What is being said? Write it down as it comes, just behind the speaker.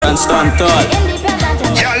and stand tall.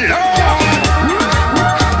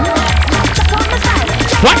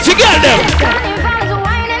 What you got them?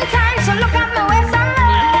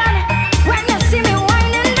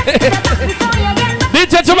 The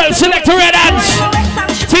gentlemen select a red hands.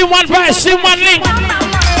 Team one voice, team one link.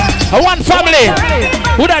 One family.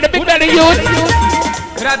 Who are the big daddy youth?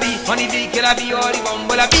 Krabi, honey bee, krabi, or the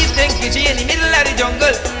bumble, a bee, think it's in the middle of the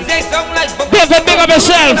jungle. They sound like bubble. Big up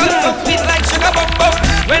yourself. Sweet like sugar bumble.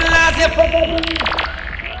 When last you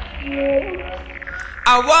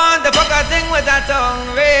I want the fucker thing with that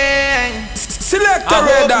tongue ring. Select a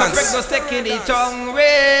red dance. I hope stick in the tongue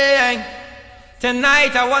ring.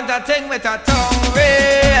 Tonight I want that thing with a tongue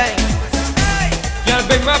ring. You'll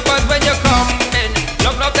bring my buzz when you come in.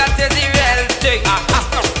 Love, that is the real thing.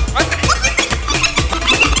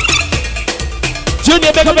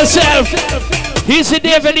 Junior, big up yourself. He's the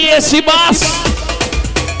David the AC boss.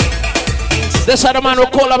 This other man will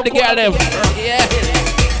call up the girl them. Yeah.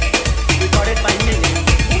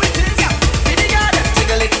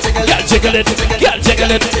 Girl jiggle it,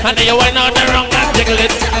 and then you went out the wrong and jiggle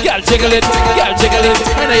it. Girl jiggle it,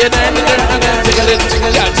 and then you down the wrong and jiggle it.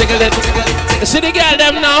 Girl jiggle it. You see the girl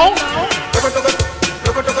them now?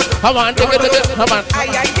 Come on, jiggle it, come on.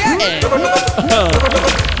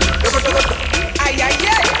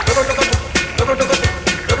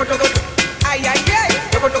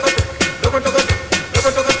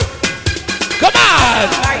 Come on!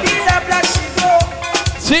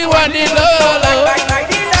 See what the low.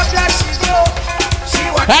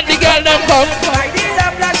 And the girl them come.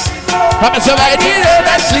 Come and survive the road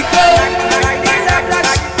that she go.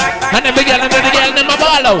 And the girl and the girl them a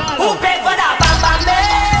ball out. Who paid for that bam bam day?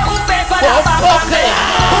 Who paid for that bam bam day?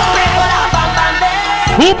 Who paid for that bam bam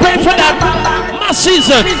day? Who paid for that? My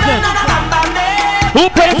season. Who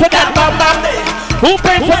paid for that bam bam? Who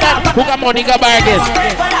paid for that? Who got money, got bargain?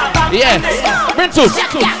 Yeah. Bring two.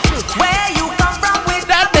 Where you come from with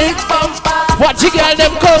That big bumper. What you girl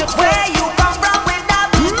them come? Where you come from with that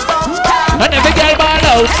big bumper? And every girl ball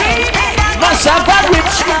out. Myself and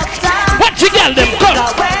rich. What you girl them come?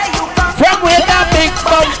 From where that big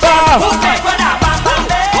bumper. Who paid for that bam bam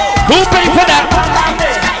day? Who paid for that?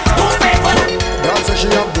 Who paid for that? Don't say she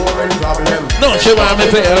a boring problem. No, she want me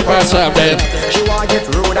to help her solve them. She want get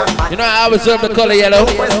rude and bad. You know I always love the color yellow.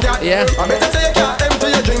 Yeah. I better say you can't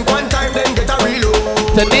empty your drink one time, then get a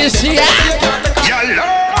reload. To this year.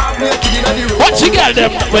 Yellow. What you got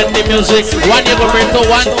them when the music? One you go bring to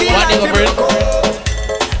one you go bring.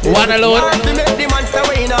 One alone.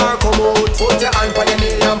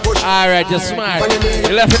 Alright, you're smart.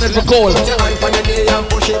 You left it for cold.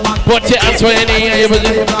 Put your hands on your knee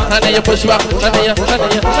and then you push back. And then you.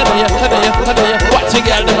 What you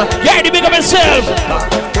got them? Yeah, the big of yourself. You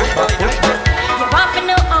want to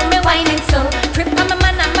know how me whining so? Grip on my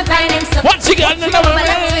man and my grinding so. What you got them?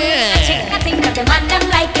 I think that the man them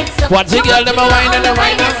like it so. What you got them?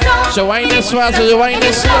 Whining so. So whine this fast, so you whine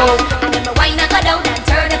this slow. And then me whine and go down and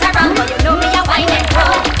turn it around. But you know me a whining pro.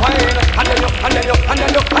 And then you turn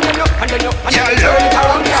it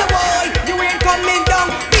around. So boy, you ain't coming down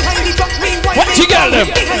behind the truck. We whining. What you got them?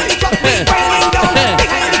 Behind the truck, we whining down.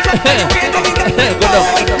 Behind the truck, we ain't coming down. Go down.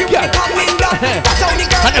 You ain't coming down. That's how the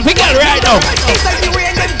girl. And if we get right now. Inside the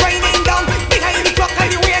rain, then whining down. Behind the truck, and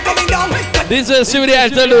you ain't coming down. This is see what they are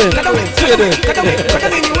doing. See what they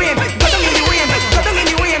do.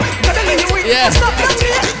 Yeah.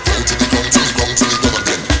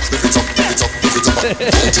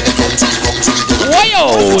 Whoa!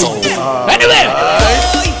 Anyway!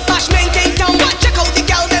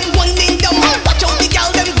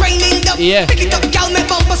 Yeah.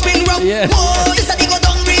 Yeah.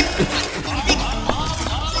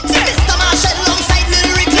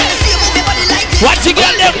 What you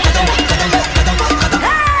got them?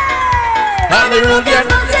 And the room again.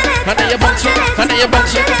 And then you bunch it. And then you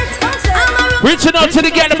bunch it. Reaching out to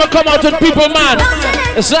the girl that come out with people, man.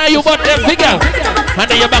 It's not you but them big girl. And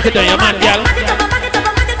then you back it down, your man, girl.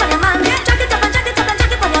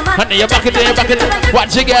 And then you back it down, you back it down.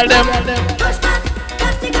 Watch the girl, them.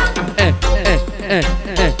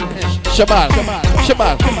 Shabal.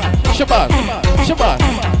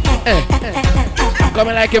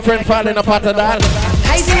 Coming like your friend falling apart of that.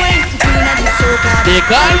 They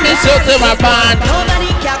call me so to my band.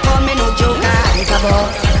 Nobody can call me no joker. It's a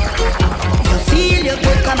boss. Feel you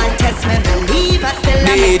good, come and test me, believe I still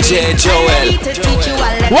DJ Joel.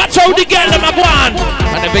 Watch out the girl them a go on.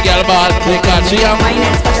 And the big girl ball, because she am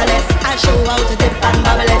finance specialist. I'll show how to dip and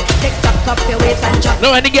bubble it. Take top your waist and drop.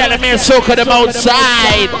 no, and the girl them here soak them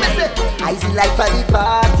outside. I see life at the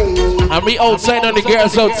party. And we outside on the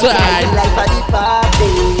girls outside. Life at the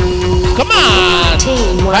party. Come on.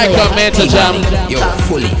 I come here to jam. Yo,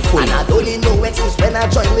 fully. And I don't need no excuse when I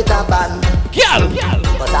join with a band. Girl.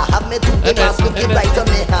 But I have me two fingers looking right on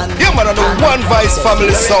me hand. Yeah, man, I know One Vice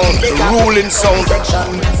family sound, the ruling sound.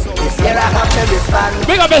 This year I have to respond.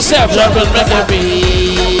 Big up yourself, John. And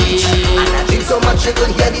I drink so much you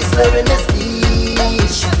could hear the slur in the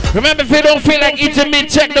speech. Remember, if you don't feel like eating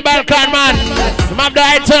meat, check the balcony, man. Map the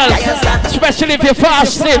item, especially if you're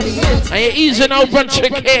fasting and you're easing out on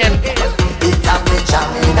chicken.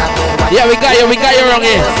 Yeah, we got you wrong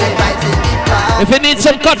here. If you need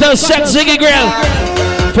some cutters, check Ziggy Grill.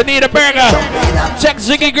 If you need a burger, check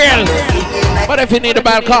Ziggy Grill. But if you need a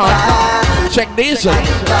balcony, check Diesel.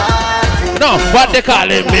 No, what they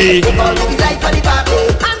calling me? They call me the life of the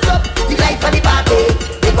party. Hands up, the life of the party.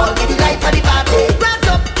 They call me the life of the party. Hands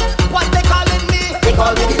up, what they calling me? They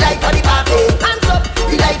call me the life of the party. Hands up,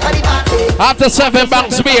 the life of the party. After 7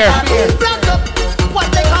 banks beer. Hands up, what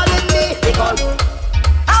they calling me? They call me.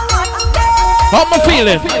 How am I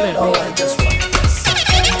feeling?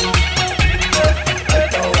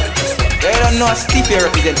 They don't know Steve here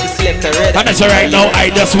represent the selector red. And that's right now, I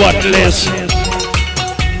just want this.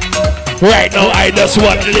 Right now, I just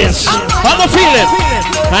want this. How am I feeling?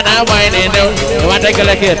 And I'm whining. You want to take a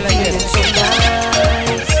look at it?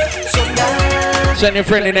 Send your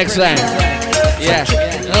friendly next time. Yeah.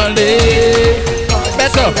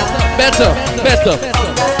 Better.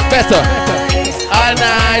 All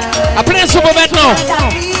night. I play super bet now. I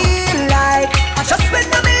feel like I just spent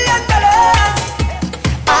 $1 million.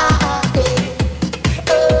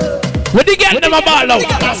 When you get them a ball out,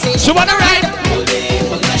 she wanna ride.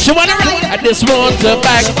 At this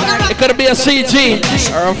motorbike, it could be a CG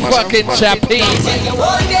or a fucking chappie.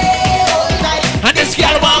 And this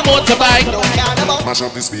girl want motorbike. Mash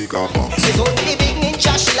up the speaker box. She's only big in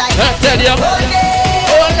trash like I tell you,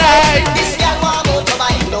 all night, this girl want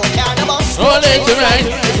motorbike, no cannabis. all night tonight.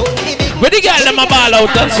 She's only big. When you get them a ball out,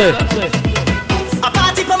 that's it. A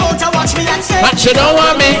party promoter watch me and say And she don't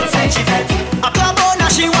want me. inside she felt. A club owner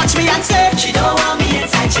she watch me and say she don't want me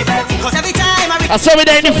inside she felt. Cause every time I saw me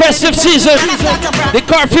there in the festive season. The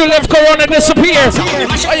curfew left Corona disappear.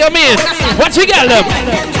 What you mean? What you got them?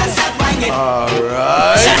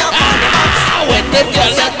 Alright. When them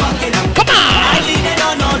girls them, come on.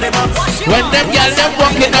 When them girls them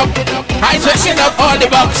walking up, I switching up all the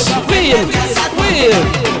box. Wheel,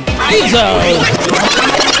 diesel.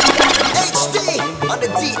 HD on the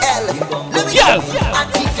DL. Girl.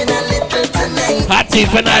 Hot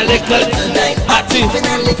teeth and a little tonight. Hot teeth.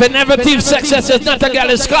 If an negative success is not a girl,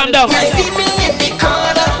 it's calm down. See me in the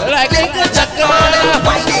corner. Like in the corner.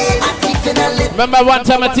 Remember one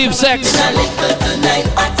time a thief sex? I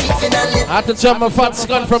had to jump my fat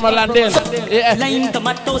scone from a London. Yeah.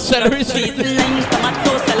 Celery sweet. Believe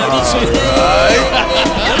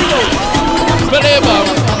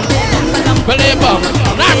up.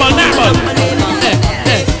 Normal.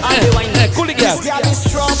 Coolie girl.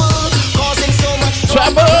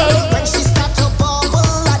 Trouble.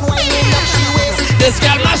 This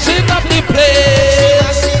girl mashing up the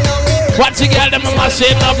place. Watch the girl them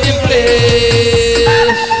mashing up the place.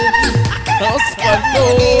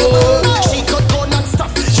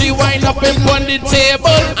 She wind up in on the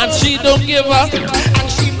table and she don't give up.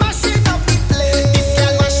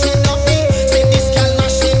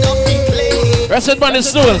 Rest it on the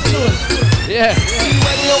stool. Yeah.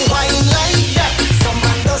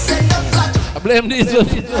 I blame Diesel.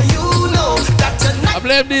 I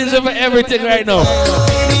blame Diesel for everything right now.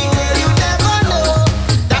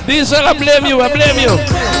 Diesel, I blame you.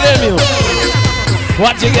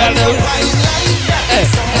 What you got now? Hey,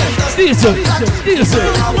 Diesel.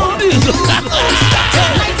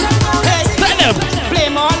 Tell them. Play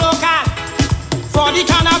more local for the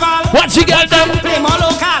carnival. What you got them? Play more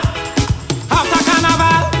local after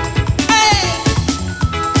carnival.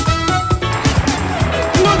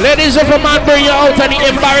 Ladies, if a man bring you out and he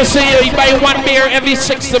embarrassing you, he buy one beer every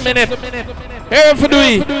 60 minutes. Here for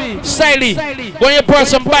do Styly, go in your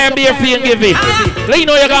purse and buy a beer for you and give it. Let you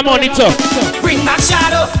know you got money too. Bring back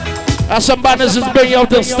shadow. And some banners just bring you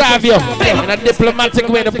out and starve you. In a diplomatic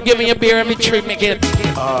way of giving you beer every 3 minutes.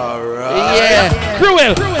 Alright. Yeah.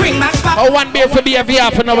 Cruel. Bring back spot. Oh, one beer for beer every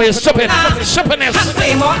half an hour. You're stupidness. And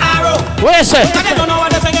play more arrow. What is it? Cause they don't know what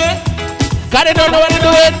they're singing. God, they don't know what to do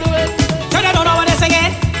it. Cause they don't know what they're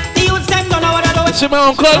singing. The youths them don't know what they're doing. See my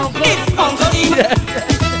uncle? It's Uncle Demon.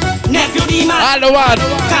 Nephew Demon. All the one.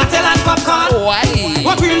 Cartel and popcorn. Why?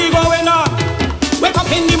 What really going on? Wake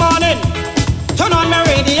up in the morning. Turn on my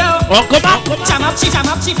radio. Uncle Mac. Jam up, chief.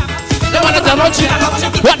 They want to come out.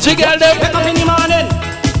 What you girl them? Wake up in the morning.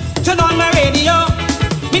 Turn on my radio.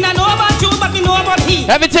 Me not know about you, but me know about he.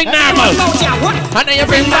 Everything normal. And then you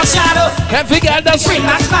bring back shadow. every girl that's Bring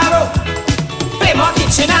back sparrow. Play more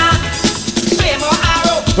kitchener. Play more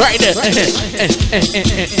arrow. right there.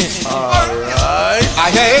 Alright. I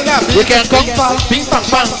hear that. You can come. Ping pong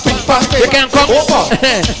pong. Ping pong. You can come. Over.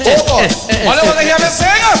 All I want to hear me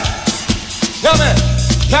sing. Hear me.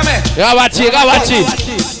 Hear me. Yeah, watch it. Watch it.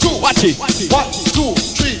 Watch it. 1, 2,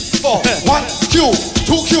 3, 4. 1 Q,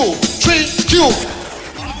 2 Q, 3 Q.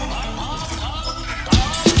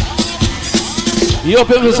 You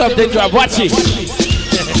open for something drop. Watch it.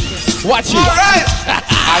 Watch it. Alright.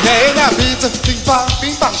 I hear that beat. Bing bang,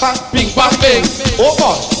 bing bang bang. Ping pong ping. Oh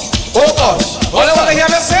God. Oh God. All I want to hear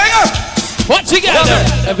me sing. Watch it together.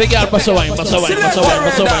 Every girl bust a wine. Bust a wine. Bust a wine.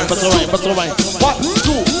 Bust a wine. Bust a wine. Bust a wine. 1,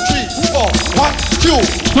 2, 3, 4. 1 Q,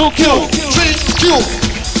 2 Q. 3 Q.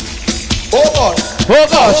 Oh God. Oh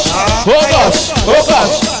gosh. Oh gosh. Oh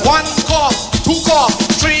gosh. 1 cough, 2 cough,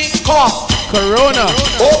 3 cough. Corona.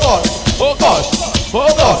 Oh God. Oh gosh. Oh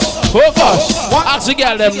gosh. Oh gosh. Ask the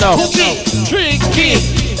girl them now. 3 key.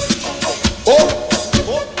 Oh.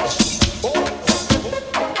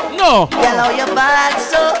 No. Girl, how you bad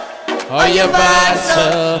so? How you bad,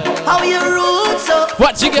 sir? How you rude so?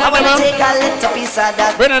 What you got, I wanna man? take a little piece of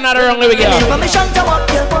that. Bring another wrong lyric, girl. Permission to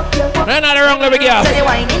walk you. Bring another wrong lyric, girl. Tell you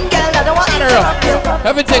whining girl, I don't want to interrupt you.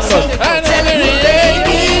 Everything good.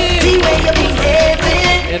 The way you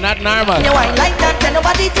behaving. You're not normal. You whine like that, tell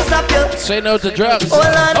nobody to stop you. Say no to drugs. Hold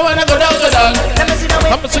on. I wanna go down, go down. Let me see the way.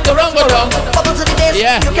 Come and go down, go down. Bubble to the base.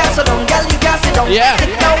 Yeah. You can't sit down, girl, you can't sit down. Yeah.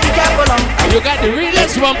 Sit down, you can't go long. You got the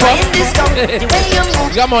realest one, pop. In this town, the way you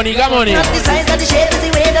move. Got money, got money. Not the size, not the shape, it's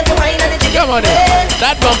the way that you whine and it's Got money.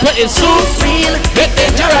 That bumper is so real. get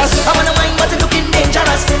dangerous. I wanna whine, but it's looking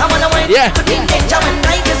dangerous. I wanna whine, Yeah. looking danger when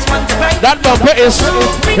I just want to cry. That bumper is.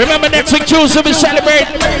 Remember next week Tuesday we celebrate.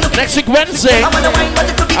 Next week Wednesday. I wanna whine, but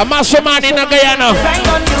it's looking A master man in Guyana. crying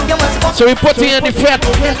on you. You must fuck. So we put in the fret,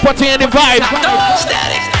 put in the vibe.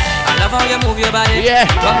 I love how you move your body. Yeah.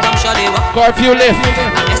 Come, shawty, walk. Curfew lift.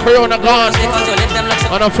 Corona gone. Because you lift them like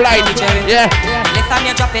some On a flight. Yeah. Lift and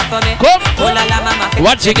you drop it for me. Come. Oh la la mama.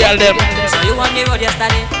 Watch you girl them. So you on the road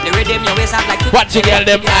yesterday. The rhythm your waist up like two. Watch you girl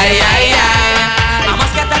them. Aye, aye, I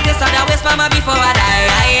must get a taste of the waist mama before I die.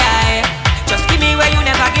 Aye, aye. Just give me where you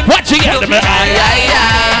never give. Watch you girl them. Aye, aye,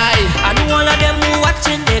 aye. I know all of them who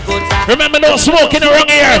watching they good time. Remember no smoking around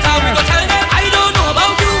here. That's how we go tell them I don't know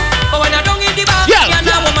about you, but when I don't in the bar, Yeah. you're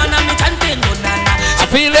a woman and me chanting no na na. I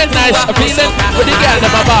feeling nice. I feeling with the girl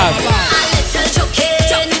them above. A little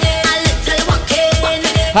choking, a little walking.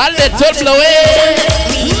 A little blowing.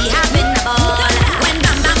 We having a ball when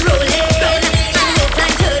bam bam rolling. A little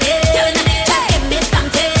turning, just give me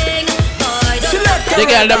something, boy. Don't The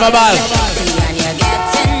girl them above. see and you're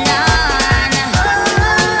getting on.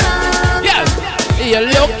 Yeah. You're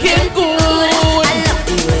looking good. I love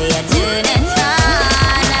the way you turn it on.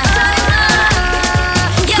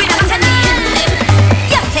 You got an lip.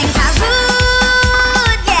 You think I'm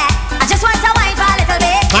rude, yeah. I just want to wipe a little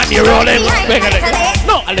bit. Man, you're rolling. Behind Big a a little little. bit.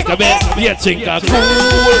 No, a little bit. You think I'm cool.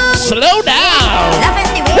 Slow down.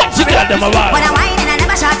 Loving the way What you got them when about? I whine and I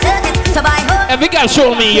never short circuit. So by hook, Every girl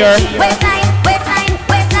show me your. waistline, waistline,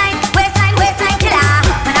 waistline, waistline, waistline killer.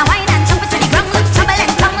 When I whine and jump to the ground, trouble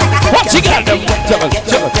and come like a What you got them? Juggle,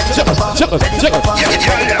 juggle, juggle, juggle, juggle.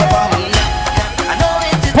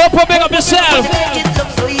 Papa, big up yourself. Make it look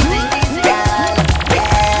so easy, girl.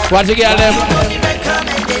 What you got them? You know the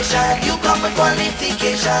recommendation. You come with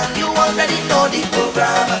qualification. You already know the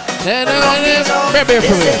program. Baby, They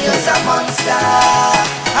for me. say you're a monster.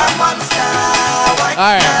 A monster.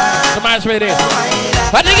 All right, come on, sweetie.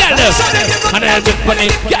 What you got them? And then big funny,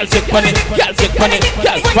 girl, big funny, girl, big funny,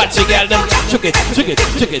 girl. What you got them? Chuck it, chuck it,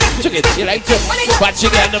 chuck it, chuck it. You like to? What you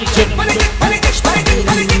got them? Chuck.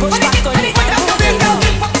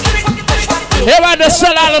 Here are the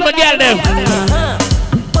salad of my girl them.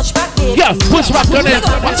 Yeah, push back on it.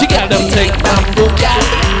 What you got them? Take bamboo,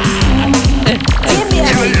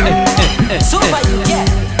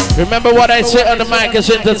 Remember what I say on the mic is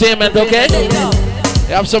entertainment, okay?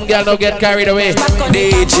 You have some girl don't get carried away.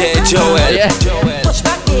 DJ Joel. Yeah.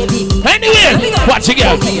 Anyway, what you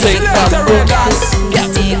got? Take bamboo. Yeah.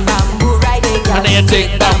 And then you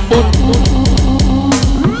take bamboo.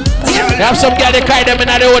 You have some girl they carry them in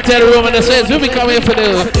the hotel room and they say, we be coming for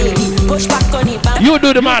the... You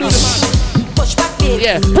do the maths.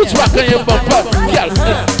 Yeah, push back on your bumper, girl.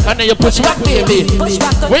 And then you push back, baby.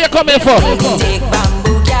 Where you coming for?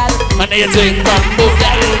 And then you take bamboo,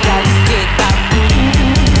 girl.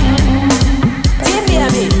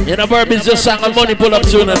 You know, Burby's just sang and money pull up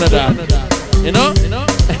sooner than that. You know?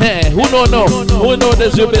 Who know? Who know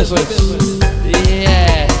this your business?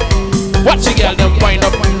 Yeah. Watch the girl them wind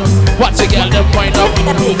up. Watch the girl them wind up.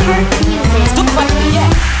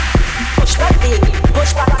 Push back, baby.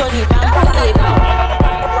 Push back on it.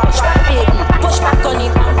 Push back, baby. Push back on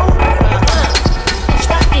it. Push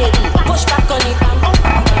back, baby. Push back on it.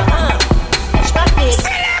 Push back, baby.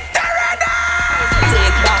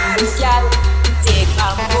 Take bamboo, girl. Take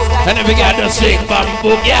bamboo. And if you got to sing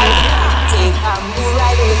bamboo, yeah. Take bamboo,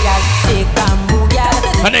 right, girl. Take bamboo, girl.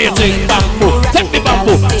 And then you take bamboo. Take the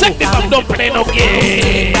bamboo. Take the bamboo. Don't play no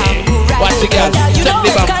game. Watch the girl. Take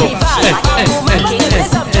the bamboo.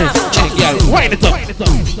 Girl, wind it up.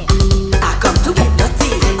 I come to get dirty.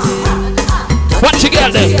 Watch the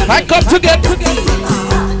girl there. I come to get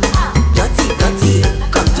Dirty.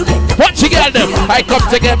 Come to get watch the girl there. I come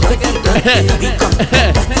to get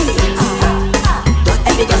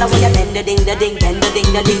Every girl away you bend the ding the ding, bend the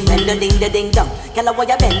ding the ding, bend the ding the ding dong. Girl away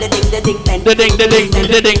you bend the ding the ding, bend the ding, the ding,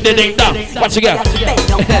 the ding, the ding down. Watch the girl. Bend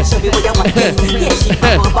down, show me where you want it. Yeah, she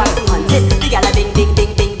come over 200. The girl a ding ding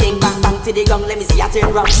ding ding ding, bang bang to the gong. Let me see her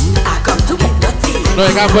turn round. I come to get dirty. No,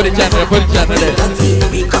 you can't put the channel there.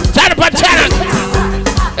 We come Channel per channel.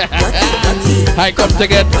 I come to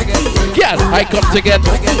get girl. I come to get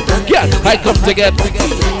girl. I come to get dirty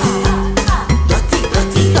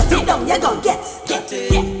down, you gon' get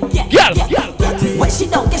girl. When she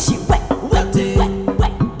don't get she wet.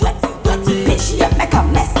 Bitch, she a make a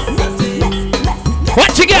mess.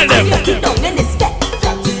 Watch the girl them. Dirty down in this vet.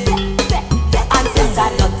 And since I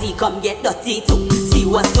dirty, come get dirty too. See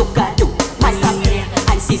what Suka do. My son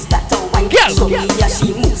and she start to wine. Girl. Show me how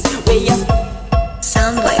she moves. Where you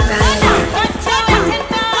Soundboy Ryan.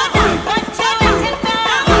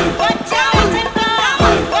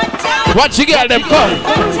 Watch the girl them come.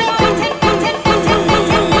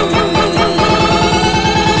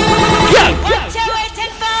 Girl.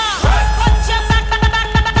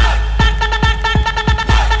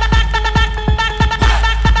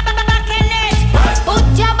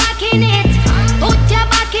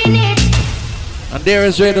 And there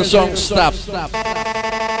is where the song stops.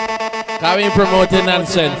 Can we promoting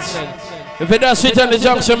nonsense? If it does sit on the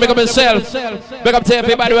junction, make up yourself. Make up to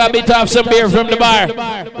everybody who have beat off some beer from the bar.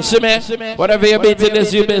 You see me? Whatever you're beating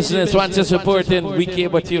is your business. Once you're supporting, we care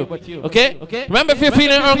about you. Okay? Remember, if you're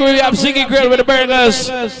feeling hungry, we have Ziggy Grill with the burgers.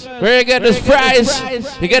 Where you get the fries,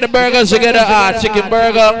 you get the burgers, you get the chicken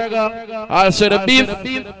burger. Also the beef.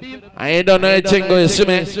 I ain't done anything, you see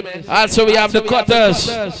me? Also, we have the cutters.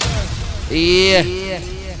 Yeah.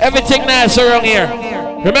 Everything nice around here.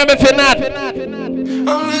 Remember,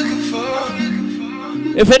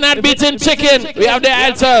 if you're not beating chicken, we have the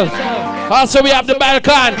altar. Also, we have the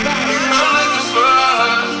balcony.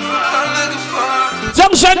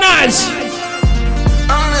 Junction nice.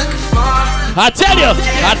 I tell you.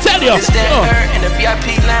 In the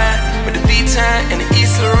VIP line with the V-Time and the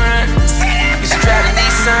East Run. Used to drive the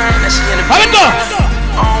Nissan, now she in the Let me go.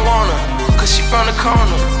 I don't want her, cause she from the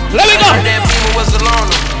corner. Let me go. That Beamer was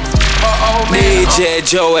alone. Oh man, DJ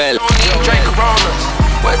Joel. Don't need drink Coronas.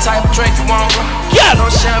 What type of drink you want? Yeah. No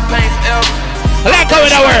champagne forever. I like how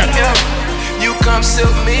it works. You come sit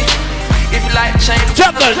with me if you like change.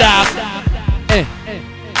 Jungle dog.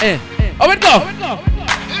 Oh, it go.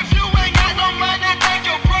 If you ain't got no money, take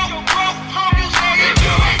your broke. If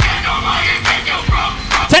you ain't got no money, take your broke.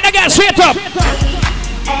 Take the gas straight up.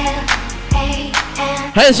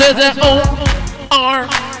 I said that O-R.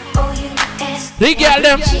 They get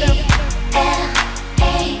them.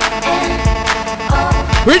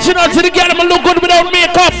 Reaching out to the girl, I'ma look good without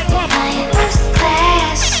makeup.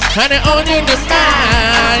 And they own you the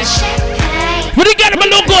smash. But the girl, I'ma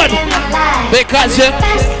look good. Because you.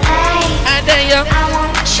 And then you.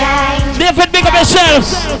 David, big up yourself.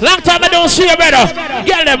 Long time I don't see you, brother.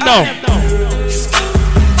 Get them now.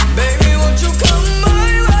 Baby, won't you come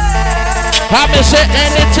my way? Have me say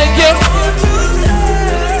anything you.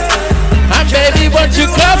 And baby, won't you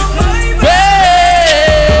come?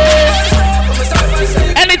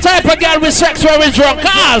 Any type of girl with sex where we drunk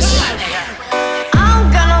cars.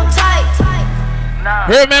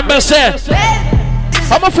 Remember, say,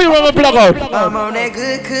 how I feel when we plug out? I'm on that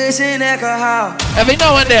good cushion alcohol. Every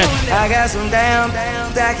now and then. I got some down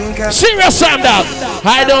that can come. Serious sound out.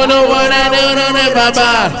 I don't know what I do, no, never.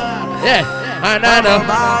 Yeah, I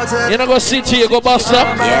know. You don't go see you, you go bust up.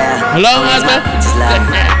 Yeah. Long as man.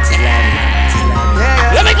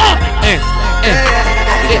 Let me go.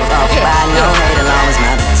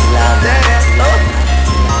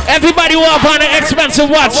 Everybody walk on an expensive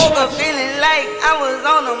watch. Woke up feeling like I was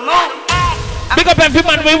on the moon. Big up every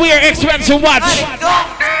man we wear expensive watch.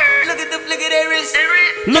 Look at the flick of their wrist.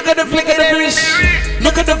 Look at the flick of the wrist.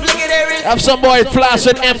 Look at the flick of their wrist. Have some boy floss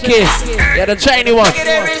with MK. Yeah, the Chinese one. Look at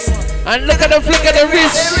their wrist. And look at the flick of the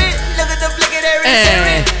wrist. Look at the flick of their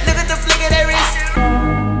wrist. Look at the flick of their wrist.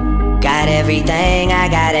 Got everything, I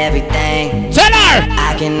got everything. Tell her!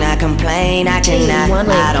 I cannot complain, I cannot.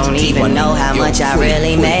 I don't even know how much I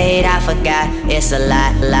really made. I forgot, it's a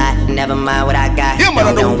lot. Never mind what I got. Yeah,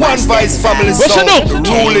 man, the One Vice family What's song, it the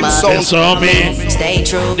do? ruling song. This on me. Stay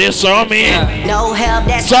true. This on me. No help,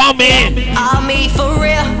 that's all me. All me for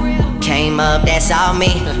real. Came up, that's all me.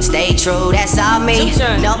 Stay true, that's all me.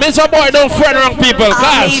 No, Mr. Boy, don't friend wrong people, all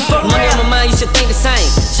me cause for real. Mind, you should think the same.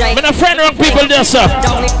 I'm not friend wrong people there, sir.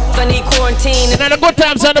 Don't need quarantine. And the good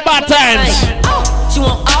times and the bad times. She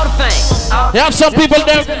want all the fame. You have some people,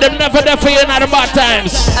 them never there for you in the bad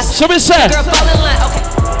times. So we say, Girl, fall in line. Okay.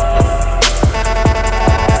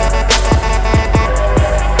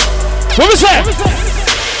 what we say?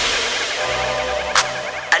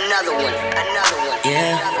 Another one.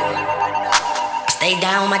 Yeah. Stay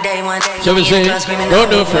down my day one. So we say, no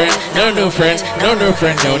new friend, no new friends, no new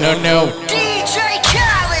friend, no. DJ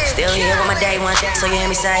Khaled. Still here with my day one. So you hear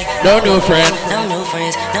me say, No new friend. no new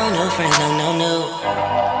friends, no.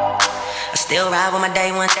 I still ride with my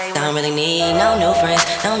day one. Don't really need no new friends,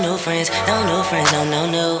 no.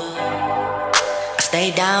 I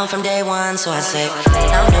stay down from day one, so I say,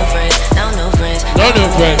 no new friends, no. No new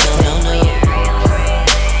friends. No.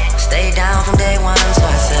 Stay down from day one, so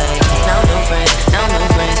I say, no new friends, no.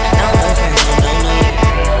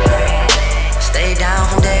 Stay down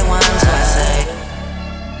from day one, so I say.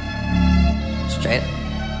 Straight up.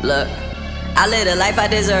 Look, I live the life I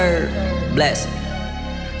deserve. Bless.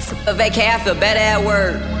 A vacay, I feel better at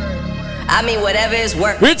work. I mean, whatever is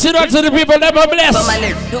work. Reach it out to the people that are blessed. But my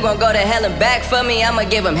nigga, who gon' go to hell and back for me? I'ma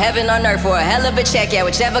give him heaven on earth for a hell of a check, yeah,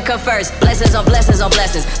 whichever come first. Blessings on blessings on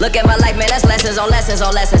blessings. Look at my life, man, that's lessons on lessons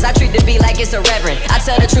on lessons. I treat the beat like it's a reverend. I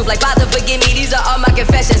tell the truth like, Father, forgive me, these are all my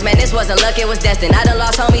confessions. Man, this wasn't luck, it was destined. I done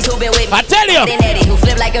lost homies who been with me. I tell you. Then Eddie, who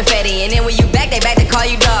flip like confetti. And then when you back, they back to call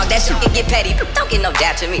you dog. That shit can get petty. Don't get no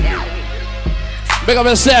dap to me. Big up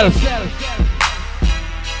yourself.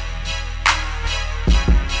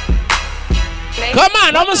 Come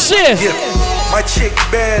on, I'ma see. Yeah. My chick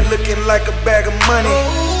bad, looking like a bag of money.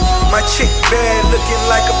 My chick bad, looking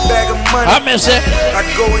like a bag of money. I miss it. I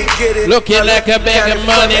go and get it. Looking like a bag of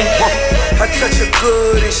money. I touch her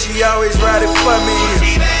good and she always ride it for me.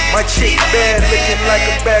 My chick bad, looking like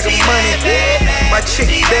a bag of money. My chick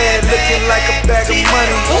bad, looking like a bag of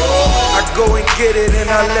money. I go and get it and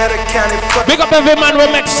I let her count it for me. Big up every man who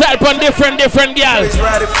makes help on different girls.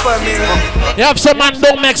 Ride it for me. You have some man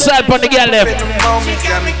don't make help on the girl left.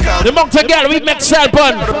 The monkey girl we make help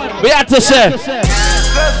on. We have to say.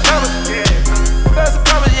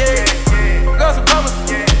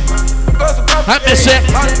 I miss it.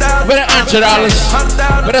 For the $100.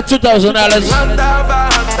 For the $2,000.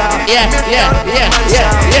 Yeah.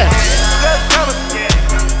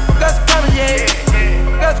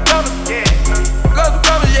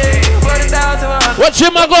 What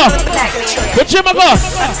you ma go?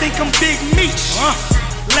 I think I'm Big Meech,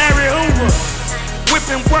 Larry Hoover,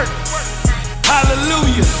 whipping work.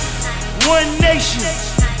 Hallelujah. One nation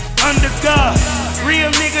under God.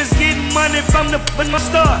 Real niggas getting money from the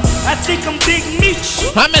start. I think I'm Big Meech.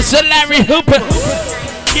 I miss Larry Hooper.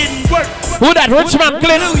 Getting work. Who that Richmond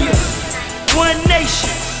Clint? Hallelujah. One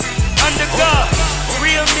nation under God.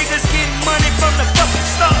 Real niggas getting money from the fucking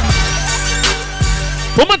start.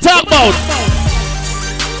 Who am I talk about?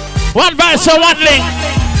 One Vice or one link.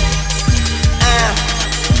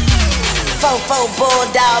 Fofo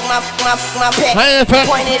bulldog, my pet.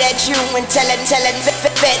 Pointed at you and tell it,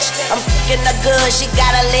 fetch. I'm f***ing her good, she got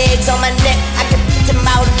her legs on my neck. I can f*** him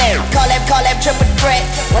out there. Call that triple threat.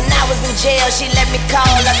 When I was in jail, she let me call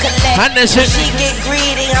her collect. If she get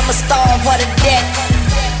greedy, I'ma starve her to death.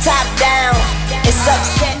 Top down, it's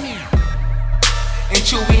upset. And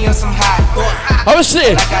Chewy on some hot. I was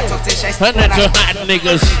sick. Like I told Tish, I hot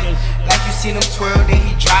niggas. Like you seen him twirl, then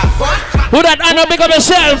he drop. Who that? I know, big up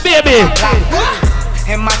yourself, baby.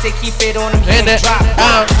 And my take keep it on him, he drop.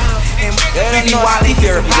 And baby, while he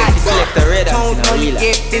here, he get select the red. Don't you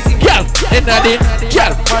get busy. Girl, in that it,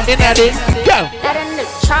 girl.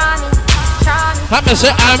 I'm gonna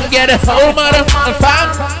say I'm getting home out of my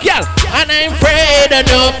farm, girl, and I ain't afraid of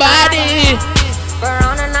nobody.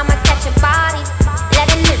 Verona, I'ma catch your body. Let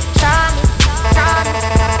a nigga try me.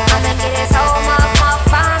 I'ma get his whole motherfucker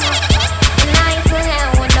by me. And I ain't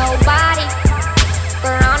playing with nobody.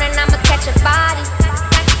 Verona, I'ma catch your body.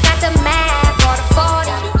 Got the mad for the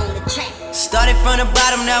 40. Started from the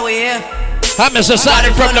bottom, now we here. I'm Mr.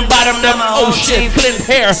 Started from the bottom, them oh shit, Clint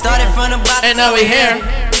hair. Started from the bottom, and now we here.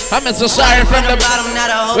 I'm Mr. Started from the bottom, now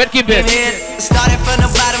the whole keep it. Started from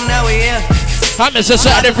the bottom, now we here. I'm a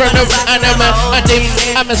society from the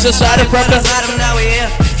I'm a society from the bottom, now we here.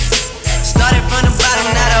 Started from the bottom,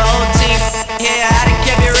 now the whole team. Yeah, I done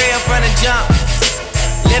kept it real from the jump.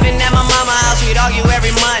 Living at my mama's house, we'd argue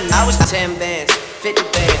every month. I was 10 bands, 50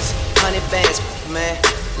 bands, 100 bands, man.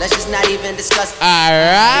 Let's just not even discuss.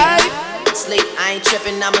 Alright. Sleep, I ain't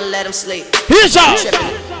tripping, I'ma let him sleep. Here's up.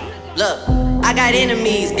 Look, I got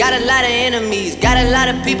enemies, got a lot of enemies. Got a lot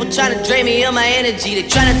of people trying to drain me of my energy. They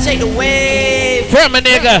trying to take away from a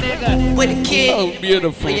nigga with a kid. Oh,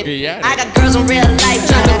 beautiful. Yeah. I got girls in real life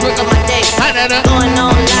trying to break up my day. Going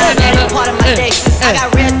on live, that part of my day. I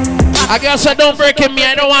got real. I guess I don't break in me,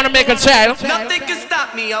 I don't want to make a child. Nothing can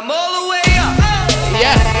stop me, I'm all the way up.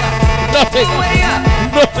 Yeah, nothing.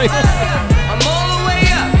 Nothing. I'm all the way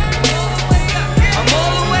up. I'm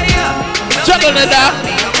all the way up. Juggle it down.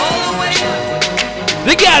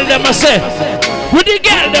 The girl them I say. Who the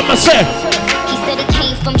girl them I say? He said he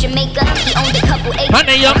came from Jamaica. He owned a couple acres,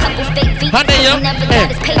 a couple fake feet. He never got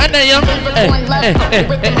his paper. Gave her one love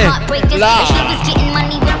with them heartbreakers. But he was getting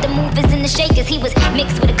money with the movers and the shakers. He was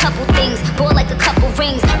mixed with a couple things, bought like a couple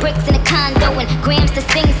rings, bricks in a condo and grams to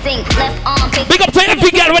sing. Left arm big up to every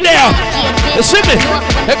girl with there. You see me?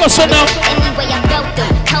 Here goes so now. Anyway, I felt them,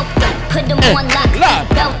 helped them, put them on lock,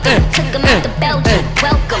 belt them, took them out to Belgium.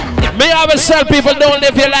 Welcome. May I always tell people don't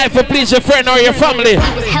live your life to please your friend or your family.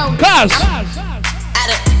 Cause I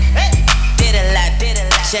did a lot,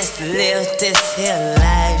 just to live this here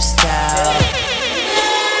lifestyle.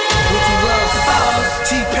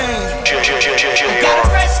 T-Pain. Got a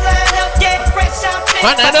fresh line up, get fresh out there.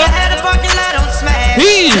 I had a parking lot on smash.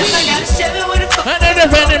 I got a Chevy with a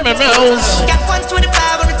got 125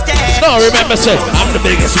 on the dash. No, remember, say, I'm the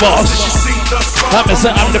biggest boss. I'm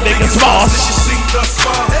the biggest boss.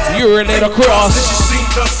 You're a little cross.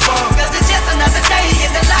 Cause it's just another day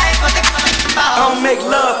in the life of the I don't make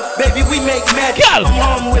love, baby, we make magic. Girl. I'm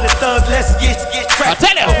home with a thug, let's get trapped.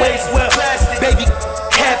 I tell you. Ways well, baby,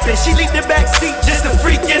 happen. She leave the back seat, just a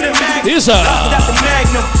freak in the mag. Here's a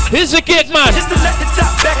Magnum. Here's a kick, man. Just to let the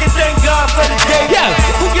top back and thank God for the day. Yeah.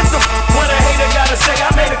 Who gives a what a hater gotta say?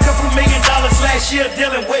 I made a couple $1 million last year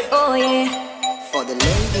dealing with. Oh yeah. For the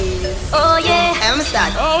ladies. Oh yeah. I'm a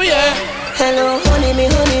star. Oh yeah. Hello, honey,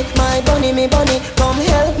 my bunny, me bunny. Come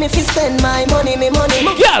help me fi spend my money, me money.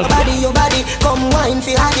 Girl. Your body, come wine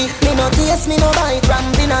fi haddy. Me no taste, me no bite,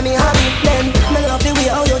 ramping a me hobby. Then, me love the way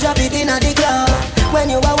how you drop it inna the club. When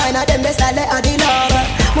you a wine at them, they style like a the love.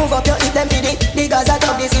 Move up your hip, them fi the Gaza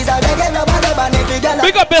top. This is a reggae rubber dub and every girl.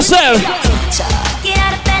 Pick up yourself. Get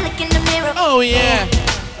out of bed, look in the mirror. Oh yeah.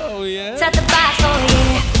 Oh yeah. Start the box, oh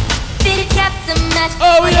yeah. Fitted caps and match.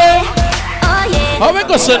 Oh yeah. Oh yeah. How we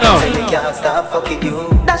go so now? Can't stop fucking you.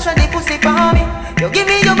 That's why the pussy for me. You give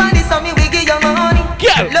me your money, so me we give you money.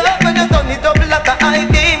 Girl. Love when you turn it up like a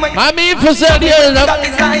ID. I mean for sale here. That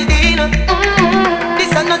is ID.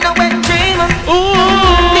 This another wet dream.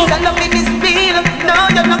 This another in this speed.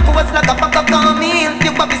 No, you're not cool like a fuck up on me.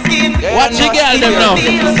 You pop his skin. Watch the girl them now.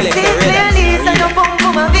 See clearly, so you bump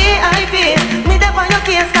for my VIP. Me there for your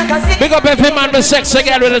case like a sick. Big up every man with sexy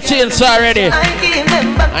girl with a chainsaw already.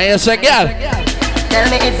 And you say, girl. Tell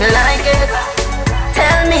me if you like it.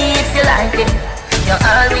 Tell me if you like it. You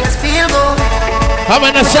always feel good. How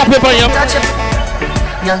many stop people you? Touch it.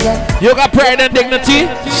 You got pride and dignity,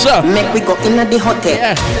 so make we go in the hotel.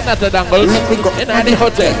 Yeah, not the dangle. Make we go in the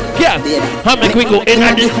hotel. Yeah, how make we go in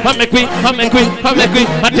the? How make we?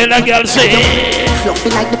 Until a girl say,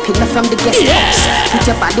 fluffy like the pillar from the guest house. Put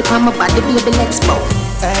your body on my body, baby, let's go.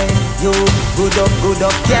 Hey, you good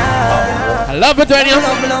up, yeah. I love it when you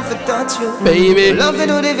love to touch you, baby. Love to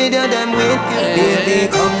do the video them with you, baby.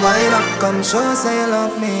 Come wind up, come show say you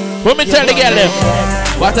love me. Let me tell the girl them,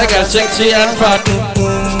 what a girl sexy and fat.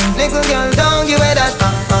 Little girl, don't give it that.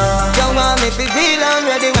 You want me to feel I'm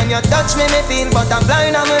ready when you touch me feel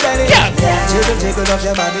butterfly I'm ready. Yeah. Jiggle up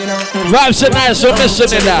your body now. Vibes so nice, so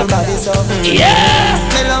missing it that. Yeah.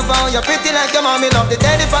 Me love how you're pretty like your mommy, love the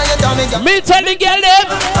daddy for your tummy. Me tell the girl them.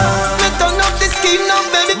 Me turn up the skin now,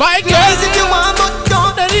 baby. My girl. If you want, but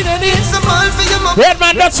don't. It's a ball for your mom. Red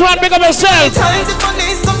man, that's one, big up yourself. Time the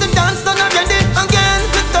police come to dance, done already. Again,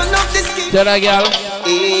 me turn up the skin. Tell that girl.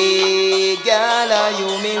 Hey, girl, are you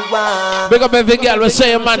me want? Big up every girl will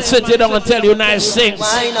say a man sit you down and tell you nice things.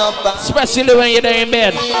 Especially when you're there in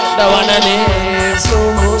bed. The one I need.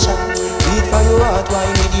 Slow motion. Beat for your heart, why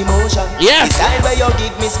need emotion? Yeah. Decide where you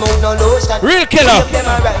give me smoke, no lotion. Real killer. Them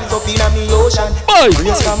a rise up in me ocean. Boy.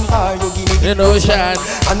 Race from far, you give me in ocean.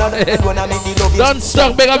 Another one I make the love. Don't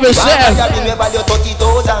stop, big up yourself.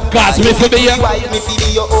 Cause me for be your wife, me for be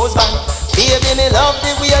your husband. baby, me love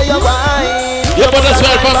the way you whine. You put a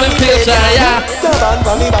smell from the face, yeah. Your band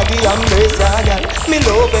for me body and brace, yeah. Me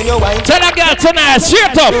love when you whine. Tell a girl tonight,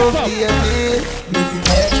 straight up.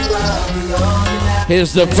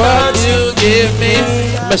 Here's the fun you give me,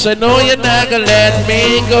 but I know you're not gonna let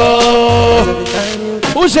me go.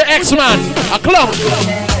 Who's your ex-man? A clown?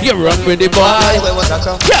 You run with the boy.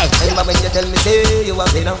 Yeah.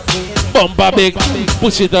 Bumper big,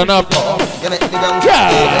 push it on up.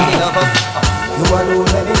 Yeah.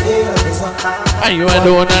 And you ain't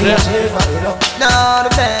doing nothing.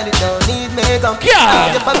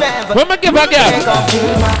 Yeah. When I give a girl,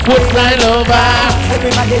 put my lover.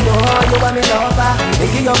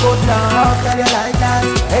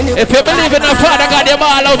 If you believe in the Father God, you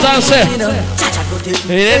ball out and say,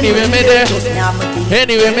 anyway, me there.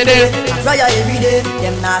 Anyway, me there.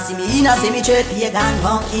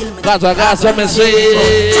 Gaza, me say.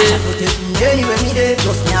 Anyway, me there.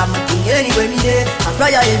 Just me have my thing. Anyway, me there. I cry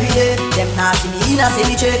every day. Them not see me in a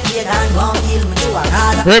cemetery. They can go kill me to a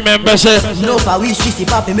Gaza. Remember, say. No, for we see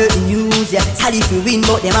Papi make the news, yeah. Sad if you win,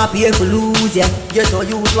 but them happy if you lose, yeah. You told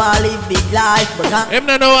you to live big life, but him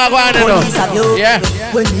no know what I want to know. Yeah.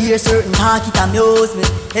 When we hear certain talk, it amuse me.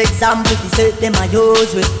 Example, if you say them I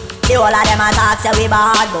use with. They all of them a talk say we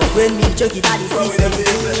bad, but when we check it at the system.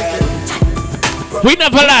 We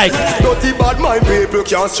never like. Dirty bad mind people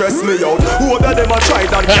can't stress me out. Who other them a try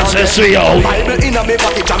that can't stress me out. Bible in a me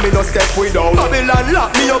pocket and me no step without. Babylon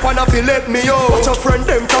lock me up and I feel let me out. Watch a friend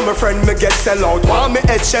them from a friend me get sell out. Want me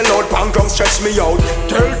head shell out, pan ground stretch me out.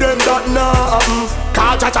 Tell them that nah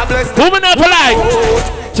can't touch a bless. Who me never like?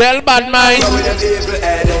 Tell bad mind.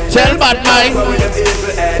 Tell bad mind.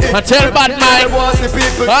 And tell bad mind.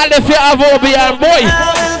 All if you have Obi and boy.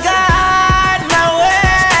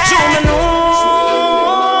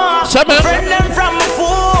 Friend them from my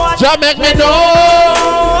phone. Just make me know.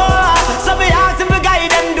 So me ask them to guide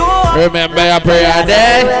them do. Remember your prayer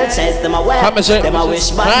day. How me say?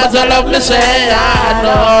 As I love me say I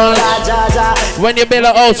know. When you build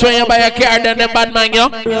a house, when you buy a car, then the bad man you.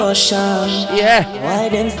 Yeah. Why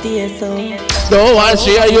them stay so? Don't want to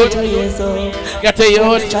see a youth. Get a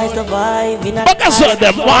youth. Try survive in a. But I saw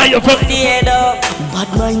them. Why you from? Bad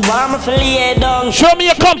mind warm for lay down. Show me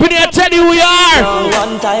your company and tell you who you are.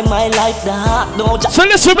 One time my life that don't. So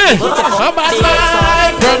listen to me. I'm bad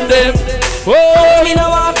mind from them. Oh, me no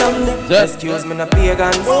want from them. Excuse me, no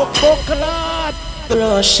pagan. Oh, Lord.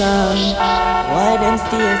 Russian, why them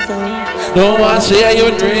stay so? Don't want to see you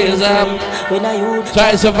dreams when I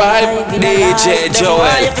try to survive. DJ Joel.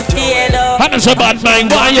 And it's a bad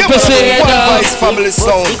mind. Why you for say it? One Vice family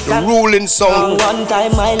sound, the ruling sound. One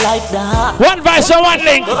time my life that. One Vice and one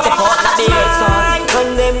link.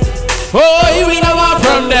 Oh, you mean I want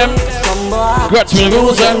from them? Got me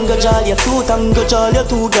losing. Go jolly your suit and go jolly your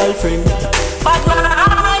two girlfriend. Bad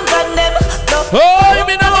mind from them. Oh, you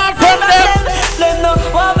mean I want from them? Them no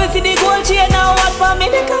want to see the gold chain now. What for me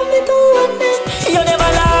they come me to one day. You never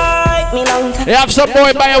like me long time. They have some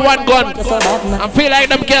boy buy a one gun and feel like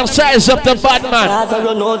them can size up the bad man.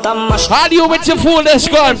 How do you with your fool this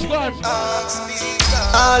gun?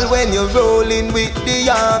 All when you're rolling with the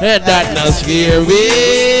arm. And that not scary.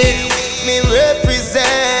 Me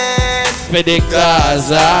represent for the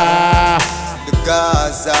Gaza. The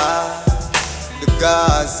Gaza. The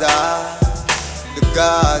Gaza. The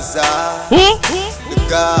Gaza. Who? The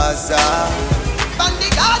Gaza. And the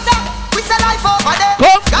Gaza, we say life over there.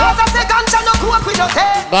 Come. Gaza say ganja no cook with no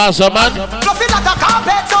tea. Gaza man. Fluffy like a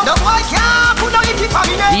carpet, so no boy can't put no icky for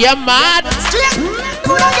me. Yeah man. Straight,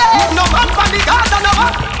 do it again. No man from the Gaza, no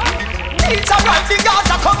man. It's a right, the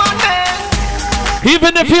Gaza come on man.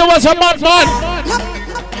 Even if he was a madman.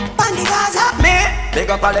 Big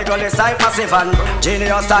up all the gully Cypher and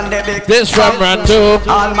Genius and the big. This from Ranto.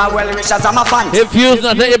 All my well wishers are my fans. If you're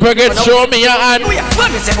not a hypocrite, show me your hand. When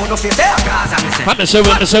me say uno fi say Gaza me say.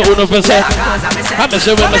 When me say uno fi say. When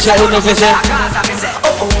me say uno fi say.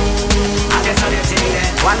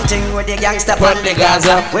 One thing with the gangster from the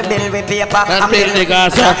Gaza. We build with paper and build the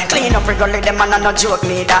Gaza. Clean up regularly them and no joke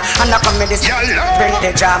neither. And I come with this bring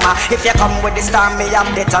the drama. If you come with the storm, me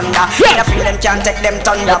have the thunder. I feel them can't take them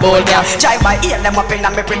thunder. Try by ear them up in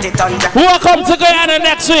and me pretty thunder. Who will come to Guyana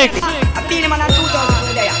next week? I feel him on a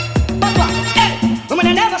 2000 there. But what?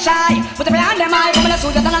 Women never shy. Put the behind them eye. Women are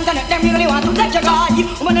soldiers and internet. Them really want to take your guy.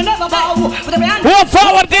 Women never bow. Put the behind. Who will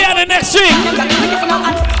forward Guyana next week?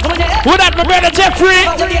 Who that my brother Jeffrey?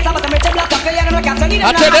 I tell you,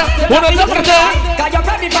 who not over there?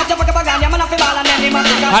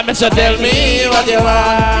 I'm Mr. Tell me what you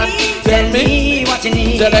want. Tell me what you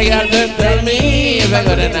need. Tell the girl to tell me if I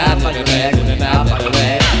got enough.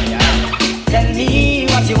 Tell me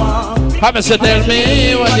what you want. Papa said, tell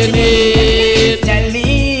me what you need. Tell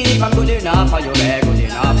me if I'm good enough for you, good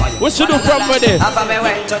enough for you. What you do from with it? After me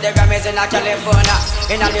went to the Grammys in California,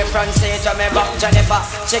 in the front seat when me buck Jennifer.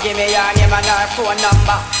 She give me her name and her phone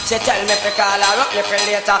number. She tell me to call her up little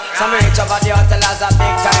later. So me reach over the hotel as a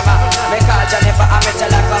big timer. Me call Jennifer and me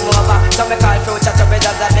tell her come over. So me call Future to be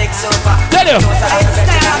just a big super. Tell you. I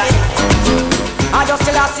just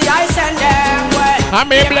still see I send them way. How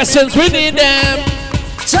many blessings we need them?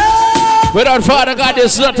 Without Father God,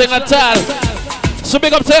 there's nothing at all. So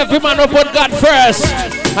big up to every man who put God first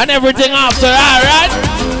and everything after, alright?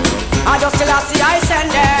 I just still see I send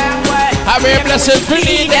them way. How many blessings we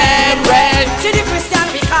need them, right? See the Christian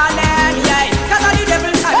we call them, yeah. Cause all the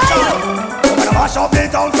devil control. I'm gonna wash up the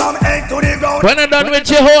town from egg to the ground. When I'm done with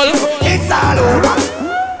your hole, it's all over.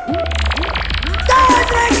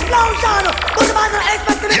 There's an explosion. Put the man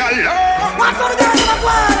expect to what's on the ground of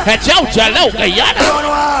the hey, Joe, Guyana.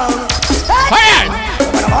 Alright.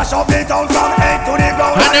 Wash up the town from egg to the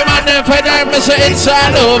ground. And the man them for them, say it's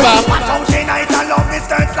all over. Watch out, she nice and love me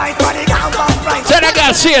sturts like body count up right. Say that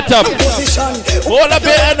guy, see it up. Hold up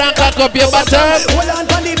your head and cock up your bottom.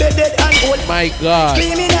 My God.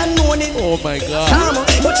 Oh my God.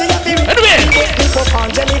 Anyway.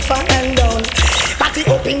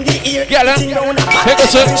 Get him. Take a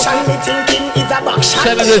sip.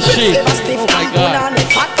 Send us a sheet. Oh my God.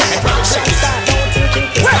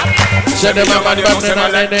 Send them a man back then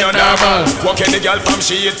and then normal. Walking the girl from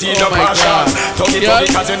she 18 no partial. Talk it to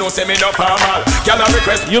because you know say me no formal. Girl a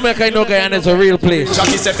request. You make I know Guyana is a real place.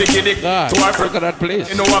 Jackie said pick it to our look at that place.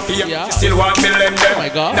 You know what for you still want me lend them. Oh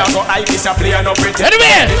my God. Now go I this a play no pretend.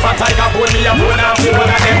 Anyway. If a tiger bone me a bone and bone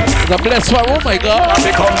of them. It's a blessed one. Oh my God. I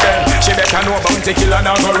become them. She better know bounty killer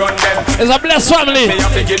now go run them. It's a blessed family. Me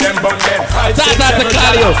have to give them bun them. That's the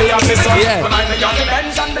call you. Yeah.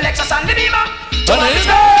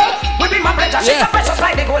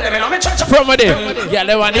 From where they? Yeah,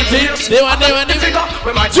 they want it. They want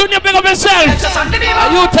it. Junior, pick up yourself.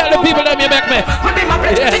 You tell the people that you make me.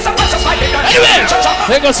 Yeah. Anyway,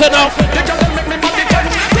 they go sit down.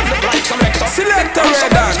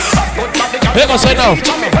 They go sit down.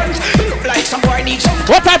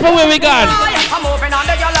 What type of way we got?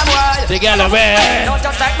 The girl away.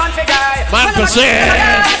 Man for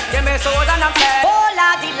sale.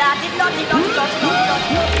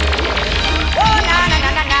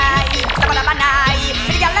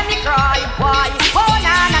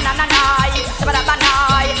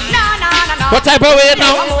 What type of way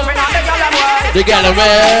now? The girl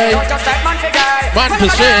away. Man for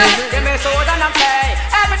sale.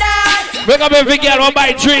 Wake up every girl who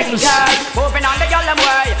buy drinks. The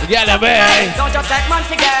girl away.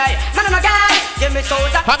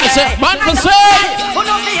 Man for sale.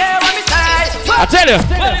 I tell you.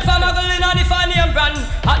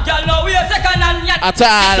 At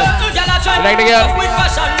all. You like the girl?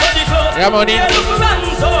 You got money?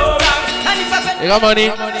 You got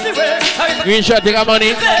money? Green shirt, you got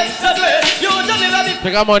money?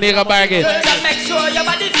 You got money, you got bargain.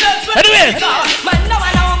 Anyway.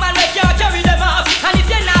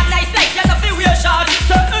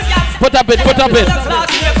 Put up it.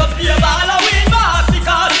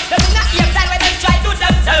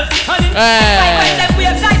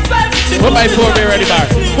 Put my 4B ready back.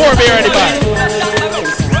 4B ready back.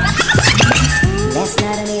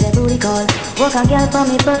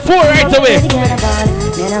 Four right away.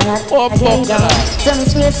 Oh, fuck that. Come.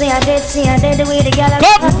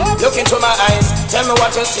 Look into my eyes. Tell me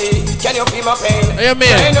what you see. Can you feel my pain? Hey,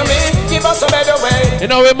 man. Pain to me. Give us a better way. You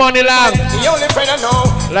know we money long. The only friend I know.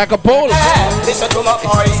 Like a pole. Listen to my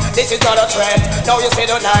voice. This is not a threat. Now you say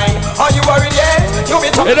the 9. Are you worried yet? You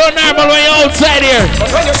be talking. You don't normal when you're outside here.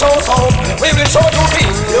 But when you show hope, we will show you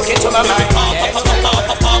peace. Look into my mind.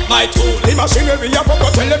 My tool. The machinery I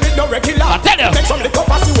forgot tell them it no regular. I tell you. Make some liquor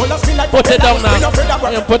pass you all feel like. Put it down now.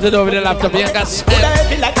 You put it over the laptop. You got sense.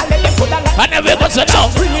 I never got it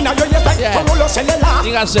down. Yeah.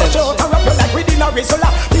 You got sense.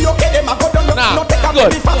 Nah,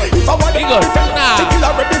 good. Be good. Nah.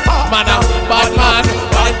 Bad man.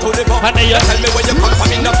 And then you tell me where you come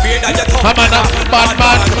from in the fear that you come. Bad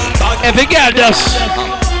man. Every girl just.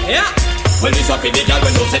 Yeah. Well, this up in the girl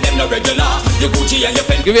when you say them no regular. You Gucci and your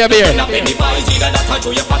pen. Give me a beer. Give me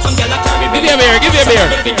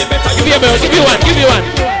a beer. Give me one.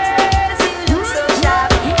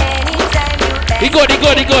 He good.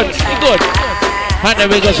 And then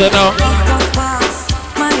we go so now.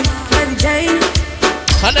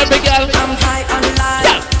 And then big girl.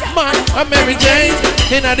 Yeah, man, I'm Mary Jane.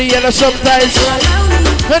 In the yellow subtitles.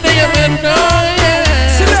 And then you men know, yeah.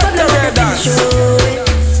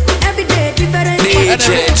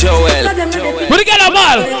 DJ Joel.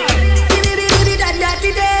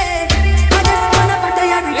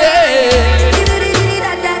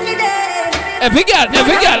 Every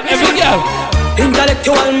girl.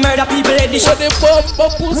 Intellectual murder people at the shop. The bumper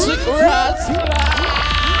pussy grass.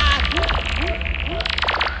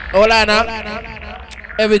 Hold on now.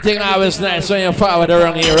 Everything always nice when you forward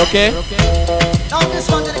around here, okay? Now this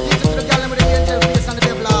one dedicated to the girl with the angel face and the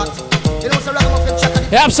devil heart. You know, so ragamuffin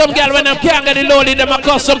check. You have some girl when them can't get the loading, them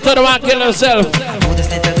accustomed to the one kill herself. Oh, this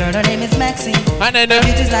little girl, her name is Maxine. And then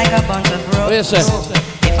it is like a bunch of roses.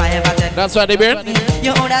 If I ever take that's what they burn?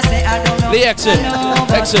 You would say I don't know. The exit.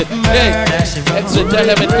 Hey, exit. Tell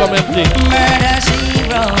them it come empty.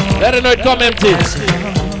 Let them know it come empty.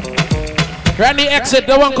 Randy, exit.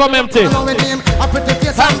 The one come empty.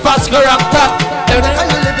 Hand pass character.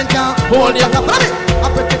 Hold you.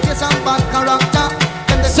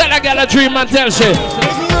 Sell a girl a dream and tell she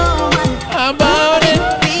about it.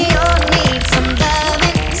 We all need some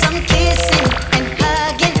loving, some kissing and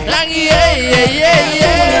hugging. Yeah.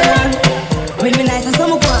 Women nice and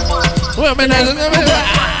some Women nice and some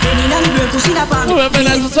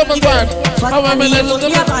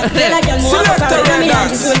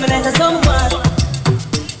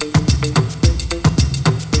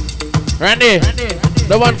Randy,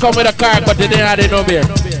 the one come with a car, but they didn't have no beer.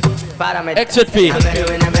 Exit fee.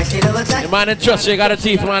 The man in trust, you got a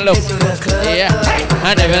teeth, man, look. Yeah.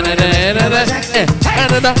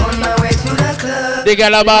 The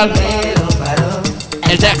girl ball.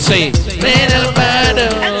 A taxi.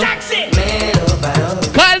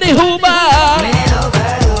 Call the Uber.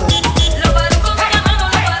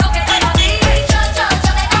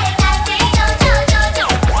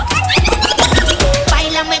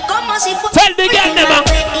 Tell the girl never.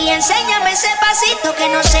 Y enséñame ese pasito que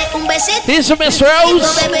no sé, un besito. Here's Miss Rose.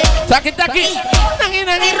 Taki.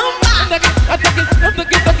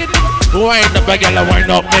 Wind up, girl,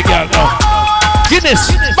 wind up, girl.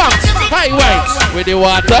 Guinness, bounce, highway with the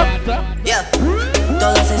water. Yeah.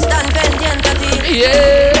 Todos están pendientes a ti.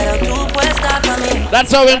 Yeah. Pero tú puedes estar para mí.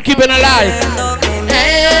 That's how we're keeping alive.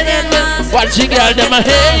 Watch the girl, them a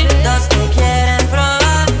hate. Los que quieren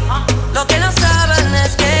probar. Lo que no saben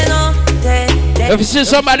es que no te. If you see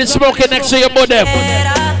somebody smoking next to you, put them.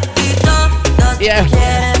 Yeah.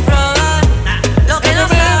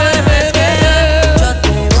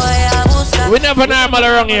 We never normal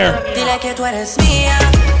around here.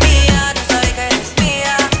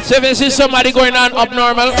 So if you see somebody going on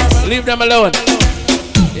abnormal, leave them alone.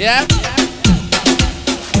 Yeah?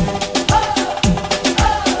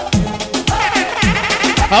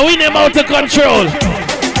 Are we them out of control?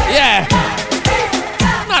 Yeah.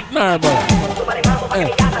 Not normal.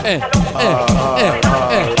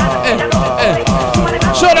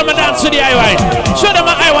 Show them a dance to the high wine. Show them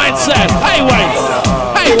a high wine set. High wine.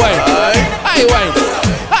 High wine. High wine.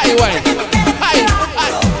 High wine.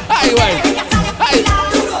 High wine. High.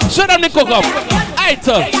 Show them the cook up.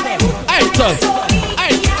 Idle.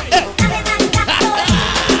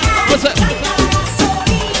 What's that?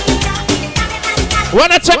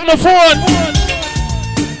 Wanna check my phone?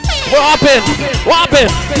 What happened?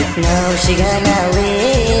 Now she got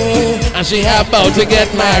married. And she about to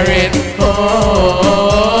get married. Now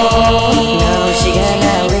she got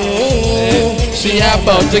married. She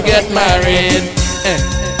about to get married.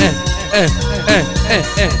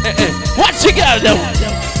 What she got do?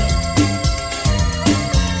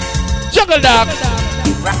 Juggle dog.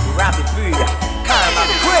 Rabbit breeder. Karma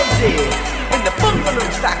crazy. In the bungalow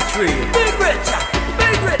factory. Big rich.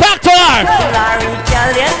 Talk to her.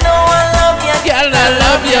 Girl, you know I love you. Girl, I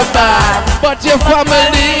love you bad, but your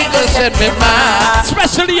family gon' send me mad.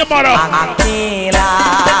 Especially your mother.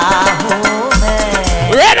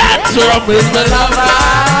 Red Hot Drum is my lover.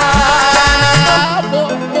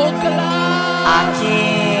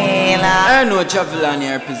 I know Javelin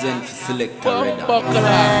here represent for Selector Red Hot.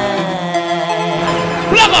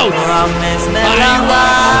 Plug out.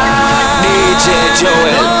 DJ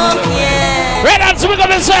Joel. Red Hot speak of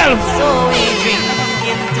himself.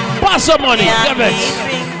 Pass some money. Give it.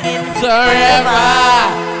 Forever.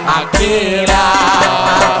 Aquila.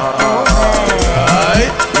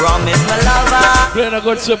 Rum is my lover. Playing a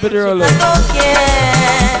good super roller.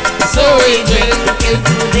 So we drinking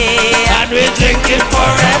today and we drinking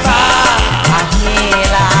forever.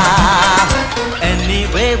 Aquila.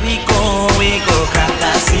 Anywhere we go crack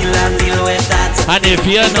a seal and deal with that. And if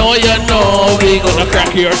you know, we gonna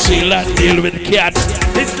crack your seal and deal with cat.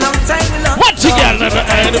 This long time we love. Once again,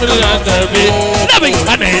 loving.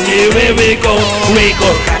 And anywhere we go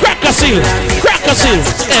crack a seal.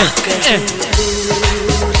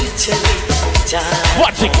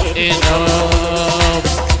 Watch it.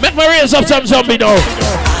 Make me raise up some zombie now.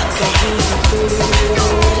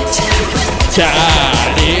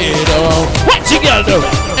 Charlie, what you girl do?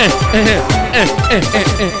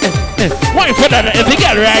 Wine for that every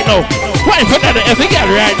girl right now. Wine for that every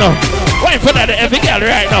girl right now. Wine for that every girl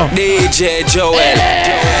right now. DJ Joel.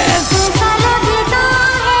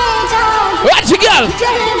 What you girl?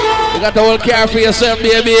 You got the whole car for yourself,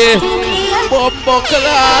 baby.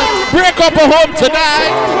 Break up a home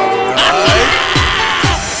tonight.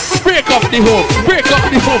 Break up the home. Break up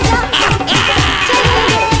the home.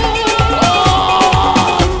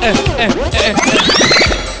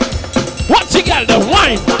 What's the girl? The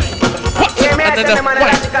wine. What's the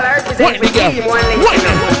wine? Wine the girl.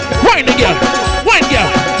 Wine the girl. Wine girl.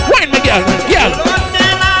 Wine the girl. Girl.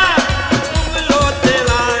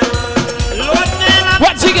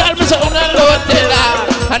 What's the girl? Mr. Una Lotela.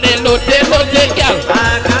 And then Lotela girl.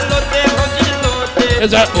 Is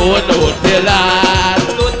that Lotela?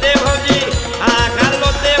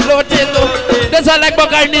 That's how like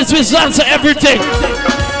Buckeye needs to answer everything.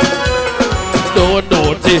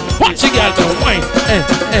 What you got the wine?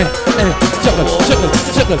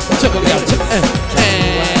 Chuckle, girl.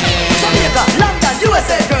 London,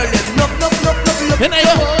 USA, girl.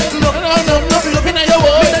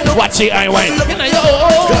 Watch the eye wine.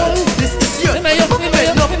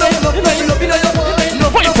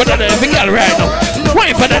 Wine for that every girl right now.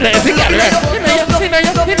 Wine for that every girl right now.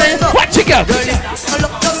 Watch it, girl.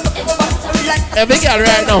 Every girl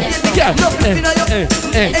right now. Yeah.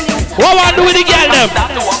 What want to do with the girl them?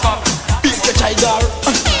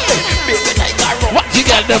 What you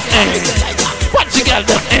got them? What you got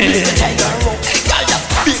them?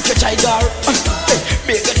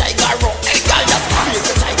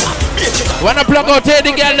 When I plug out here,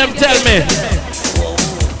 the girl them tell me.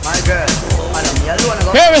 My girl,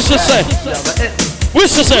 here is she say.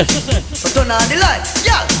 What's she say? Turn on the light,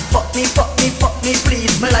 yeah. Fuck me,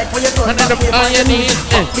 please. My life when you turn on your knees.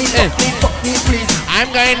 Fuck me, please.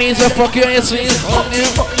 I'm going to need to fuck you and you see. Fuck you.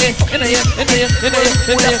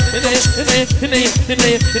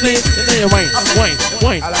 Wine.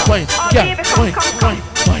 Yeah, wine.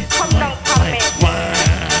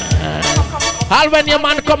 All when your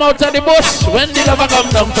man come out of the bush, when the lover come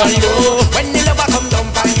down for you.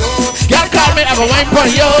 Girl call me, I go wine for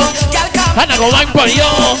you. And I go wine for you.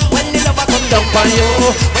 When the lover come down for you.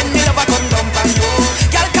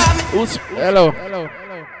 Hello.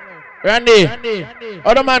 Randy,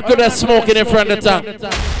 other man could have smoking in front of the tank.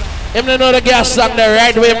 Him don't know the gas tank there,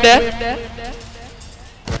 right with him there.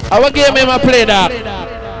 I will give him a play that.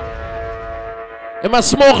 He must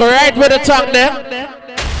smoke right with the tank there.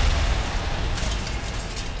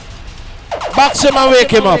 Box him and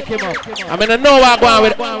wake him up. I mean, I know what I'm going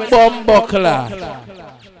with Bumbuckler.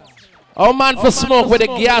 Our man for smoke with the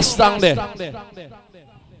gas tank there.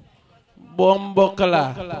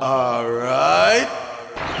 Bumbuckler. Alright.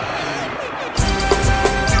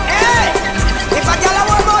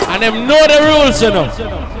 And them know the rules, you know.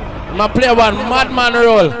 I'm play one madman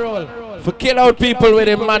role. For kill out people with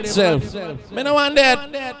a mad self. Me no want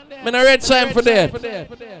that. Me no red sign for that.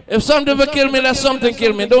 If something will kill me, let something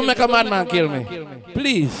kill me. Don't make a madman kill me.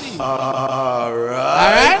 Please.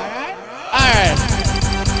 Alright?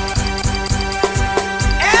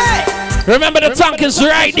 Remember the tank is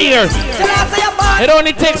right there. It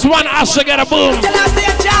only takes one ass to get a boom.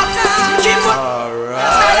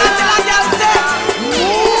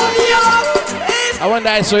 I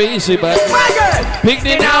wonder it's so easy, but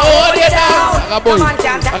picnic now, hold you down. I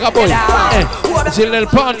got boy. It's a little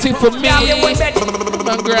party for me.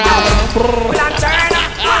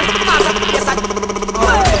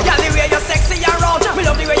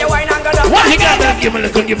 What you got? Give me a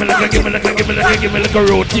little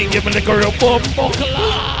roti, give me a little Bumbuckler.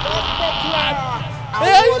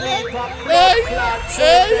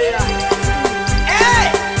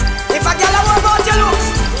 Hey. If a girl a work out your looks,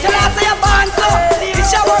 tell her say you're born so. If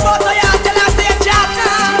she work out your yard, tell her say you're job.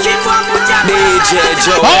 Keep on with your DJ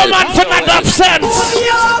Joel. Oh man, for not have sense.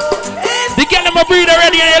 The girl them a breed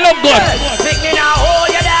already and you look good. Make me now hold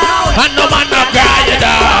you down. And no man not cry you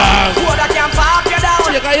down. Hold I can park you down.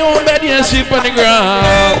 You got your own bed and sleep on the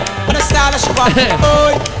ground.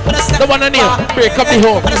 The one in here, break up the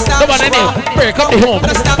home. The one in here, break up the home.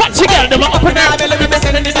 What you got them up in there? Come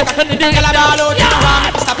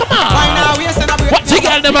on. What you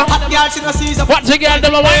got them up? What you got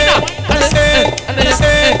them up? Why not?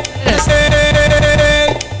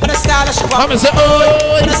 I'm say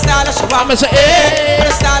oh, I'm say eh.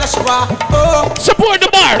 Support the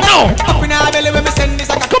bar, no. Come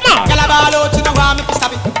on.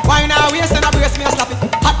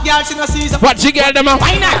 What you get them up?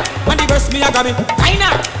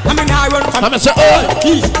 I'm say oh.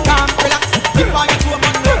 calm, relax. If I get to a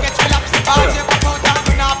man, get relax. I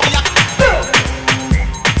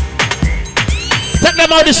Take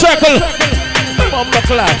them out the circle. Bumba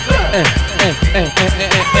clap.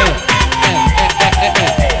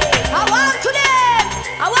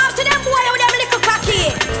 I want to them boy with them little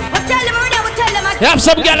cocky. What tell them already, what tell them. You have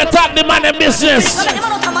some girl to talk the man in business. Alright.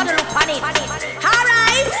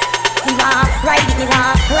 Ride it,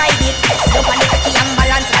 ride it. Don't want the cocky and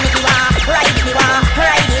balance, ride it.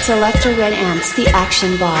 Selector Red Ants, the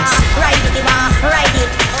action boss. Ride it.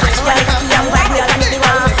 Catch the cocky and ride it.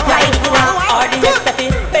 Ordinary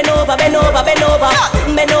stepping. Bend over. Turn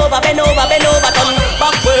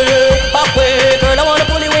back way. Girl, I wanna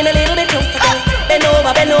pull you in a little bit closer. Bend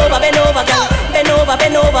over, girl. Bend over,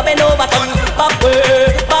 turn back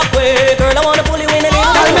way. Girl, I wanna pull you in a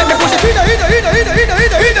little bit closer. Make me push it in.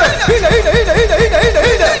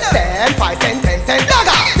 10, 5, 10, 10, 10,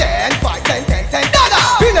 dagger. 10, 5, 10, 10, 10, dagger.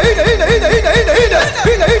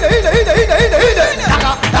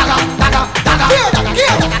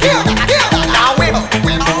 Now wibble.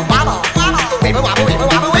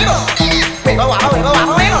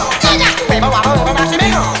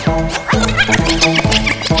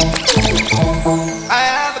 I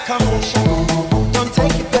have a confession. Don't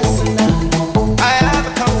take it personal. I have a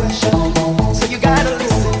confession, so you gotta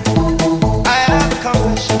listen. I have a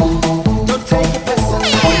confession. Don't take it personal.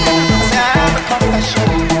 I have a confession,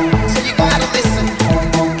 so you gotta listen.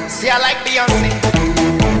 See, I like Beyonce,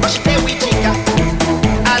 but she play with Chica.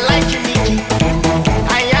 I like Nicki,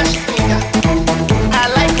 I am Stinga. I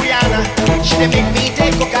like Rihanna, she dey make me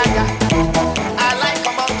take Gaga. I like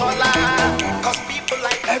Omotola, cause people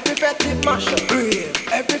like every fetty mashup, real.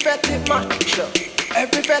 Every fetty mashup,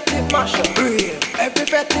 every fetty mashup, real. Every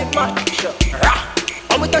fetty mashup, rah.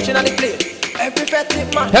 When we touching on the plate, every fetty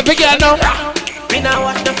mashup. Every girl now. Me now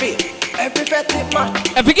watch the feet. Every fetty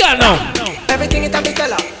mashup. Every girl now. Everything it a be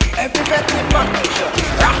seller. Every fetty mashup,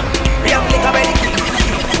 rah. Real nigga ready.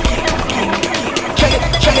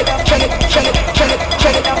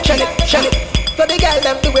 Shell it. So the girl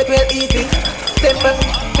them do it real easy. Simple,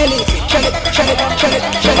 believe it. Shell it.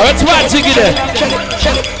 Oh, it's one thing in there.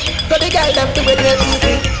 Shell it. So the girl them do it real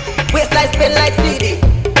easy. Waistline spin like CD.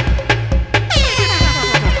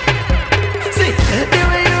 See, the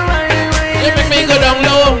way you whine. You make me go down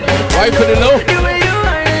low. Why for the low?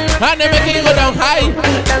 And they make it go down high.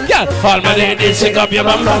 Yeah, all my ladies, shake up your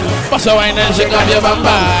bum bum. Bust a wine and shake up your bum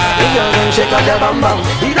bum. Shake up your bum bum.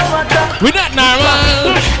 You know what? We're not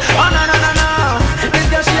normal. Oh no. This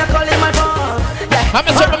girl she a calling my phone. Yeah. I'm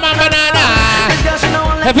a Superman banana. This girl she know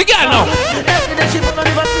one like. Every girl now. Every day she put on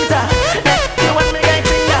the Twitter. You want me gang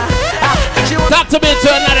finger? Talk to me to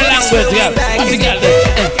another language, girl. What's the girl there?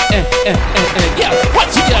 Yeah,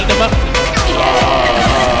 what's the girl there?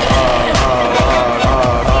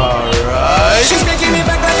 She's making me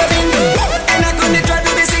back like a bingo, and I couldn't try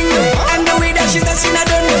to be single. And the way that she's dancing, I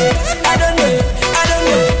don't know.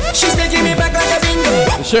 She's making me back like a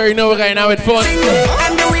bingo. Sure, you know we're going out with fun.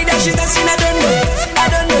 And the way that she's dancing, I don't know.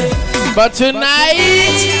 But tonight,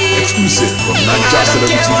 exclusive from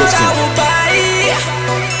NineJohnCelebrities.com.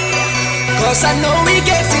 Cause I know we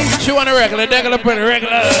get it. She want a regular. Put a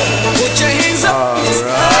regular. Put your hands up.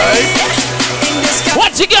 Alright.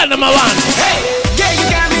 What's you got, number one? Hey. Yeah, you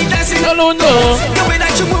got me dancing. Hello, no. The way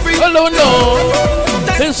that you moving. Hello, no.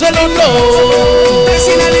 It's hello, no.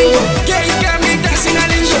 Dancing a lingo. Yeah, you got me dancing a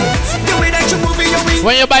lingo. The way that you moving your wing.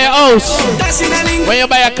 When you buy a house, dancing a lingo. when you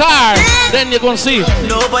buy a car, then you gonna see.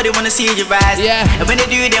 Nobody wanna see you rise. Yeah. And when they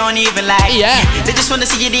do, they don't even like. Yeah. They just wanna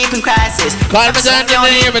see you deep in crisis. Call me down, they don't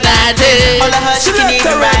even like it. All I heard, you can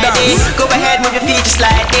even ride it. Go ahead, move your feet just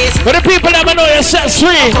like this. But the people never know you're set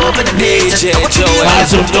free. Over the page. Now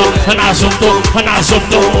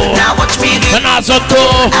watch me do.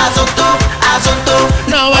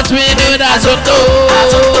 Now watch me do that.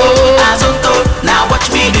 Now watch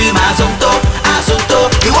me do my zonto.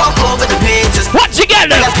 You walk over the pages. What you get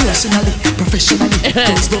them? Personally, professionally,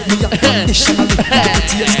 girls love me unconditionally.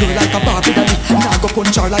 Tears girl like a Barbie dolly. Now go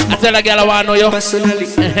punch her like. I tell a girl I wanna know you personally.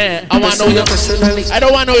 I wanna know you personally. I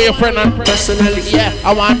don't wanna know your friend personally. Yeah,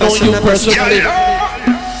 I wanna know you personally.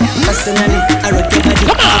 Personally, I rock your body.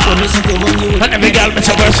 Come on. And every girl makes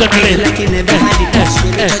a personally. Like you never had it. Touch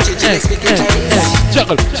me, touch it, you expect it,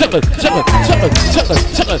 Chuckle.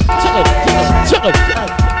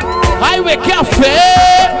 Highway Cafe.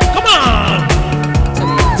 Come on.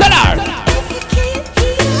 Tell her.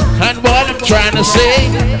 And what I'm trying to say,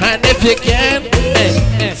 and if you can,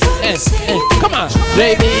 come on,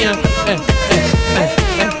 baby.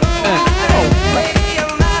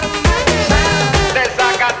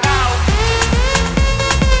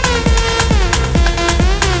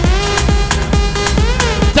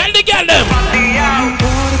 Tell the girl them.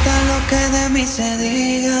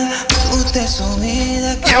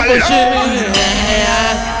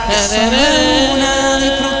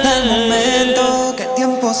 Disfruta el momento, que el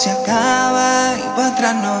tiempo se acaba y para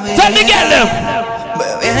atrás no viene.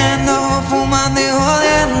 Bebiendo, fumando y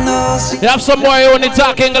jodiendo. You have some boy who only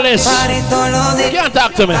talk English. You can't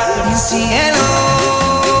talk to me.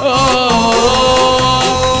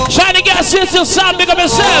 Shiny girl, sister, son, big up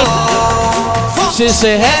yourself. She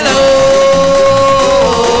say hello.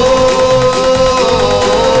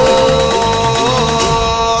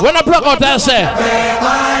 When I plug out, I say.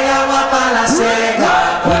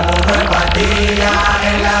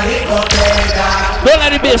 Don't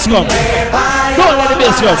let the bass come. Don't let the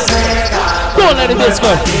bass come. Don't let the bass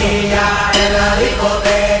come.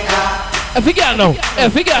 If you get now,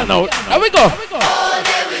 if you get now, here we go.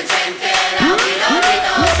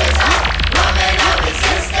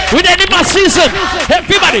 With any more season,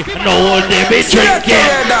 everybody. No, they be drinking.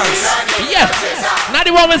 Yeah. Now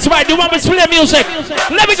the woman's right, the woman's play music.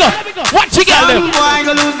 Let me go. Watch it, girl. Some boy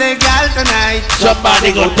go lose their girl tonight.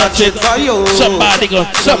 Somebody go touch it for you. Somebody go.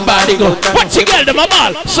 Watch it, girl, my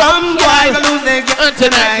ball. Some boy go lose their girl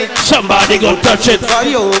tonight. Somebody go touch it for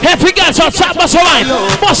you. Every girl's outside, bust a wine.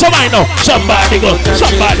 Bust a wine now. Somebody go.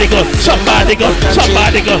 Somebody go. Somebody go.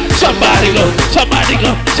 Somebody go. Somebody go. Somebody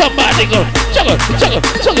go. Somebody go. Chugga, chugga,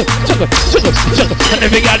 chugga, chugga, chugga, chugga. And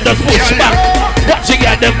every girl does push back. Watch it,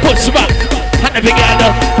 girl, them push back. And every girl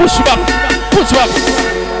does push back. Push back.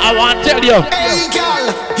 I want to tell you. Hey girl,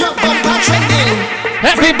 your bumper trending.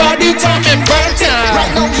 Everybody come and burn down.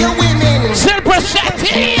 Right now you're winning. Silver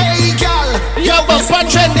Shetty. Hey girl, your bumper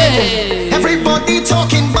trending. Everybody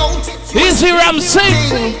talking about it. Easy Ram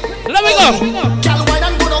sing. Let me go. Girl, wine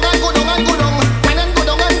and go down and go down and go down. Wine and go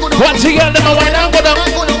down and go down. Watch it, girl, them a wine and go down.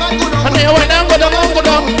 And they wine and go down and go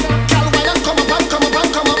down. Girl, wine and come up and come up and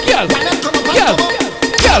come up. Girl, wine and come up and girl, come up.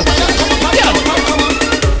 girl, girl.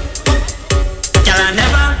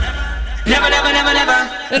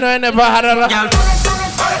 You know I never had a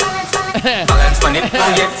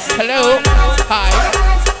hello. Hi.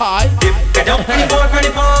 Hi. Get up on the board, on the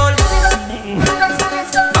ball.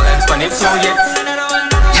 Balance on it, so yet.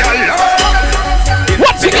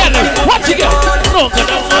 What together? What together? No, put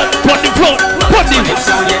the floor. Put the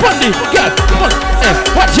girl. Come on.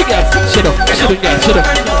 What together? Sit up, girl. Sit up.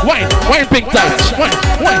 Wine, big tights. Wine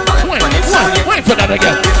for that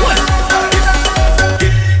again.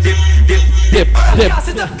 Dip. Gas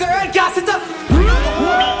it up, girl, gas it up.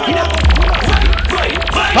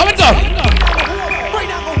 How we go?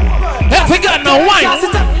 Hey, we got no wine.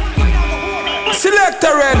 Select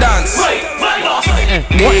a red dance.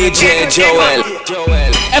 DJ Joel.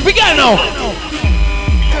 Hey, we got no.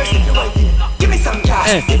 Give me some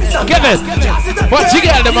gas. Give it. What you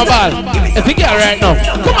got in my ball? If you got right now,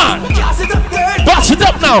 come on. Bust it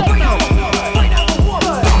up now.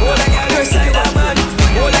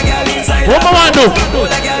 What my want do?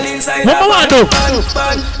 What my want do? Hold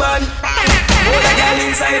a girl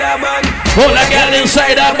inside a band. Hold a girl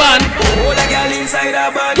inside a band. Hold a girl inside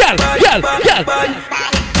a band. Girl.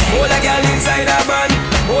 Hold a girl inside a band.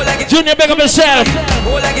 Junior, big up yourself.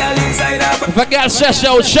 Hold a girl inside a band. If a girl says she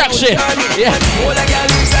will shock she. Yeah. Hold a girl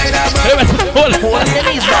inside a band. Hold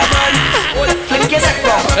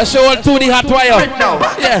Let's show all to the hot wire.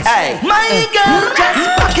 Yes. Hey. My girl,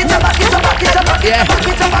 just back it up. Yeah. Back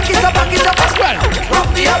it up. Rock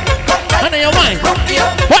me up. Honey, your mind.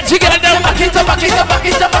 What you get them? Back it up.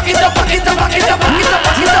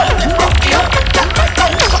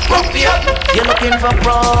 Rock me up. You're looking for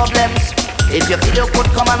problems. If you feel you could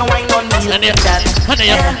come and whine on me like that.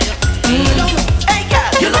 Hey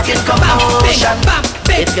girl, you're looking for motion.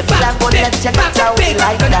 If you feel I'm gonna let you get out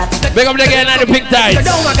like that. Big up the girl and the pink tights. Go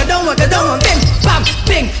down,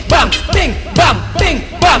 bing, bam.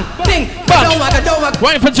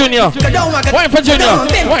 Wine for Junior. Wine for Junior.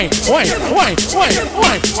 Wine for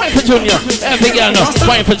Junior. Every girl know.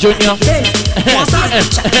 Wine for Junior.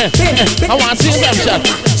 I want to see them shot.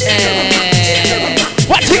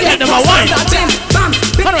 What you get them a wine? How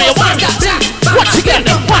do you wine? What you get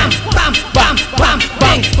them? Bang.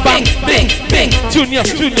 Junior.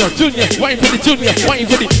 Wine for the Junior. Wine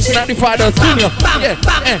for the 95 Junior.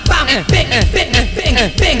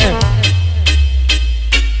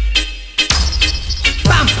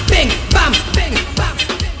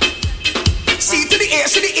 C to the A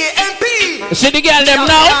and B. See the girl them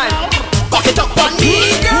now? Cock it up on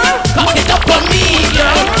me, girl. Cock it up on me,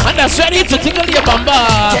 girl. And that's ready to tickle your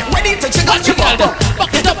bamba. Get ready to jiggle your bumper.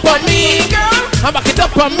 Back it up on me, girl. And back it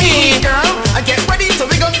up on me, girl. And get ready to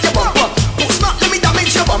wiggle your bumper. Don't stop, let me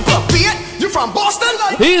damage your bumper. Wait, you from Boston,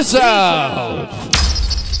 like? Peace out.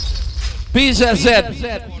 Peace out, said.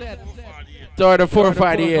 Door the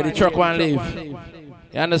 458, the truck won't leave.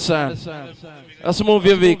 You understand? Let's move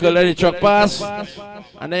your vehicle, let the truck pass,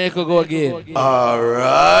 and then you can go again.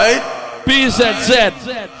 Alright. PZZ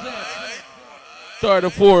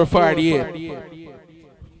 3448.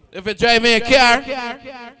 If you're driving a car,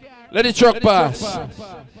 let the truck pass.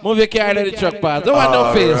 Move your car, let the truck pass. Don't want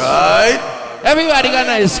no face. Everybody got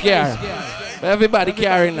nice car. Everybody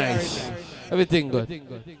carrying nice. Everything good.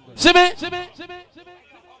 See me?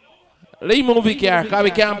 Let you move your car, because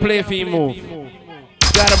we can't play if you move. You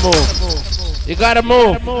gotta move. You gotta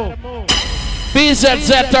move.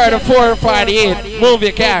 PZZ 3448. Move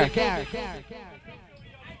your car.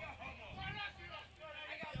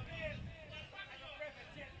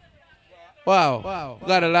 Wow.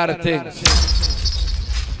 Got a lot of things.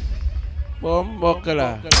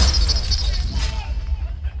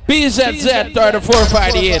 PZZ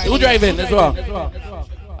 3448. Who driving as well?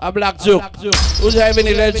 A black juke. Who's driving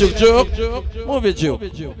the red juke? Move it, juke.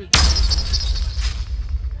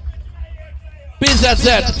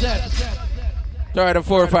 PZZ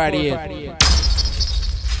 3448.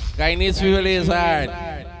 Guy needs to release hard.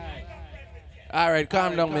 Alright,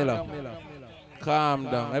 calm down, Miller. Calm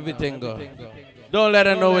down. Everything good. Don't let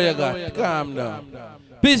her know what you got. Calm down.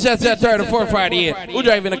 PZZ 3448. Who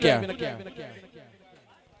driving the car?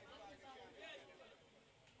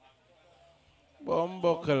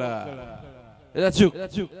 Bombokala. Is that juke?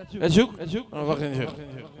 A juke? I'm fucking juke.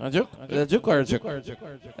 A juke? Is that juke or a juke? A juke.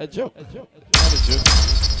 Not a juke.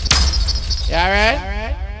 You alright?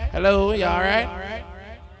 Hello, you alright?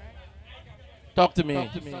 Talk to me.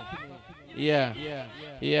 Yeah.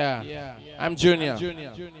 I'm Junior.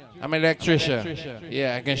 I'm an electrician.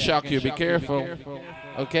 Yeah, I can shock you. Be careful.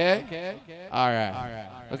 Okay? Alright.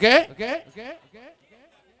 Okay?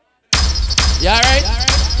 You alright?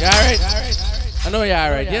 You alright? I know you're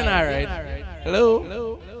alright. You're not alright.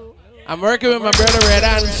 Hello? I'm working with my brother Red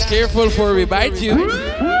Hands. Careful before we bite you.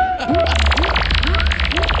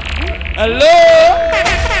 Hello?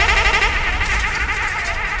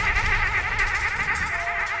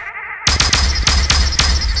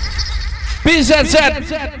 PZZ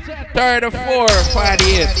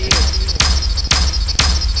 3448.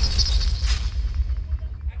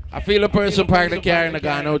 I feel a person parked the car and they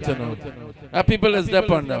gone out tonight. People is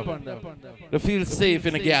there on them. They feel safe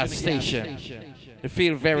in a gas station. They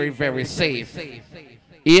feel very, very safe.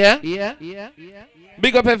 Yeah?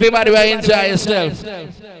 Big up everybody who enjoy yourself.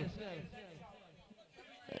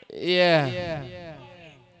 Yeah.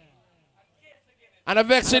 And I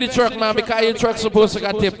vex the truck, man, because your truck's supposed to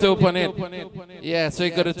get tipped up on it. Yeah, so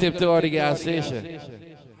you got to tip to all the gas station.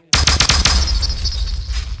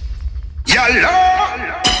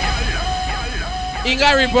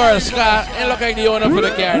 Inga reverse, cause it look like the owner for the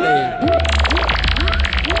car there.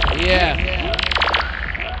 Yeah.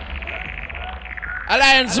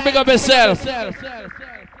 Alliance, big up yourself.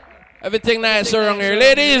 Everything nice around here.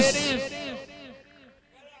 Ladies,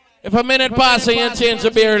 if a minute passes and you change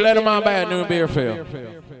the beer, let them on buy a new beer for you.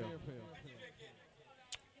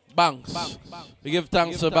 Banks. We give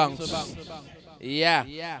thanks to Banks. Yeah.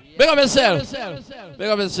 Big up yourself. Big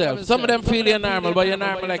up yourself. Some of them feel you're normal, but you're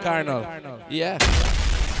normal like Arnold. Yeah.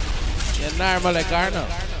 You're normal like Arnold.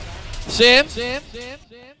 See?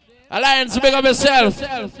 Alliance, big up yourself.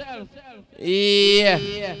 Yeah.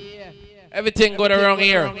 Everything good around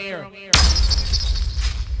here.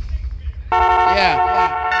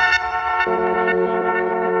 Yeah.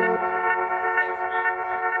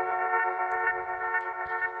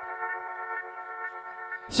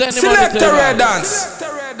 Send the money to the bar.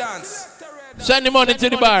 Send the money to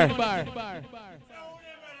the bar.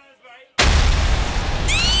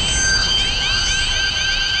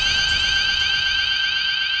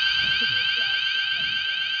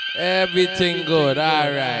 Everything good.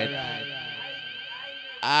 All right.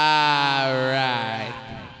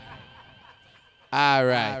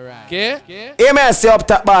 Okay? MSC up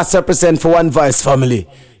top boss represent for One Voice family.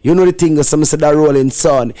 You know the thing, some say that Rolling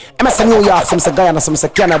Sun. MSC New York, some say Guyana, some say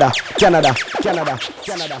Canada.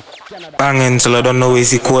 Banging till I don't know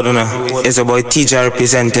easy code on her. It's about TJ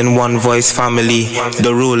representing One Voice family,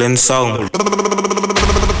 the Rolling Song.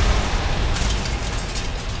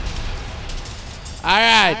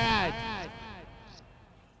 Alright.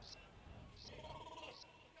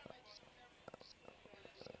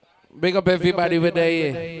 Big up everybody with the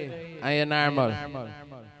and you're normal.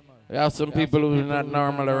 We have some people who are not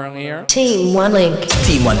normal around here. Team One Link.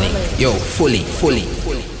 Team One Link. Yo, fully.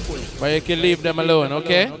 But you can leave them alone,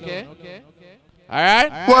 okay?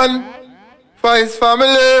 Alright? One Voice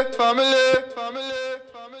family.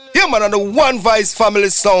 Yeah, man, on the One Voice family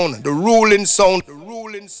sound, the ruling sound.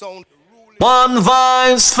 One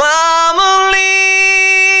Voice family.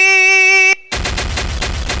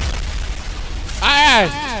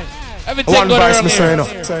 Alright. Everything One go voice, wrong me say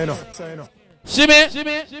here. no. See me?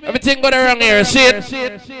 Everything go wrong here. See it?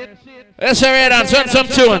 Let's hear it on some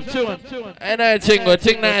tune. I know everything go.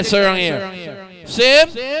 Thing nice around here. See him?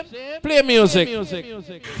 Play music.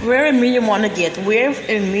 Where in me you wanna get? Where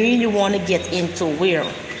in me you wanna get into? Where?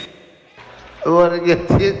 I wanna get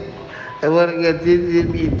it. I wanna get it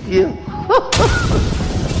in me too.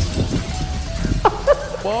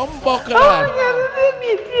 Bombo I wanna get it in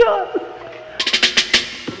me too.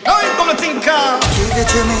 How you gonna think of? Give it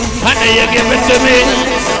to me. Honey, you give it to me.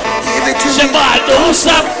 Give it to me. Shabbat, don't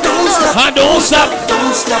stop. Don't stop. Don't stop.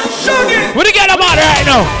 Don't stop. What do you get about right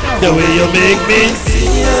now? The way you make me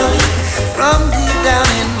feel from deep down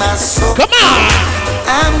in my soul. Come on.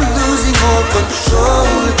 I'm losing all control.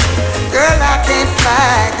 Girl, I can't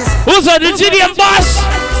fight this. Who's on the GDM boss?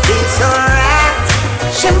 It's alright.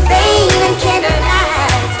 Champagne and candlelight.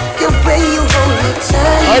 The way you hold me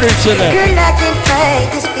tight. How did you know? Girl, I can't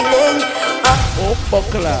fight this feeling. Oh,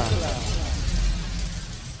 buckler.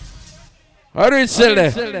 How do you sell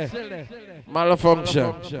it?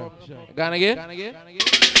 Malfunction. Gonna get? How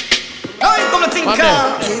you gonna think of?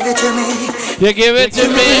 Give it to me. You give it to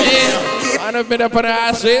me. I don't been up on the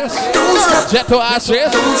asses. Jet to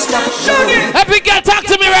asses. Happy girl, talk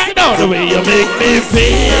to me right now. The way you make me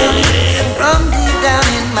feel. From deep down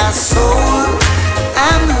in my soul,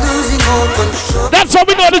 I'm losing all control. That's how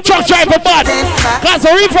we know the truck driver bad. Cause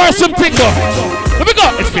the reverse some tingle. Let me go.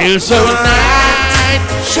 It feels so nice.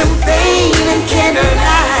 Champagne and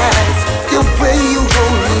candlelight. The way you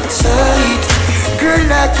hold me tight. Girl,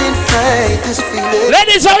 I can't fight this feeling.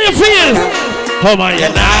 Ladies, how you feel? Oh my, you're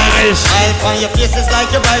nice. Smile on your face is like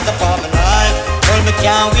your bright upon my life. Girl, me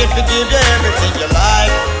can't wait to give you everything you like.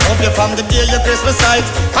 Hope you from the day your Christmas sight.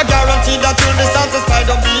 I guarantee that you'll be satisfied.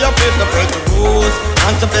 Don't be afraid to break the rules.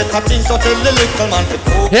 And to better things, so tell the little man to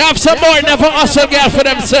go. You have some boy never hustle girl for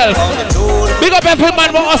themselves. Big up every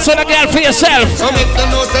man who hustle a girl for yourself. So make them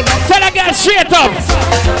know say that. Tell a girl straight up.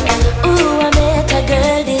 Ooh, I met a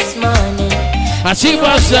girl this morning. And she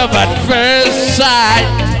was love at first sight.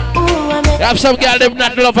 You have some girl they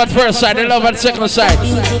not love at first sight, they love at second sight.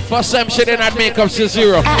 First time she did not make up to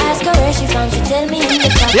zero. I asked her where she from, she tell me in the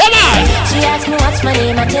car. Yeah, man. She asked me what's my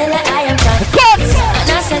name, I tell her I am John. Come. And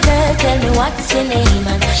I said, girl, tell me what's your name.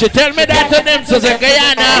 And she tell me that her name is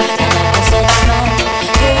Guyana. I said, smile,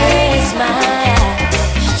 girl, smile.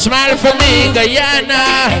 Smile for me,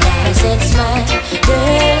 Guyana. And I said, smile,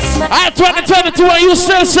 girl, smile. Alright, 2022, are you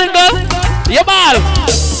still single? Yeah, man.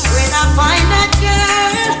 When I find that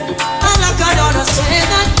girl, I look at her and say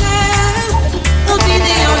that girl will be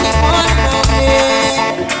the only one for me,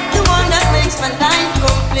 the one that makes my life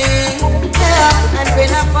complete. Yeah. And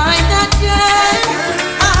when I find that girl,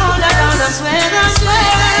 I hold her down and swear that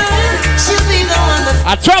girl, she'll be the one that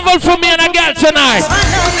I travel for me and a girl tonight.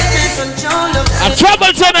 I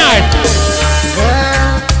travel tonight.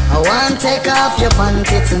 Girl, I want to take off your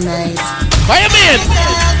panty tonight. What you mean?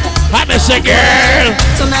 I miss a girl.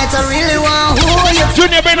 Tonight I really want who you.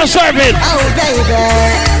 Junior been a serving. Oh baby.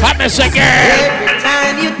 I miss a girl. Every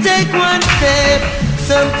time you take one step,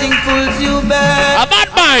 something pulls you back. A bad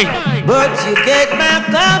mind. But you get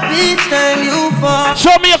back up each time you fall.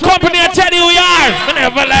 Show me your company and tell you who you are. I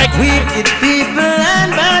never like wicked people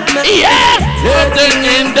and bad men. Yeah. Nothing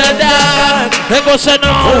in the dark. They go say no.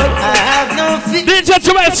 I have no fear. DJ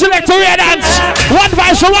to select a red dance. One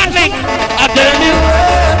voice for one thing. I tell you.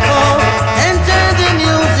 Enter the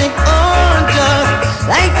music on, just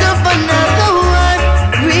light up another one.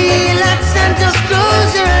 Relax and just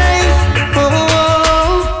close your eyes.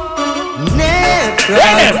 Oh,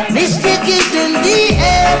 never. Mystic is in the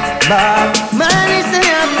air, but man is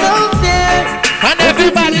have no fear. And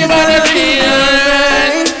everybody wanna be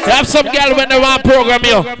alright. You have some girl when they want to program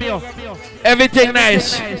you. Everything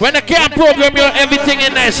nice. When they can't program you, everything is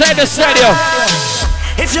nice. Side the studio.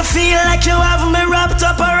 If you feel like you have me wrapped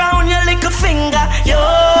up around your little finger, you're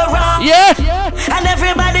wrong. Yeah. And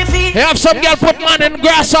everybody feel. You have some girl put man in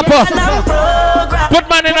grasshopper. Put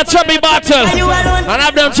man in a chubby bottle. And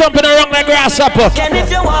have them jumping around like grasshopper. And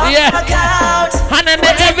if you walk out, and then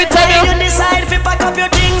every time you decide if you pack up your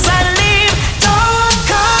things and leave, don't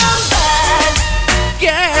come back.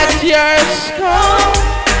 Get yours.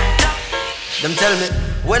 Them tell me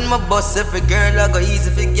when my boss every girl I go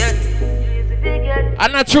easy forget.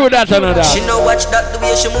 I'm not true that another. She know watch that the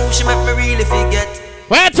way she move, she make me really forget.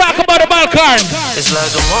 When I talk about the Balkan, it's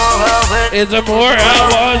like the more I wait, it's the more I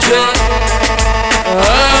want it.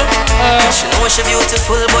 She know she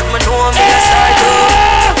beautiful, but me know me a psycho.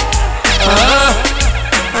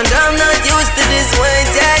 And I'm not used to this way,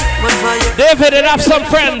 but for you. David and have some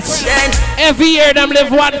friends. Every year them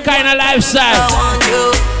live one kind of lifestyle.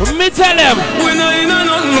 Me tell them. We know you know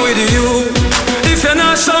nothing with you. If you're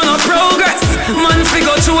not showing no progress, man,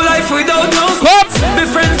 figure through life without no steps. Be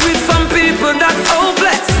friends with some people that's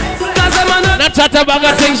hopeless. Cause I'm not chat about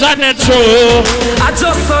the things that not true. I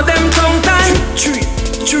just saw them tongue time.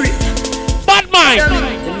 Tree. Bad mind.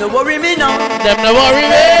 Them no worry me now. Them no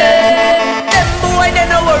worry me. Them boy they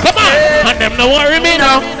no worry. Come on. And them no worry me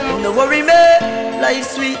now. Them no worry me. Life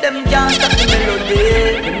sweet, them can't stop the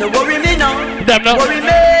melody. Them no worry me now. Them no worry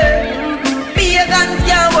me. Pagans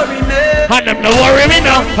can't worry me. And them no worry me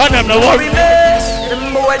now. And them no worry me.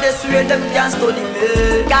 Them boy they swear them can't study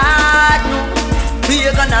me. God no. We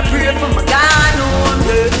gonna pray for my God no.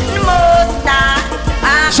 The most high.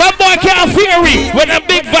 Some boy can't fear me when a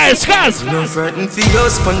big vice cause. No frightened for your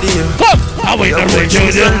spondy. Come, I wait a minute.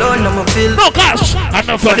 No cash,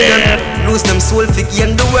 enough for them. Lose them soul figgy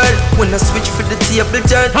in the world. When I switch for the table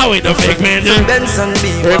turn. How wait a big man.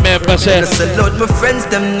 Remember, say. Load my friends,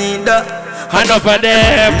 them need enough for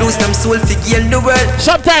them. Lose them soul figgy in the world.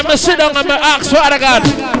 Sometimes I sit down and I ask Father God.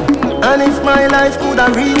 And if my life could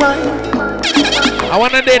have rewind. I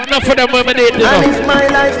wanna date enough for them women date them. And if my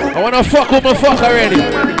life I wanna fuck with my fuck already.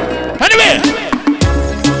 Anyway,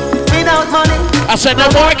 without money, I said no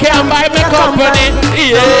more can't buy me company.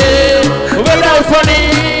 Yeah, without money.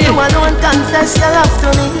 You alone confess your love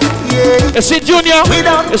to me. Yeah. You see Junior,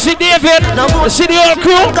 you see David, you see the whole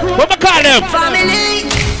crew. What we call them? Family.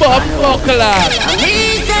 Bob Buckler.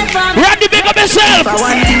 Randy, big up yourself.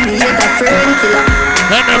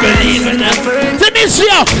 I don't believe in that.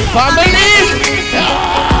 Tanisha, family.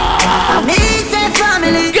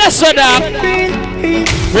 Guess what up?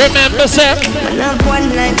 Remember, sir.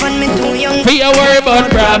 For your worry about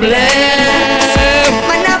problems.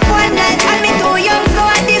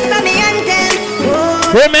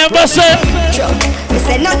 Remember, sir.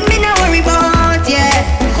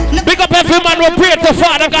 Big up every man who pray to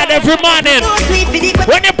Father God every morning.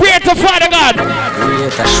 When you pray to Father God.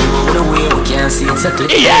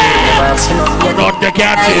 Yeah! Not the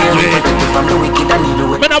can't change it.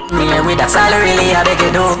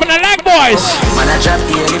 Man, I like boys. Man, I drop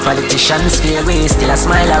daily, politicians fear we still a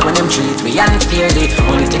smile when them treat me unfairly.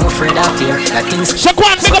 Only thing afraid of fear, that things. So go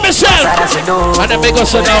on, big up yourself. And then big up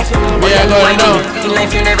so now. We are going now. In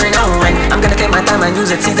life you never know when I'm gonna take my time and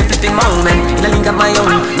use it, seize the flipping moment. In a link of my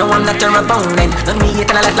own, no one that turn around then. Not me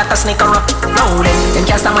eating a life like a snake or up. No then, them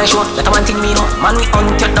can't stop my show. That I want thing me know. Man, we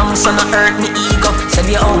hunt your dumb son not hurt me ego. Send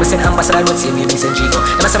me home, we send ambassador, would see me Vincent Gigo.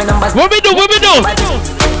 Them send me numbers. What we do?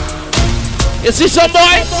 You see some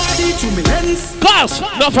boy? Cause,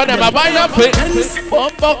 not for them, I buy them fit.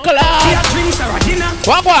 Bumbo class.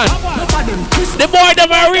 What one? The boy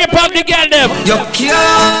them are rape up the girl them. You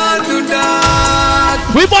can't do that.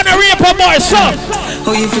 We wanna rape a boy, son.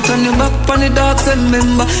 Oh, if you turn your back on the dogs and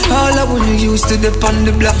remember all I when you used to dip on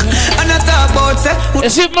the block. And I talk about say. You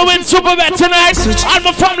see me win super bet tonight. And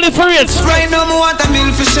my family for it. Right now I want a meal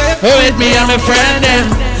for share. With me and my friend them.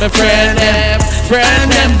 My friend them.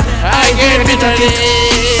 I get it on it.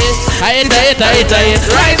 I hit.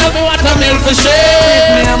 Right now we want a meal for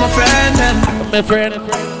share. Me and my friend them. My friend.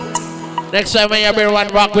 Next time when you bring one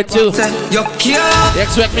rock with you. You can't. You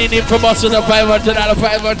expect me to bust with a $500.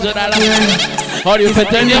 How do you fit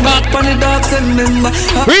in your back?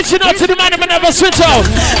 Reaching out to the man who never switch out.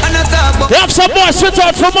 They have some boys switch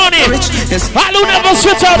out for money. I who never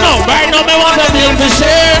switch out now. Right now me want a deal to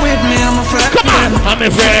share. Come on, I'm a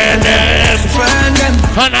friend.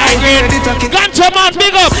 And I get Ganja man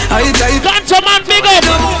big up. Ganja man big up.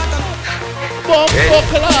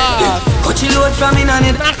 Coachy load from in on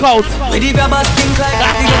it. Knockout. With the grabbers think like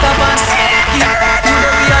that. You get a pass.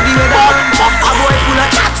 A boy full of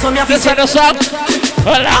chat. Some your this is the song.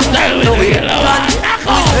 A long time with the yellow one.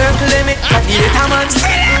 Circle limit. The little man.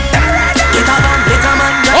 Get a man, little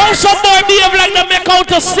man. Oh, some boy behave like they make out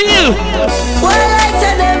to steal. Well, I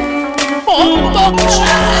tell them.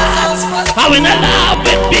 I'm in love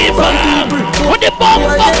with people. What the bomb?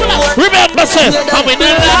 Remember, sir, I'm in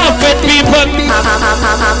love with people.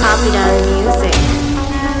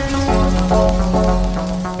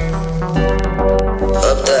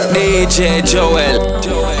 DJ Joel.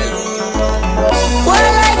 What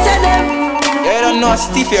I tell them? You don't know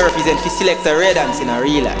Steve here represent for select a red dance in a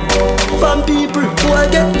real life. From people, who I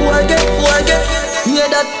get. Hear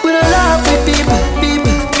that we don't laugh with people.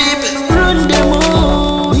 Run them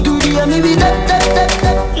all. We do the maybe that.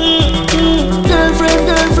 Girlfriend.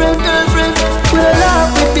 We don't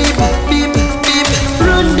laugh with people.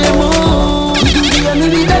 Run them all. We do the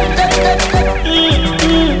maybe that.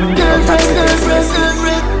 Girlfriend.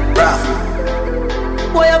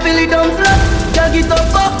 Why I feel it don't flat?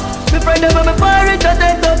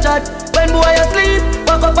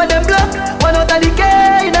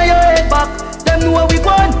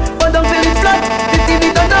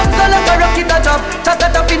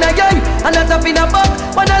 And a top in a buck,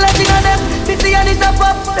 when I let it on them. This is a little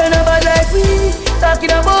pop, then a bad like we.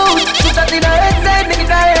 Talking about, put that in a headset, make it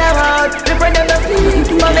cry out. The friend them not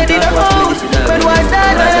sleep, but they did a house. When was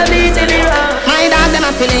that, when I need to be wrong. My dog them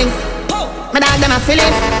a feeling, my dog them a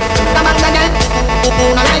feeling. Come on, girl,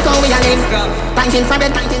 no like how we a live. Thanking for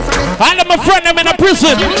it, thanking for it. All of my friends them in a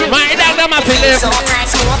prison. My dog them a feeling.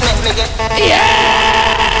 Yeah.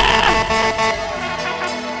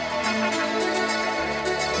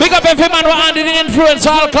 Big up every man who under the influence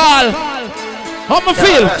of alcohol. How me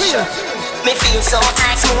feel? Me feel so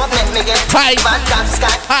smooth, make me get high. Bad top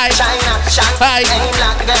sky, China, shine. Hey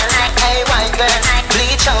black girl, hey white girl,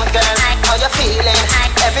 bleach out girl. How you feeling?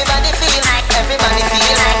 Everybody feel like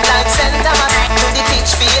Santa to the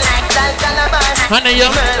beach feel like Calabar. Honey, yo,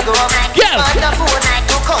 girl go girl. on the phone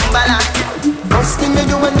to Kumbala. First thing me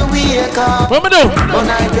do when we wake up. What me do? When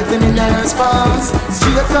I get in the response,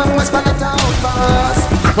 straight from West Palatown Pass.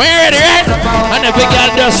 We're ready, right? And the big girl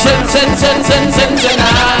just sing.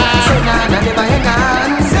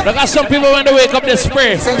 Look at some people when they wake up they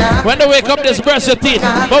spray. When they wake up they brush their teeth.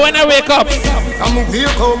 But when I wake up, I'm a wake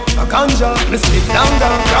up, a ganja, me spit down,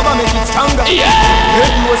 grab and make it stronger. Yeah!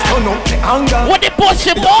 You was turn up the anger. What they push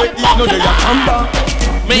it on?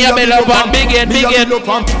 Me a big up and big it. Yeah.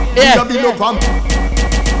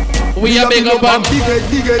 We are big up and big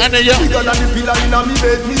it. And then you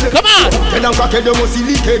come on. Tell them crack the most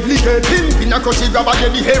liquid. Pimp in a crochet grab and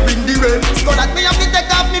get the hair in the rain. So that me have to take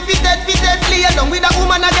off me fitted. Lay down with a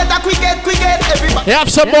woman and get a quick. Everybody. You have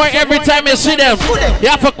some boy every time you see them. You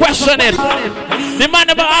have to question it. The man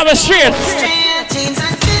never have a straight. Jeans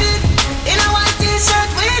and fitted. In a white t-shirt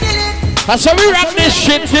we did it. And so we rock this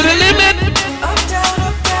shit to the limit.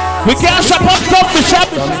 We can't shop up top the shop.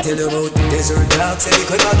 Come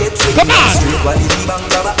on.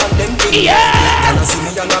 Yeah.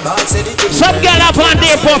 Some girl have on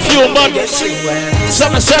their perfume, but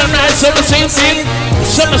some are certain nice, some are same thing.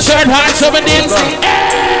 Some are certain hard, some are dim.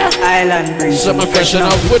 Island breeze. Some are fresh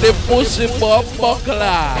enough with the pussy pop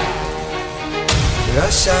buckler.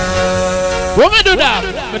 When we do that,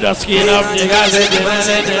 we just skin up the guys.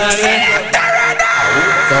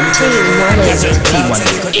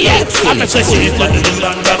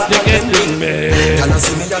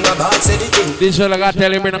 This one I got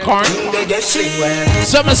tell him in the car.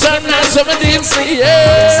 Summer sun and summer deep.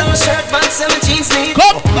 Yeah. Summer shirt, but summer jeans sleep.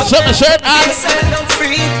 Come, summer shirt and. She said I'm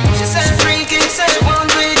free. She said freaky. Said one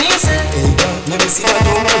way. He said.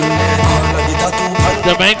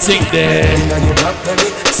 The main thing there.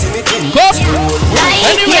 Come. Anyway.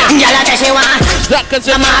 Ready to give me that.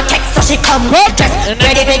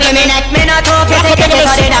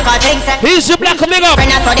 He's the black big up. 1,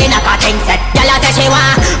 2, 3.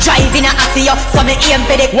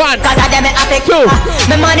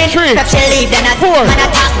 Four,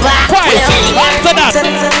 5. After that.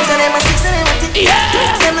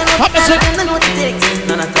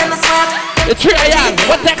 The 3 a.m.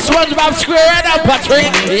 What next one's about square right now, Patrick?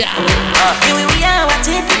 Yeah.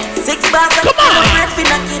 Come on.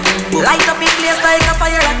 Light up in place like a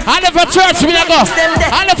fire. I never church me I go.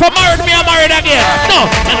 I never married me, I married again. No,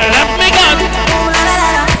 and I left me gone.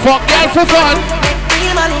 Fuck girl for fun.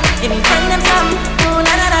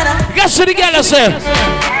 Guess what the girl I say?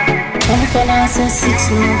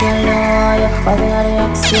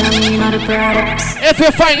 If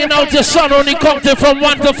you're finding out your son only counting from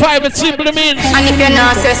 1 to 5, it simply means. And if you're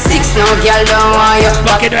not say 6, no girl don't want you.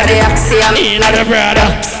 Back it ready, the brother.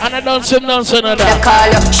 And I don't see none of that.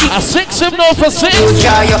 I 6 him no for 6.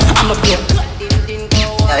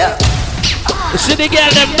 You see the girl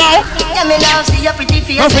them now? Yeah, me now see your pretty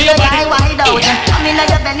face. For your body. Wide out. I'm in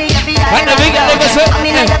your belly, every eye. And the big girl ever say. I'm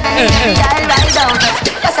in your belly, every eye right out.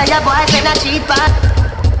 That's how your boy say not cheap,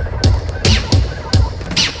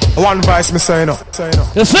 One voice me saying up.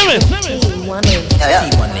 You see me?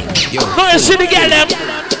 No, you see the girl them?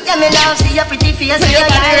 Yeah, me now see your pretty face. Every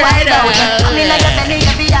eye wide out. I'm in your belly,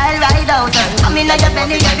 every eye right out. I'm in your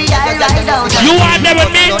belly, every eye right out. You are never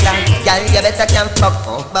me. Girl, you better can fuck.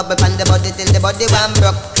 Bubble on the body till the body one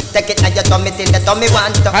broke. Take it now your tummy till the tummy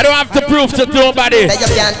want to. I don't have to prove to nobody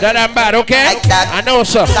that I'm bad, okay? Like that. I know,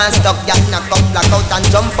 sir. Can't stop, girl, knock up, black out and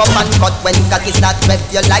jump up and cut. When cocky start rev,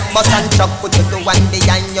 you like bus and truck. Put you to one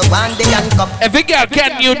behind you, one the handcuff. Every girl,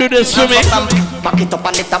 can you do this for me? Back it up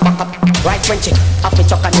and it back up. Right when she up it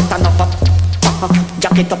chuck and it turn up.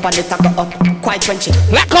 Jack it up and it go up. Quite when she.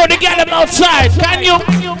 Like how they get them outside, can you?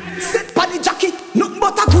 Sit on the jacket, nothing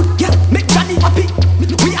but a good girl. Make Johnny happy.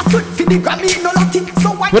 We are sweet for the Grammy, no Latin. So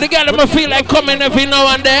why? But the girl them feel like coming every now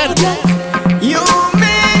and then. You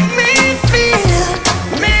make me feel.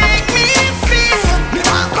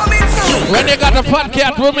 I'm coming soon. When you got a fat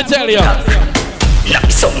cat, let me tell you. Knock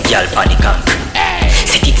some girl for the conk.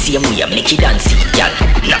 Set it same way, make it dance, girl.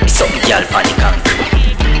 Knock some girl for the conk.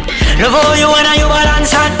 Love how you wanna you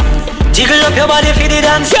balance on. Jiggle up your body for the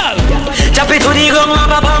dance, girl. Chop it to the ground,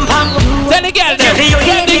 pam pam. Tell the girl, tell the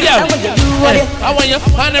girl. How want you,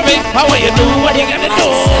 honey, how want you do what you gotta do?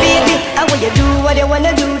 Baby, I want you do what you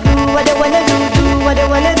wanna do what you wanna do what you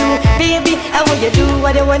wanna do. Baby, I want you do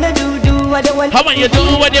what you wanna do what you wanna do. How want you do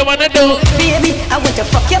what you wanna do? Baby, I want to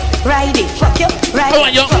fuck you, ride it, fuck you, ride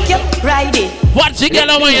it, fuck you, ride it. What you girl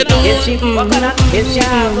I want you do? If she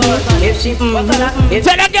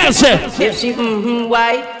tell the girl say. If she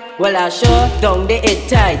why? Well, I sure down the head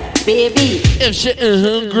tight, baby. If she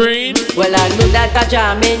green, well, I know that I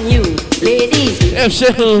jam in you, ladies. If she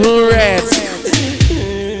red,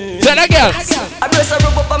 tell the girl. I dress her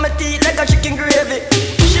rub up on my teeth like a chicken gravy.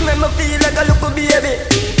 She make me feel like a little baby.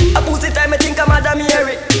 I pussy time, I think I'm Madam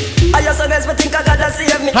Mary. I just guess me think I gotta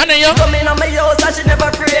save me. Honey, you come in on my house and she never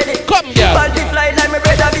afraid it. Come, girl. Panty fly like my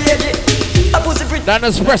brother baby. I pussy pretty. That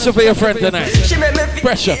is pressure for your friend tonight. She make me feel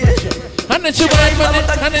pressure. Honey, she want money.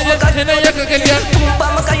 Honey, you can get your.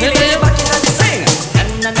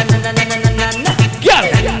 Girl,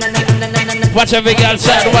 watch every girl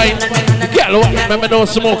side wine. Girl, remember don't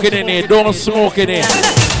smoke it in here. Don't smoke it in.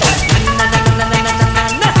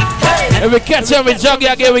 If we catch every jug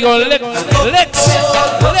again, we go licks.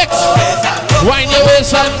 Wine your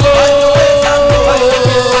waist and go.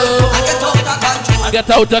 Get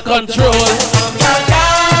out of control.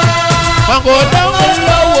 And go down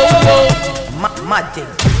low. Mad thing.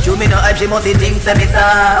 You me no hype, she must think to me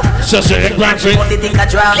soft. So say the grand she must think I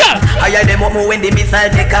drop. I hear them up more when the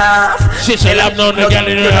missile take off. She say love no girl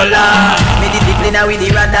in her laugh. Me discipline with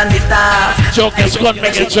the rod and the staff. Choke is gun,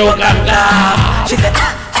 make it choke and laugh. She said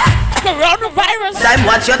coronavirus. Time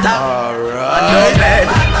watch your time.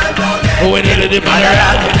 Alright. Who in the man?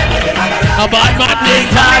 A bad man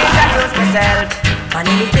thing. My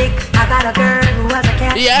name is Dick. I got a girl who has a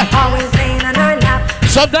cat. Yeah. Always laying on her lap.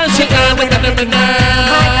 Sometimes she can't look at them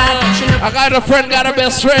I got a friend, got a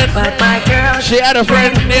best friend. But my girl, she had a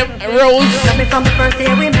friend named Rose. Love me from the first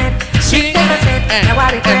day we met. She never said, now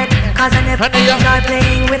I regret. Cause I never enjoyed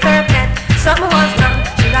playing with her pet. Something was wrong.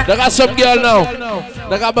 They got some girl now.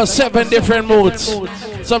 They got about 7 different moods.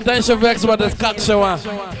 Sometimes she vex about the cock she want.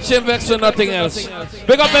 She vex for nothing else.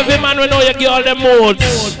 Pick up every man we know you get all the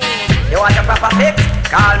moods. You want a proper fix?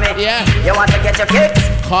 Call me. Yeah. You want to get your kicks?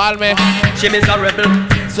 Call me. She means a rebel.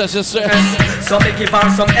 Such a sir. So me give her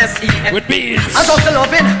some S-E-N. With beads. I got the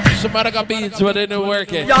loving. Somebody got beads but they didn't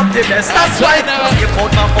work it. You're the best. That's right. You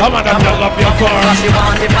put my come on and plug up your car. She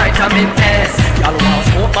want the vitamin S. Y'all want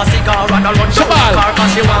smoke a cigar and a lunch car.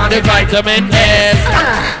 Cause she want the vitamin S.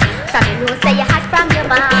 So you know say you hot from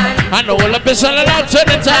your man. I know all the pistol around to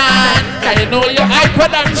the time. I know you hype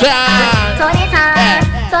for that time. Turn it on.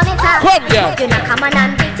 Turn it on. Come here. You know come on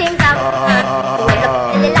and beat things up. Hold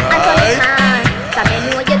up the little and turn it on. So me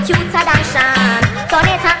know you're cuter than Sean. Turn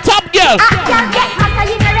it on. Top girl. Girl get hotter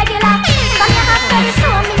you no regular. So you have to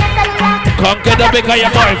show me your cellular. Conquer the big of your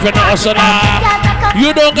boyfriend also now.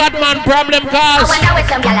 You don't got man problem cause. I wonder where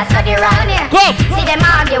some gyal study round here. Come. See them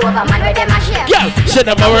argue over man where them a share. Girl, see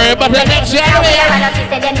them a worry about the next year. Now we are on us, she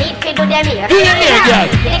say they need to do them here. Do them here, girl.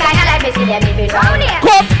 The kind of life we see them living round here.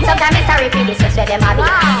 Come. Sometimes it's sorry for this just where them a be.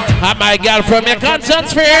 Hi my girl from your consent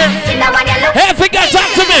sphere. See now when you look. Hey, forget talk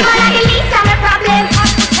to me. All of the least of my problem.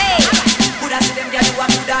 Hey. Could I see them girl who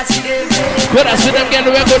could I see them? Could I see them girl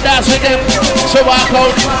who could dance with them? So walk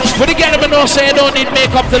out. For the girl who know say you don't need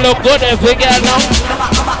makeup to look good. If the girl know.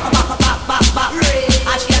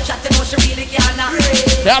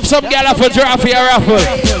 They have some girl for draw for your raffle.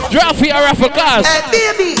 Draw for your raffle cause. Hey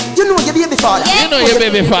baby, you know your baby father. You know your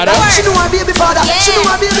baby father. She know her baby father. She know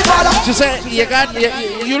her baby father. She said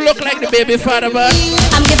you look like the baby father, but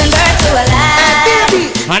I'm giving birth to a lie.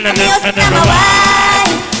 Baby. And my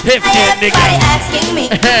wife. Everybody asking me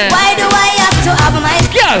why do I have to have my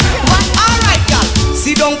girl? Alright, girl.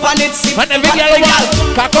 Sit down on it, sit down on it, girl.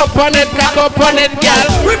 Cock up on it, girl.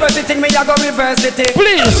 Reverse the thing, me I go reverse the thing.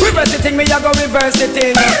 Please. Reverse the thing, me I go reverse the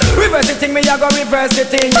thing. Reverse the thing, me I go reverse the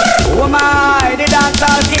thing. Oh my, the dance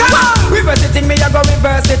all king. Reverse the thing, me I go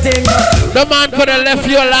reverse the thing. The man could have left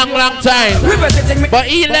you a long time. Reverse the thing, but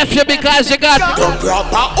he left you because you got. Don't grab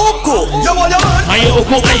a uku. Yo, yo, yo. And you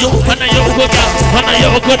uku, and you uku, and you uku, and you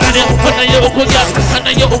uku, and you uku, and you uku,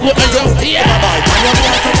 and you uku, and you yeah.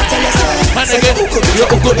 And again, you uku, and you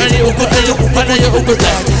uku, and you uku, and you uku,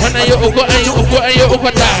 and you uku, and you uku, and you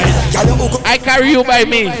uku, I carry you by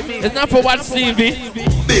me. It's not for what Stevie.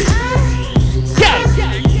 Yeah.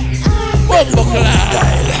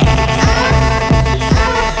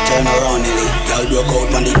 turn around, Nelly. Girl broke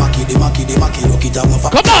out on the Mackie, look it up, no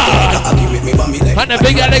fuck. Come on! Man, the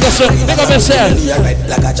big girl, they go so, they go yourself.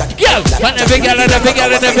 Girl, man, the big girl, the big girl,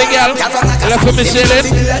 the big girl. Left for me, Shelley.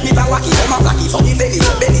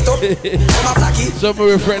 Some of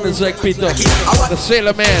your friends like Peter, the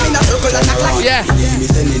sailor man. Yeah.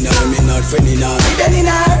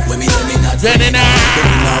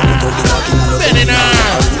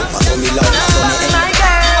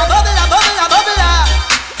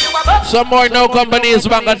 Some more no companies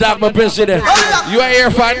bang attack my president. You are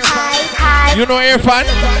Air fan? You know Air fan?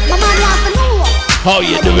 How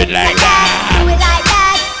you do it like that? Do it like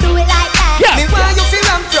that, do it like that. Yeah. Me want you feel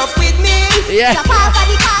ramp rough with me. Yeah.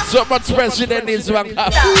 So much president is bang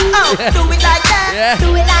up. Do it like that, yeah.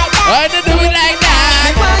 Do it like that. Why do it like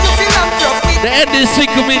that? Me want you feel ramp rough with me. The NDC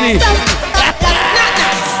committee.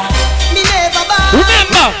 Me never buy.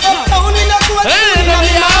 Remember. Only not to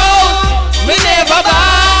Me never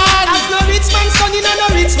buy.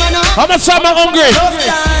 How much time am I hungry?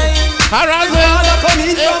 Around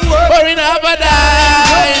we're in Aberdeen.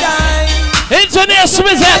 Engineer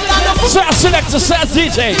Smith, selector,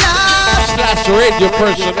 DJ, slash radio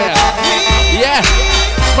personnel. Yeah,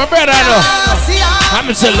 my brother, I know. I'm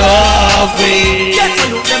to love me.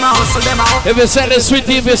 If you're selling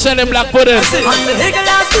sweetie, if you're selling black pudding,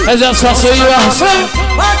 I just want to you are.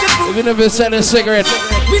 Even if you're selling cigarettes,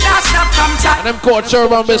 and them coach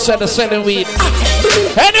around me selling weed.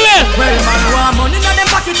 Anyway,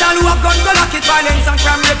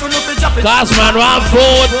 cause man want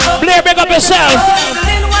food. Blair, big up yourself.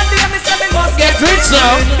 Get rich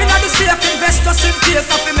now.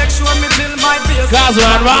 Cause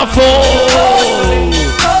man want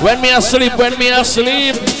food. When me asleep,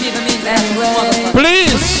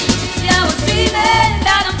 please.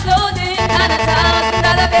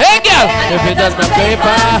 Hey girl, if it does my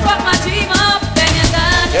paper.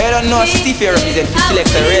 You don't know Steve here represent the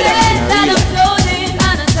selector Red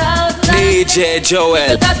DJ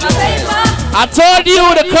Joel. I told you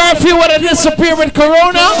the curfew would have disappeared with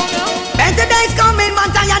Corona. And today's coming, man,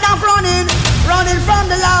 tired of running from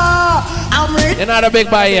the law. I'm ready. You're not a big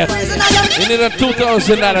buy yet. You need a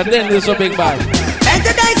 $2,000, then there's a big buy. And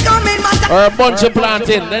today's coming, man, or a bunch of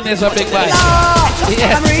planting, then there's a big buy.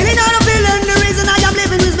 Yeah. I'm really not a villain. The reason I am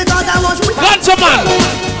living is because I was with Gotcha, man.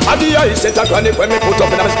 And the ice set a granny when me put up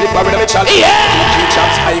in a split bar with a chalice. Yeah!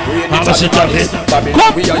 Chaps high grade. Mama sit down here. Come.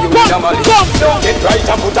 Don't get right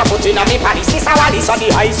and put a foot in a me palace. This a Wallis. And the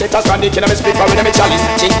ice set a granny in a split bar with a chalice.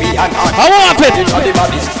 Chickpea and art. I want it. I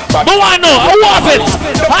want it.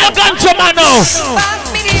 I gotcha, man, now.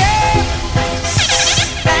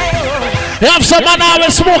 You have some man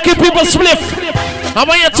always smoking people spliff. And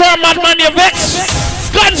when you turn madman, you vex.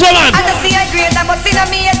 Ganja, man. I see a great, I must see a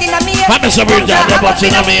me, I'm a suburban, I'm a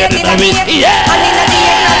in a me. Yeah.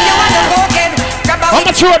 How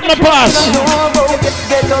much road my pass?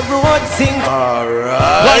 Get a road sing.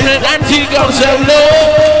 Alright. 190 girls hello.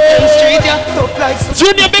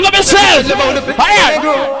 Junior, big up yourself. Hiya.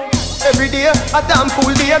 Every day, a damn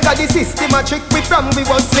full day. Got the system a trick we from we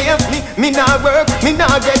was slave. Me nah work, me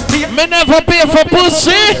nah get paid. Me never pay for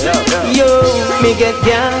pussy. Yo, me get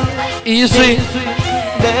down. Easy.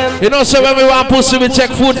 You know, so when we want pussy, we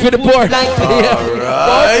check food for the poor. Like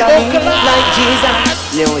Jesus.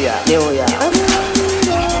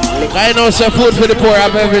 I know some food for the poor, I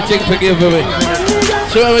have everything to give away.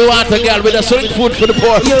 So when we want a girl, we just drink food for the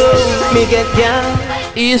poor. Yo, me get down.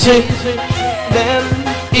 Easy.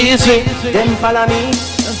 Easy. Them follow me.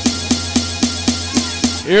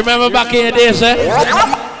 You remember back in the days, eh?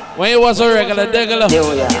 When you was a regular degular.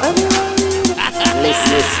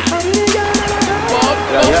 Listen.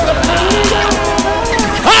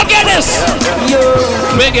 I'll get this.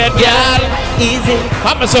 We get girl. Easy.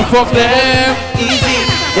 I'm so fuck them. Easy.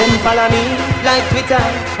 Them follow me like Twitter.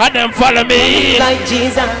 And them follow me like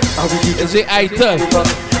Jesus. Is it item?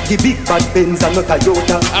 The big bad Benz and not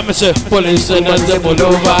Toyota. I'm a police and the pull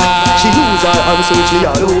over. She use her and search me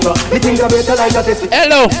all over. Me think I better like a test.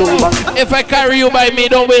 Hello. If I carry you by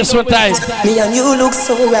me, don't waste my time. Me and you look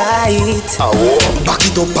so right. Back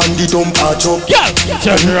it up and the dump patch up. Yeah.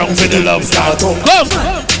 Turn around with the love start up. Come.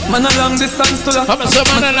 Man a long distance to that. I'm a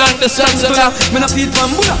man a long distance to that. Man a feed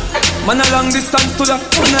from Buddha. Man a long distance to that.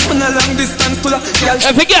 Man a long distance to that.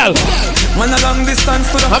 Every girl. Man a long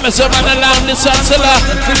distance to that. I'm a man a long distance to that.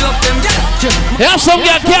 Fill up them girl. Yeah, some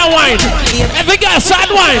girl can't wine. Every girl sad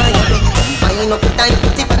wine.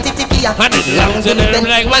 And it long to them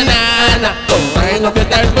like banana. Wine up your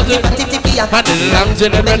time, put it. And it long to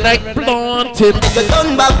them like blonde. want it.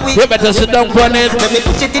 You better sit down on it. Let me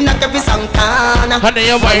push it in a every Santana. And then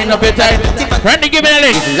you wind up your tight. Randy, give me a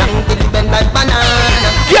lick. Long till it bend like banana.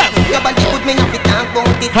 Yeah. Your body put me up, it can't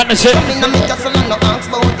count it. And I said, come in and make us alone, no ask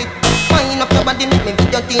about it. Wind up your body, make me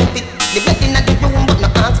video tape it. The bed in the room, but no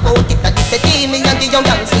ask about it. That is a team, me and the young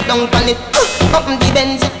girl sit down on it. Up in the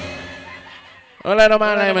Benz. Don't let them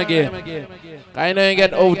name again. I know you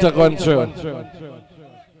get out of control.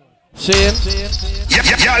 See him?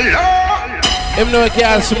 Him know he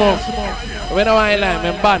can't smoke. We don't want him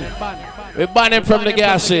lie, ban. We ban him from the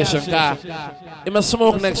gas station. He must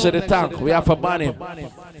smoke next to the tank. We have to ban him.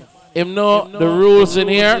 Him know the rules in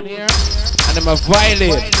here and he must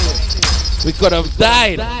violate. We could have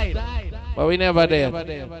died. But we never did.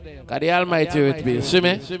 Cause the Almighty with me. See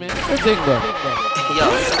me? Everything good. Yo,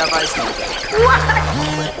 it's the vice.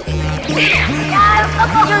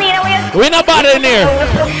 We not bad in here.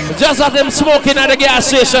 Just let them smoking at the gas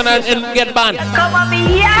station and get banned.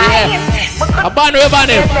 Yeah. A ban, we ban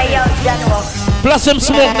him. Plus him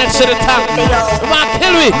smoke next to the tank. Come on,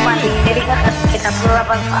 kill me.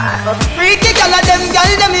 Freaky girl of them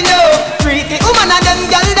girl them you know. Freaky woman of them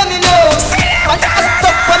girl them you know.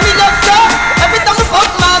 Stop for me love so. Every time we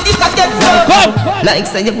fuck man, this I get so. Like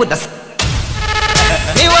say you woulda.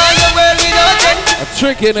 Me want you well without it. A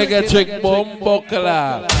trick in a trick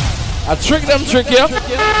bumbocala. A trick them trick you.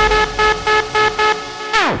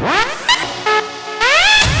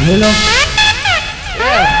 You know.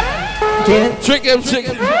 Yeah. Yeah. Trick him, trick.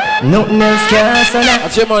 Nothing else can say that.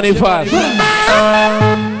 That's your money fast.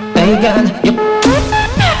 Hey girl, you.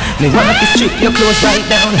 Me want to strip your clothes right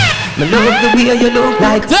down. Me love the way you look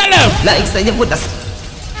like. Tell them. Like say you woulda.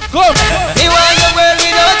 Come. Me want you well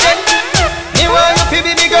without it. Me want you to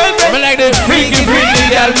be my girlfriend. Me like the freaky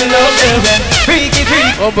girl, me love them. Freaky.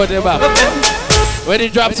 Oh, put it back. When you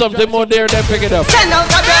drop something more there, then pick it up. Send out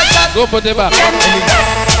a girl. Go put it back.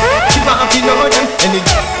 She want to know them.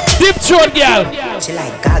 Deep throat girl. She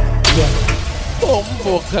like God, yeah.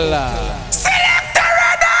 Bumbocala.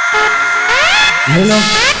 You know.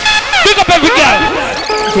 Pick up every girl.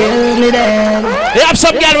 Tell me that. You have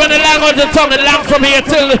some girl when they long on the tongue, they long from here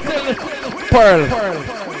till Pearl.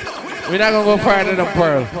 We're not gonna go further than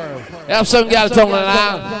Pearl. You have some girl tongue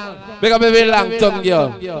long. Pick up every long tongue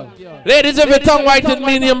girl. Ladies, if your tongue white, it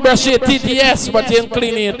means you brush your teeth, yes, but you ain't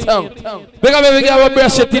cleaning your tongue. Pick up every girl who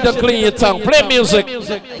brush your teeth and clean your tongue. Play music.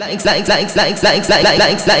 Like, say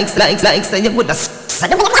you woulda.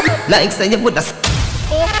 Like, say you woulda.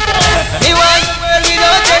 Me want you well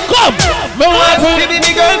without it. Come. Me want you to be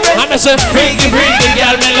my girlfriend. I'm a say freaky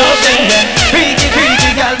girl, me love them. Freaky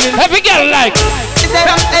girl, me. Every girl like. She say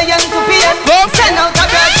from AM to PM. Come. Send out a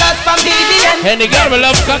girl just from BBN. Any girl me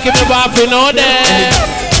love cocky, me want to know them.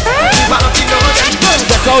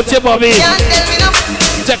 Check out your Bobby.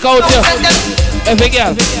 Check out your every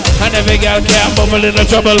girl. And every girl can bubble in the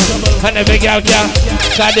trouble. And every girl can.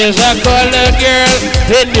 Cause there's a color girl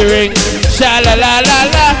in the ring. Sha la la la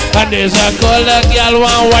la. And there's a color girl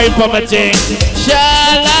one wipe on my thing. Sha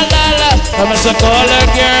la la la. And there's a color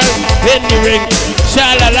girl in the ring.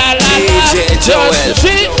 Sha la la la la.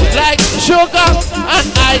 She like sugar and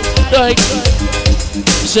I like.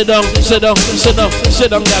 Sit down, girl,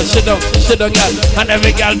 and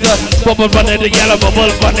every girl just bubble on it, the girl bubble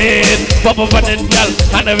on it, girl,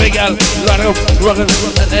 and every girl run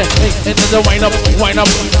into the wind up.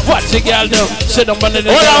 What's the girl do? Sit down on it.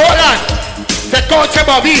 Hold on. Take out your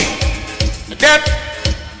Bobby. Them.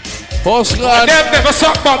 Postcard. Them never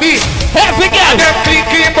suck Bobby. Every girl. Them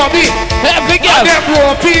clean Bobby. Every girl. Them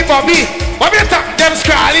ropey Bobby. Bobby attack them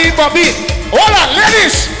scrawly Bobby. Hold on,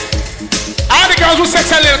 ladies. All the girls who say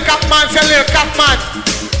a little cock man, say a little cock man.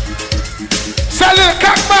 Say a little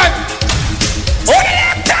cock man.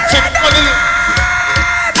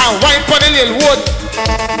 And wine for the little wood.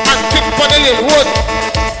 And tip for the little wood.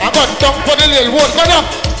 And go down for the little wood. Go down.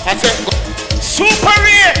 That's it. Super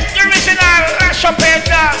rare, the original lash up head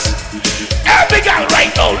dance. Every girl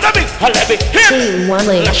right now, let me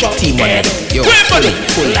hear. Lash up head.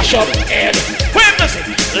 Full lash up head.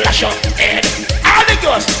 Lash up head. All the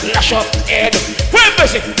girls lash up head. Where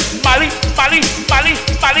is it? Mali.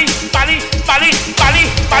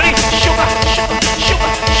 Sugar.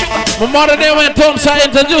 My mother they went home, so I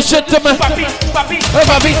introduced it to me. Papi.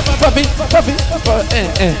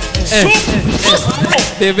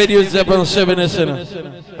 The video is up on 7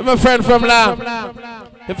 I'm a friend from Lam.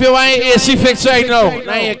 If you want your AC fixed right now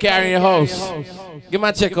you carry your house. Give me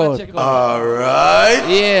a check out. Alright.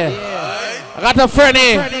 Yeah. I got a friend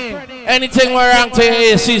here. Anything wrong to your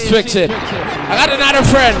AC, fix it. I got another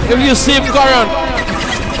friend. If you see him current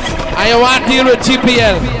and you want to deal with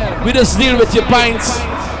GPL, we just deal with your pints.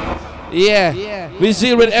 Yeah. We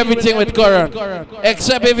deal with everything with current.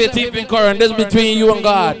 Except if you're thieving current. This is between you and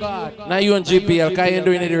God. Not you and GPL. Because you ain't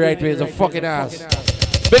doing it the right way. It's a fucking ass.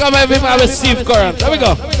 Big up every man with Steve Current. There we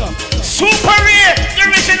go. Super rare, the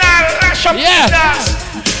original lash up. Yeah.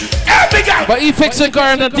 But he fixing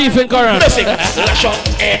current and thieving current. Lash up, lash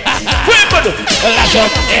up.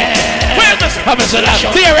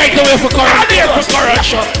 Be right away for current.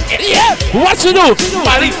 Yeah. What you do?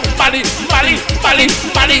 Mali.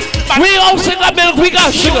 We all sing a milk. We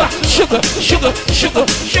got sugar.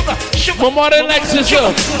 More than Lexus,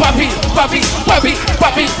 yo. Papi.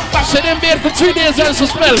 Sit in bed for 3 days and so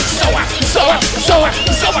smell. Sour.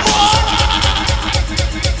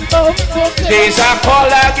 There's a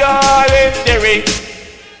color girl in the ring.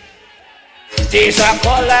 There's a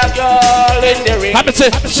color girl in the ring. Happy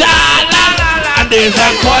say, sha-la-la-la. And there's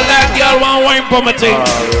a color girl, one wine for my thing.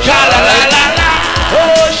 Sha-la-la-la-la.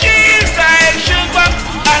 Oh, she's like sugar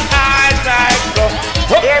and eyes like gold.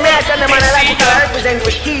 Yeah, me I send them on a like to represent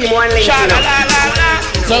with team one link. Sha-la-la-la-la.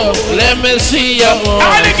 So, let me see you.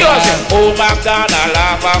 Oh, my God, I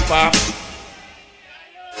love her.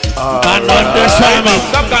 And understand me.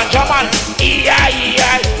 Come on, German.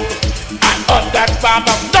 And on that farm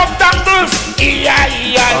of dog dangles.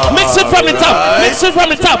 Mix it from the top.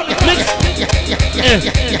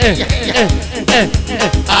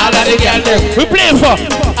 All of the girls. We play for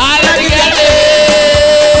all of the girls.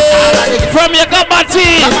 From your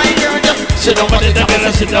gabati. Sit down for the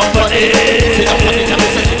girl. Sit down for it.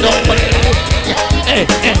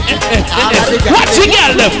 Watch the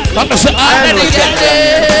girl. I'm gonna say all of the girls.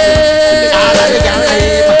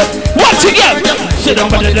 Watch the girl. Sit down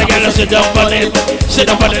for the girl. Sit down for it. Sit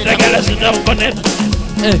down for the girl. Sit down for it.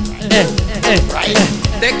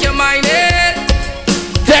 Take your mind in.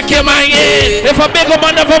 Take your mind in. If a big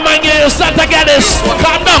woman of a man, you start to get this.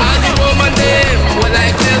 Calm down. All the woman them who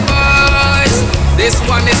like little boys. This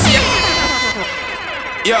one is here.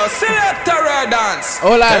 Yo, select a red dance.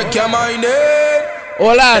 Hold on. Take your mind in.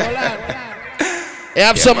 Hold on. You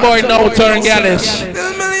have some boy now turn gallish.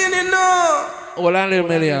 Little million in no. Hold on, little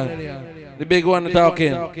million. The big one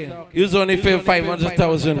talking. Use only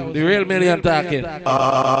 500,000. The real million talking.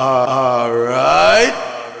 Alright.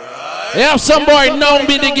 You have some boy now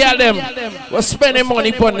be the girl them. We're spending money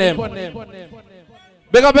upon them.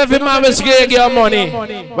 Big up every man was give girl money.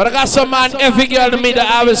 But I got some man, every girl to me that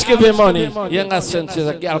I always give him money. You ain't got sense, she's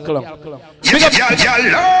a girl club.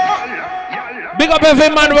 Big up every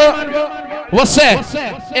man what's that?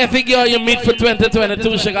 Every girl you meet for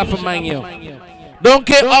 2022, she got for mind you. Don't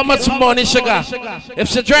care how much money she got. If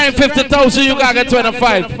she trying 50,000, you gotta get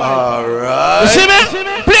 25. Alright. You see me?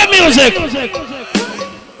 Play music.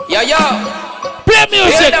 Yo. Play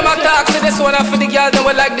music. Hear them attack, so this one for the girls that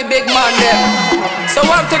will like the big man them. So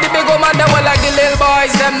one to the big woman that will like the little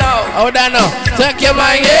boys them now. Hold on now. Take your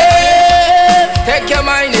mind in. Take your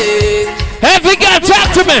mind in. Every girl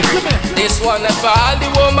talk to me. This one for all the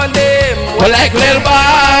woman them who like little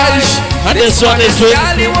boys. And this one is with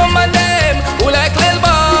all the woman them who like little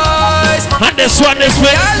boys. And this one is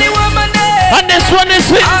with all the woman them. And this one is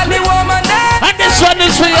with all the woman them. And this one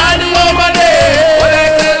is with all the woman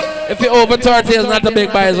them. If you're over 30, it's not a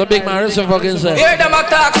big boy, it's a big man. It's a fucking say. Hear them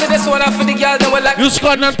attack, so this one for the girls that will like. You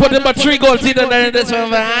scored and put in about 3 gold teeth and then this one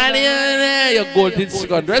for your gold teeth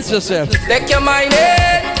scored. Dress yourself. Take your mind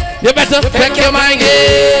in. You better take your mind in.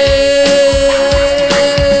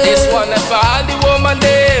 This one for all the woman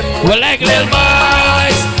them who like little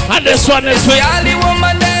boys. And this one is for all the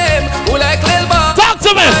woman them who like little boys. Talk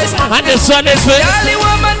to me. And this one is for all the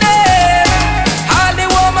woman them. All the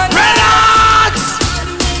woman them.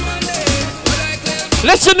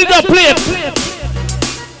 Listen to the plate.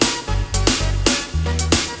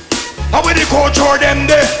 How will the coach or them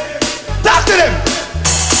there? Talk to them.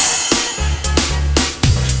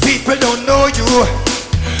 People don't know you,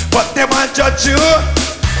 but they want to judge you.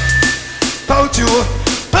 About you,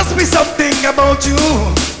 must be something about you.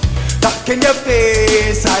 Talk in your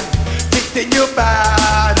face and thinking you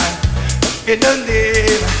bad in the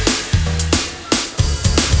name.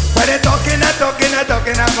 When they talking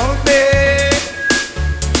about me.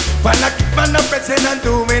 When I keep on pressing and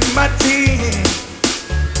doing my thing.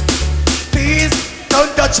 Please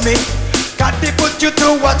don't touch me. Got to put you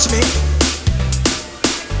to watch me.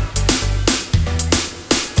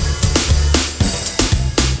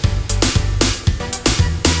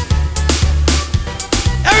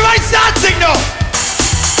 Everybody start sing now.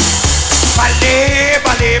 Ballet,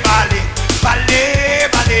 ballet, ballet, ballet,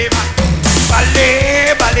 ballet,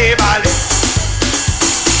 ballet, ballet, ballet.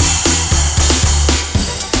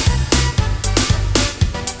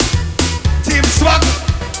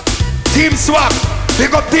 Team swag,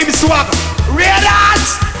 Big up Team Swag. Red Hot.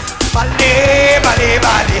 Bale, bale,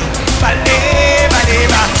 bale. Bale, bale,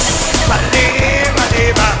 bale. Bale, bale,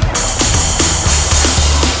 bale.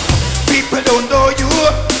 People don't know you,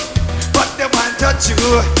 but they want to touch you.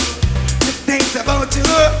 The things about you,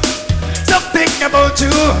 something about you.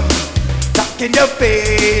 Talk in your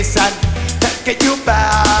face and talk you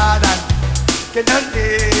bad and cannot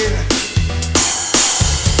live.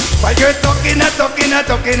 While you're talking about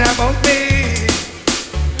me,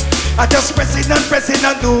 I just pressing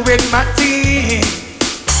and doing my thing.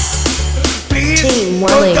 Please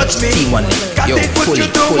don't touch me. Team One Got Yo, it, but fully, you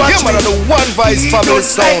don't fully. watch Yeah, man, me. the One Vice Please family don't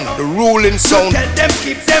sound, like the ruling So sound. tell them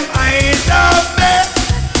keep them eyes off me.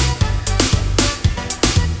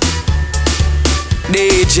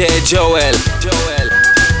 DJ Joel.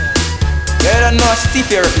 You don't know Steve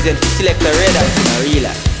here represent the Selector Red Hot in a real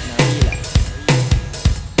life.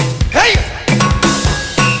 Hey!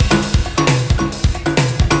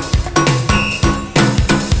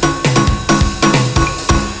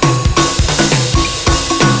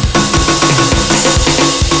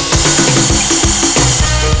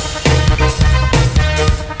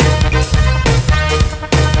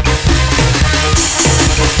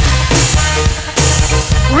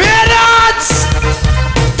 Red Hot!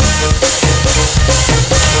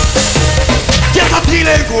 Get a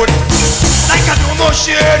feeling good, like a new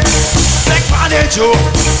motion, like Panejo.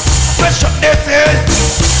 Fresh up the field,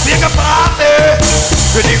 make a party,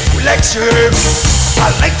 with the full lecture.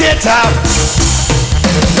 I like the time,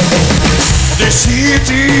 the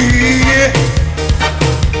city.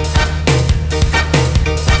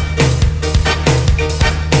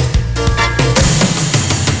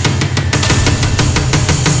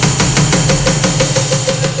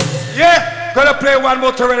 Yeah, gonna play one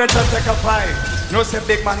more to and just take a 5. No say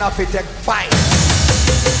big man off it take 5.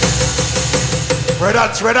 Red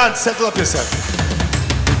on, settle up yourself.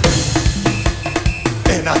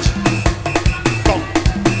 Hey, Nudge.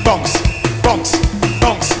 Bounce.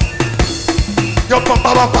 Yo, bump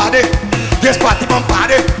party. This party bump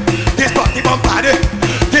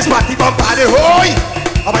party. Hoy!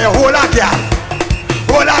 How about you hold on, girl?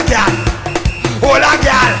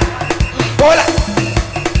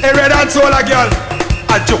 Hey, Red Hot soul girl.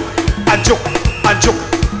 And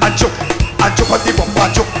joke on the bumper,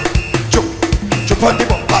 joke on the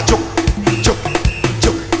bumper, joke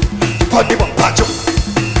on the bumper.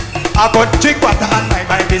 I got drink water and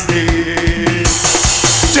my business.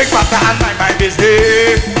 Drink water and my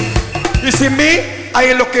business. You see me? I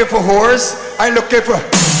ain't looking for whores. I ain't looking for.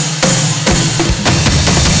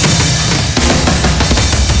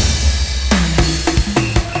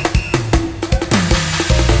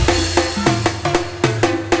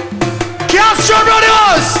 Castro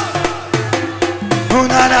Brothers! Oh,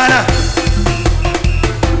 na.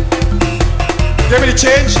 Give me the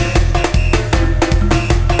change.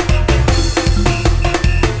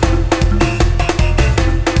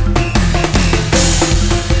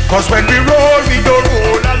 Cause when we roll, we don't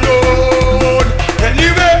roll alone.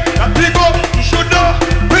 Anyway, that we go, you should know.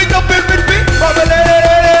 Bring up it with me, family.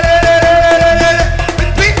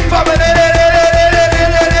 With me, family.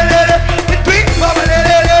 With me, family.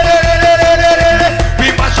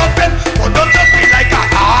 We mash up it, but don't just be like a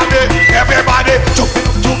army. Everybody jumping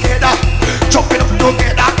up together. Jumping up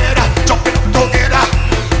together. Jumping up together.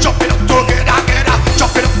 Jumping up together.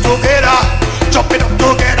 Jumping up together. Jumping up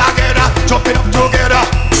together. Jumping up together.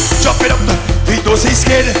 Jumping up, we don't see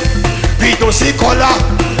skin, we don't see color,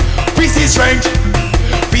 we see strength,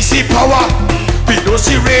 we see power, we don't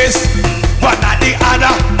see race, but not the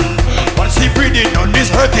other. Once he breathing on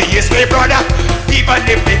this earth, he is my brother, even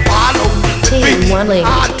if we follow. Team One Link.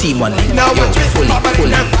 Now we're fully. Yeah,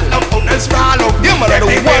 man,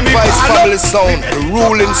 the One Vice family sound, the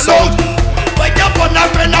ruling sound. Wake up on a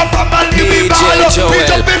friend of family, we follow, we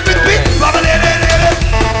jump in with me,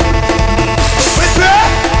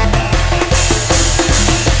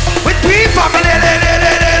 we family,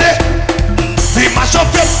 we mash up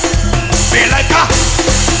it, be like a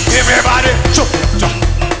everybody jump.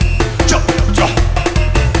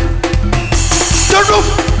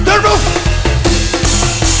 The roof.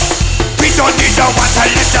 We don't need no one to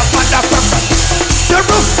lift up on the purpose. The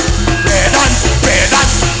roof. Red hands.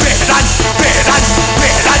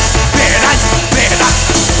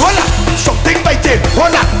 Hola,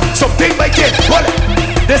 something biting. Hola,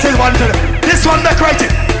 this is one to the. This one back right in.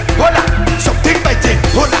 Hola, something biting.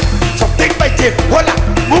 Hola,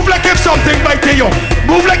 move like if something biting you.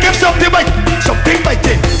 Move like if something biting. Something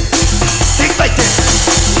biting.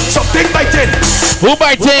 Something biting. Who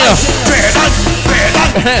biting you? Red hands.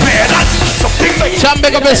 Sam,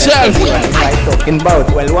 big up yourself. Right talking about.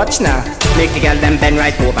 Well, watch now. Make the girl them bend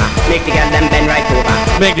right over. Make the girl them bend right over.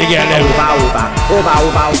 Make the girl them over.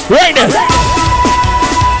 Right there.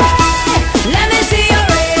 Let me see you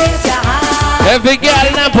raise your hand. Every girl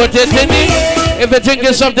now put it in me. If you think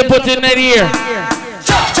of something, put it in the ear.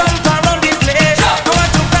 Jump around the place. I want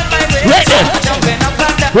to bend my waist. Right there. Jumping up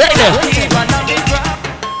and down. Right there.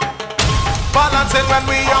 Balancing when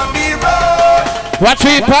we on the road. What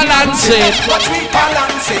we balancing? What we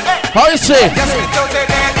balancing? How you say? Yes, we don't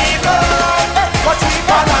take any road. What we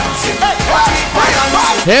balancing? What we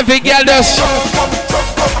balancing? Every girl does.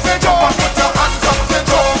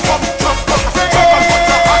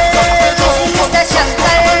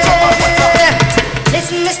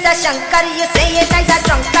 Listen, Mr. Shankar, you say your guys are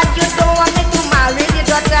drunk and you don't want me to marry your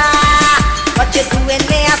daughter. But you're doing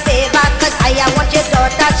me a favor, cause I want your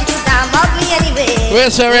daughter, she do damn ugly anyway.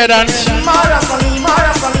 Where's the red ants? More for me,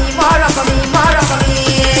 more for me, more for me, more for me.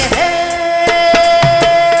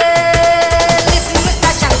 Listen,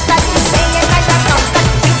 Mr. Shankar, you say your guys are drunk and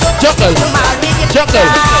you don't want me to marry your daughter.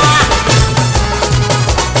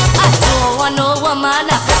 I don't want no woman,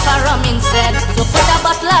 I prefer rum instead. So put a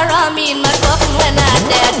bottle of rum in my coffin when I'm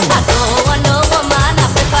dead. I don't want no woman, I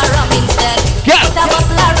prefer rum instead. Put a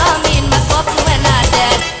bottle of rum in my coffin when I'm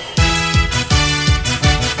dead.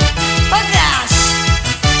 Oh gosh.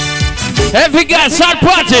 Every girl start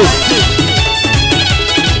party.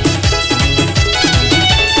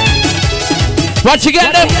 What you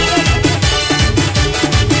got them?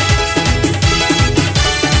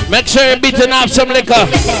 Make sure you're beating off some liquor.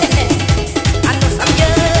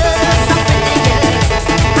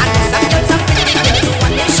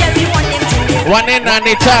 One in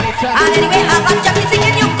Anita.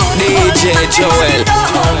 DJ Joel.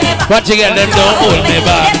 What you get them don't hold me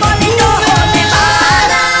back.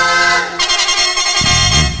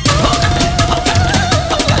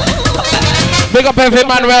 Big up every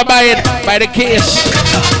man we're buying by the case.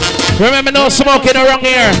 Remember no smoking around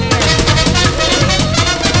here.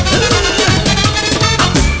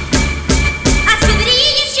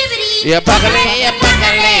 Yeah, bagale, yeah,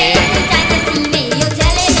 bagale.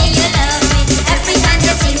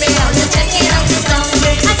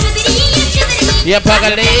 Yeah,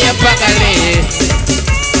 bagale, yeah, bagale.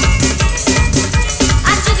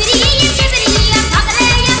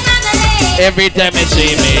 Every time you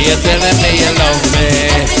see me, you're telling me you love me.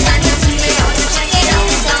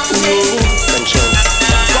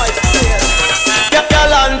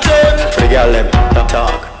 Girl and turn. Free girl them,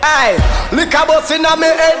 talk. Aye, lick a bus inna me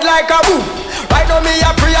head like a boom. Right now me a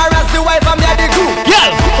prayer as the wife and me a the groom. Yeah.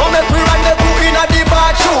 Come make we rendezvous inna the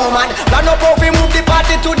bathroom and plan up how we move the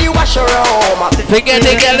party to the washroom. Forget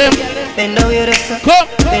the girl them. Bend down with us. Come.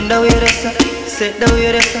 Bend down with us. Sit down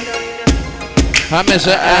with us. I miss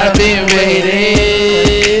her, I've been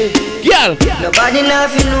waiting. Girl. Nobody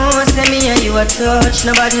nothing knows, say me and you a touch.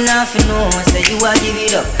 Nobody nothing knows, say you a give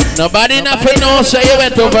it up. Nobody nothing knows, say you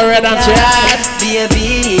went over red and chat.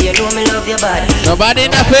 Baby, you know me love your body.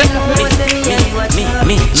 Nobody nothing.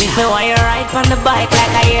 Me why you ride on the bike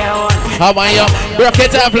like a year one. How about you broke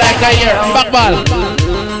it off like a year? Back ball.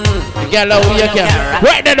 Girl, how you can.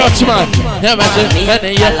 Right the Dutchman. Yeah, man,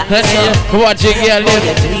 watch your girl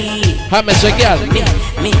live. How much a girl?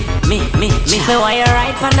 Me why you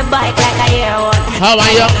ride on the bike like a year one. How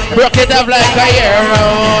are you broke it up like a year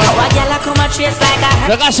one? How a girl come a trace like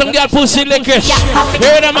a. Look at some girl pussy licorice.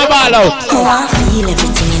 Hear them a ball out. I feel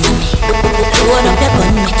everything in me. Load up your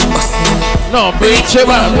gun, make it bust in me. No, breach your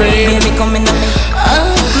man, breathe. Baby, come in me.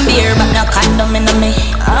 Beer, but no condom in me.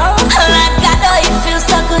 Oh, Lord God, oh, it feels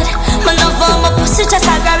so good. My love for my pussy, just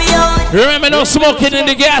I grab you out. Remember no smoking in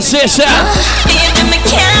the gas station. Baby, me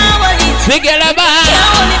can't hold it. They get a ball. Can't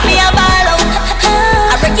hold it, me a ball out.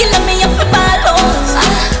 I regular me up a ball out.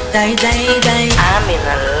 Die. I'm in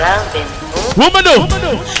a loving mood. Woman do.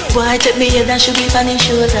 Boy, take me head and should be on his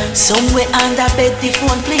shoulder. Somewhere under bed, the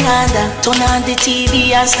phone play under. Turn on the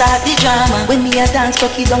TV and start the drama. When me a dance,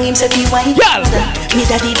 cocky down him set the wine. Me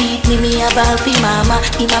daddy beat me a ball fi mama.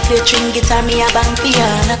 Him a play string guitar, me a bang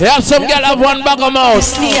piano. They have some girl have one bag of mouth.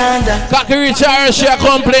 Cocky reach her, she a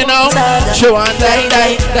complain now. She want die.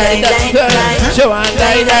 She want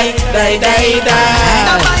die.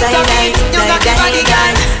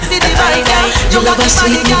 See the body, you got the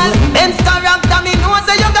body, girl. Instagram, me know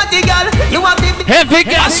say you got the girl. You have the heavy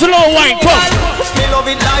girl, slow wine, come. Me love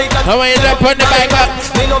it like that. How are you up on the bike back?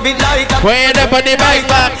 Me love it like that. When you up on the bike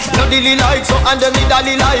back? You dilly like so and me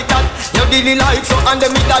dolly like that. You dilly like so and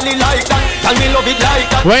me dolly like that. And me love it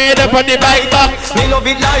like that. When you up on the bike back? Me love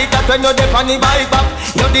it like that when you up on the bike back.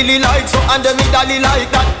 You dilly like so and me dolly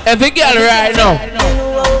like that. Every girl right now.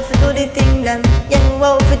 how to do the thing them. You know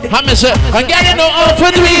how to do. How me say? I get you know how to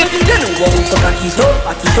do it. You know how to back it up,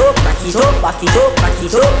 back it up, back it up, back it up, back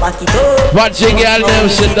it up, back it up. Watch the girl them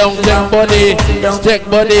sit down, take body, take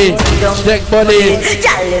body, take body.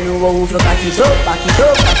 Girl, you know how to back it up, back it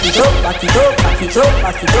up, back it up, back it up, back it up,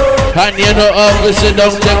 back it up. And you know how to sit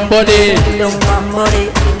down, take body.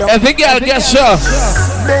 Every girl gets so.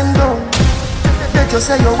 Bend down. Bet you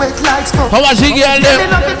say you wet like smoke. How was the girl them? Me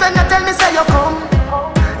love it when you tell me say you come.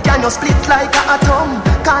 Can you split like a atom?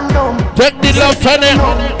 Condom. Take the love from it.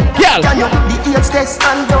 Girl. Can you the AIDS test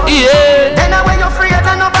and done? Yeah. Then when you free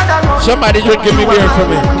and nobody run. Somebody just give me beer for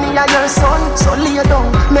me. Me and your son, so lay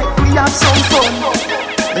down, make we have some fun.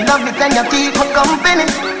 Love it when you keep up company.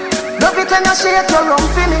 Love it when you shake your rum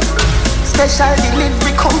for me. Special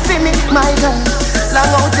delivery come for me, my girl.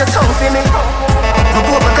 Long out your tongue for me. You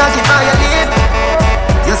go because you buy your lip.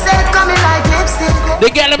 You said coming like lipstick. The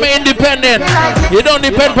girl be independent. You don't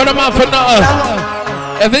depend on the man for nothing.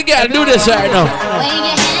 If the girl do this right now. Wave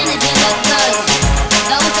your hand if you look good.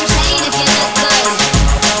 Throw some shade if you look good.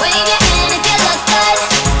 Wave your hand if you look good.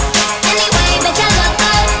 Anyway, but you look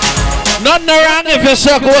good. Nothing wrong if you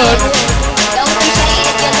suck wood. Throw some shade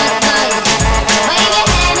if you look good. Wave your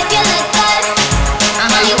hand if you look good.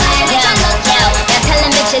 Anyway, but you look good. They're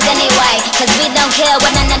telling bitches anyway, cause we don't care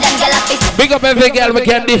what none of them get up. Big up every girl we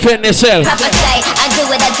can defend yourself. Papa say, I do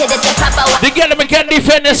it, I did it, the proper way. The girl we can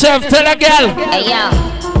defend yourself. Tell a girl. Hey yo,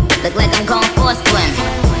 look like I'm going for a swim.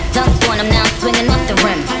 Dunk on him now, swinging off the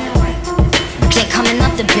rim. They coming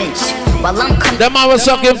off the bench while I'm coming. Them I was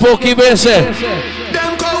sucking pokey baby.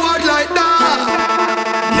 Them coward like that.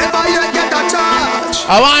 Never yet get a charge.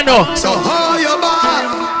 I want to know. So how you bad?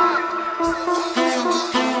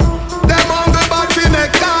 Them hungry bad fi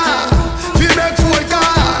make car, fi make full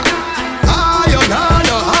car. Ah, you know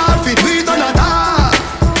no hard fi do it on a tar.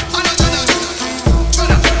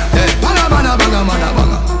 Hey, banga banga banga banga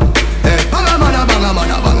banga. Hey, banga banga banga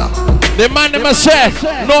banga banga. The man them say,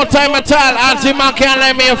 no time at all. Auntie man can't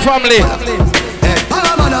let me in family. Hey,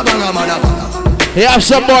 banga banga banga banga banga. He have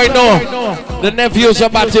some boy know. The nephews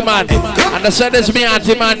of Batty man. And they said it's me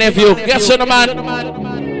auntie man nephew. Guess what the man?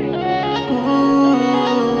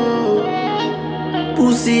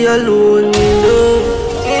 Pussy alone, me love.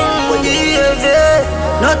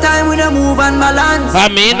 No time with a move and balance. I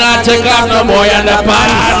mean not take off no boy on the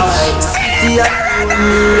pants.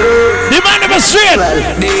 The man never straight.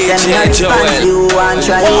 DJ Joel.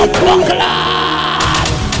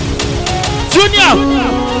 Junior,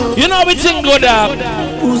 you know we think good up.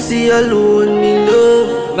 Pussy alone, me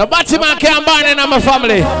love. No Batty man can't ban in my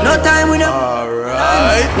family. No time with a.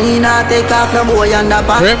 Alright. Me not take off no boy on the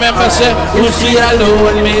pants. Remember say, pussy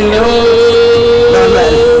alone, me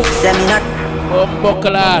love. Say me not.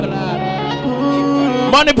 Buckler.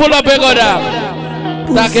 Money pull up a good up.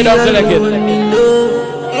 Tack it up to the kid.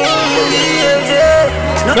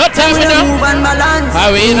 No time with them. I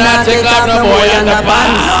will not take off no boy on the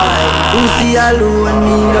pants. Pussy alone,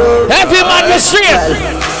 me love. Every man was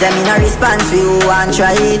straight. Send me no response for you and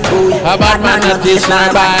try it. A bad man not this my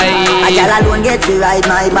bike. A girl alone get to ride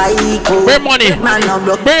my bike. Bring money. Man no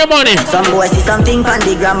broke. Bring your money. Some boy see something on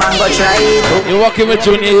the gram and go try it. You walking with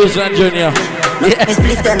Junior Houston and Junior. Yeah. Me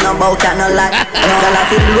split them no bout and no lie. Girl I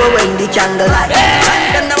feel blow when the candle light.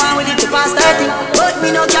 Them the one with the chip and starting, but me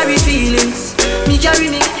no carry feelings. Me carry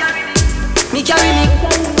me. Me carry me.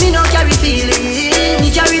 Me no carry feelings. Me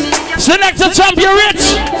carry me. Select the champion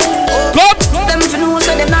rich. Come. Them for know so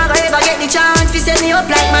them never ever get the chance to set me up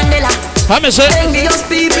like Mandela. How me say? Envious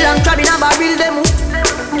people and crabbing a barrel them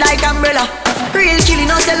like umbrella. Real killing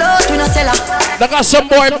no sell out, we no sell out. They got some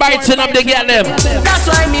boy biting up the girl them. That's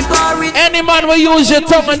why me power it. Any man will use your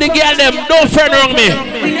tongue on the girl them. Don't friend wrong me.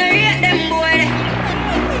 We no rate them boy.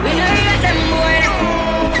 We no rate them boy.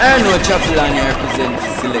 I know Chapel and you represent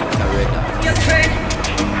Selector Redder. Your friend,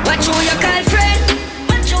 what you call friend?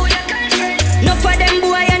 What you call friend? No for them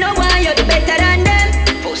boy, you know why you're the better than them.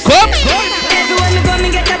 Come. Everyone me go me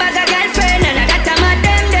get a bag of girlfriend and I got a mad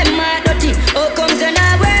them mad dirty. Oh comes and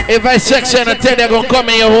I work. If I sex you and I tell you I'm gonna come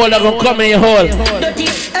in your hole, I'm gonna come in your hole. Dirty.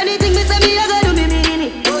 Anything me say me I gotta do me mean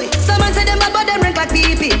it. Someone say them bad but them rank like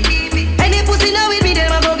pee-pee. Any pussy now with me them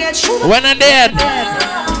I go get shoot. When I dead,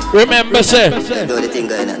 remember say.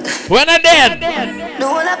 When I dead, the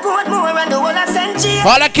whole I put more and the whole I send you.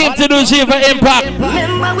 all I keep to do is give an impact.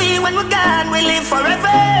 Remember we when we're gone we live forever.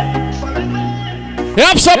 You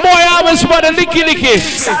have some boy always for the licky.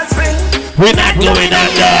 We're not going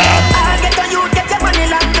under.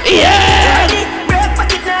 Yeah.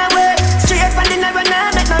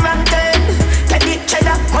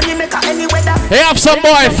 You have some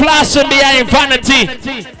boy flossing behind vanity.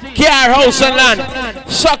 car, house and land.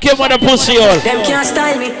 Suck him with a pussy hole. Them can't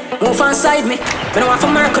style me, move inside me. Me no want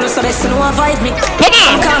for Mercury, so they still want avoid me. Come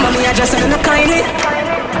on! Come on, me I just ain't no kindly.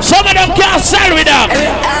 Some of them can't sell with them.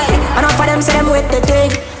 Enough of them say them with the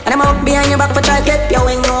thing. And I'm out behind your back for try clip. You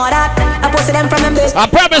ain't know that. I posted them from them this. I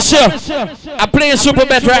promise you, I'm playing Super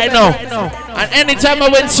Bet right now. And anytime I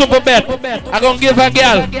win Super Bet, I'm gonna give a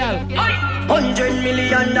girl $100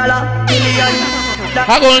 million, billion.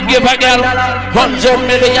 I'm gonna give a girl $100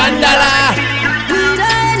 million.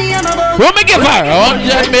 Who me give her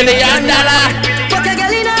 $100 million? Fuck a girl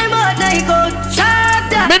in her mouth like gold. Shut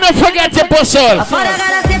up. Me no forget your puzzle. A father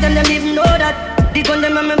gotta say them even know that. The gun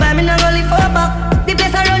them on me buy me no gully for back. The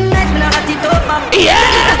place I run nice, me no got it up back.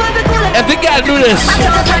 Yeah. Every girl do this. Send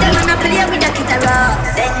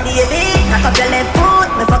baby, cock up your left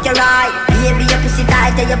foot, me fuck your right. Baby, your pussy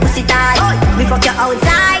tight, tell your pussy tight. Me fuck your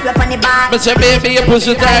outside, rub on the back. Me say baby, your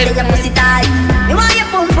pussy tight. Tell your pussy tight. Me want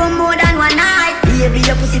your pum pum more than one night. Baby,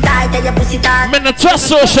 your pussy tight, tell your pussy tight. Me not trust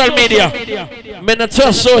social media. Me not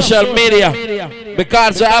trust social media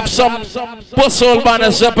because I have some puzzle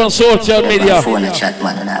banners up on social media. Phone a chat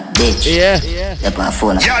man and a bitch. Yeah. Up on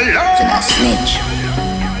phone a snitch.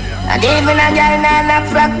 And even a girl now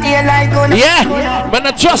frack tail like on. Yeah, man,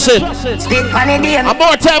 I trust it. Speak on it, dear. I'm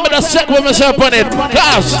more time with a set with myself on it.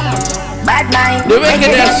 Class. Bad mind. The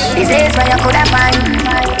wickedness. This is where you could have find.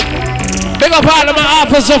 Big up all of my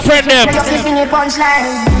officer friend them. You're fixing your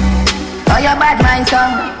punchline. Oh, your bad mind,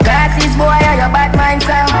 son. Glasses, boy, oh, your bad mind,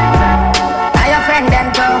 son. Are your friend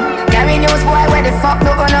them, too? Carry news, boy, where the fuck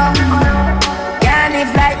do go now? Can't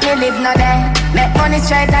live like me, live no day. Make money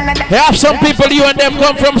straight and They have some people, you and them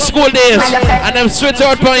come from school days, and them switch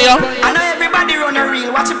out on you. I know everybody run a reel,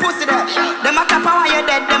 watch your pussy there. Them a cap while you're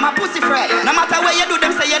dead, them a pussy fret. No matter where you do,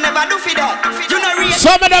 them say you never do for that. You know real.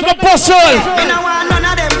 Some of them a puzzle. Me no want none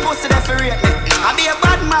of them pussy there for rape me. I be a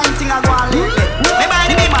bad man thing I go on lately. Me by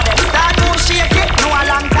the name of them, start to shake it. No a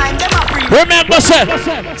long time, them a pre. Remember, sir.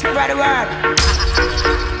 Spread the word.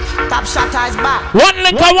 Top shot is back. One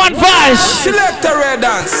liquor, one vice. Select a red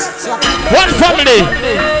dance. One family.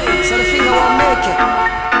 So the finger won't make it.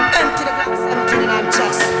 Empty the glass, empty the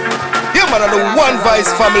chest. Yeah, man, the one vice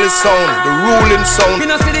family sound, the ruling sound. Me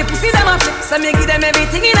no see the pussy them a flex, so me give them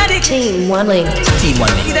everything in a dick. Team One Link. Team One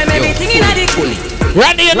Link. Give them everything in a dick.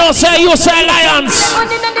 Randy, you know, say you say lions.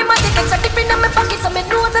 Money in the matic, it's a dip in my pocket, so me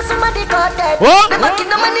know that somebody got dead. What? Me back in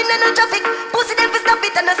the money in the traffic, pussy them for stop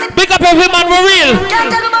it and I sit. Big up every man, we're real. Can't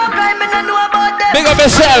tell about crime, and I know about them. Big up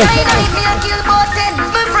yourself. I know if me a kill about 10.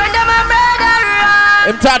 My friend and my brother.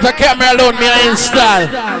 Him talk to camera alone, me I install.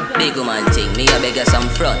 Big man thing, me a beg you some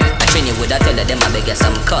front. I train you with a tell them I beg you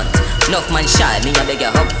some cunt. Enough man shy, me a beg you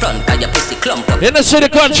up front. Cause your pussy clump up. In the city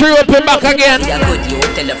country, open back again. Yeah good, you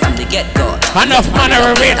tell her from the get-go. Enough man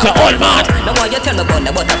are rate to old man. Now why you tell me about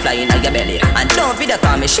the butterfly in your belly? And don't video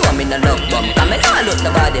call me, show me no love bump. I mean, I look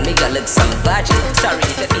nobody, me you look somebody. Sorry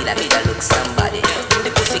if you feel like me you look somebody.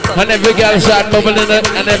 And every girl start bubbling it,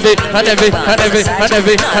 and every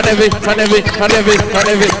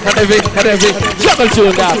juggle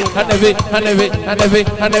to that, and every.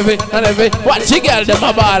 Watch the girl them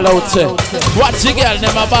a ball out say. Watch the girl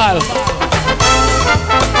them a ball.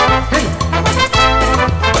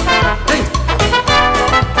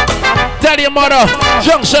 Tell your mother,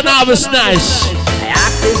 Junction Harvest nice. I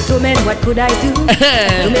asked this woman, what could I do to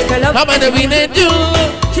make her love? How many we need do?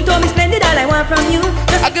 She told me splendid, all I want from you.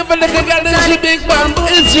 I give a little girl, it's the big bamboo,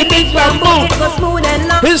 it's the big bamboo. It goes smooth and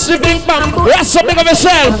long. It's the big bamboo. That's something of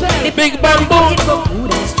yourself. The big bamboo. It go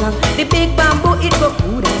good and strong. The big bamboo, it go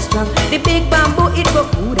good and strong. The big bamboo, it go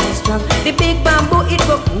good and strong. The big bamboo, it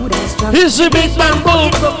go good and strong. It's the big bamboo.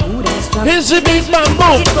 It go good and strong. It's the big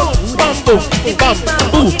bamboo. Bamboo,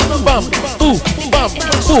 bamboo,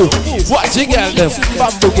 bamboo. Watch the girl them.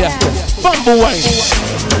 Bamboo girl. Bamboo wine.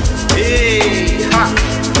 Hey, ha.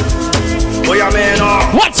 Oh, yeah, man,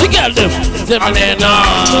 oh. Watch the girl them. Them man,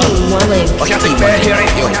 oh, can't take bad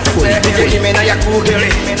hearing.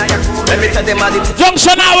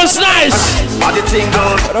 Junction Hours nice. How the thing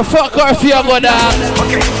goes. The fuck off you go down.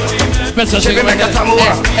 Okay. Special thing like that.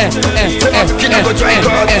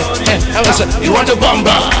 You want the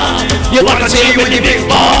bomber? You want to see with the big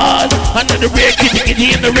ball? Under the rake,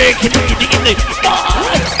 in the rake, in the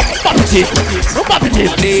pop it in. No pop it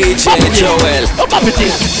in. DJ Joel. No pop it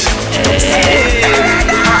in.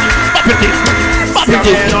 Pop it in. Pop it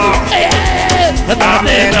in.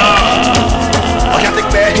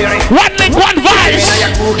 One link, one vice.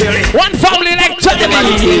 One family like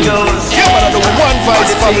Totally. Yeah, but the one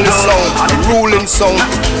vice family sound, the ruling sound.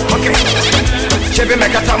 Okay.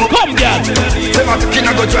 Come, girl.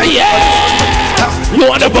 Yeah. You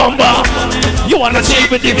want a bomber? You wanna see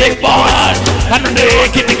with the big boy. And they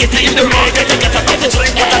get in the road.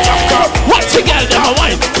 Watch the girl, them a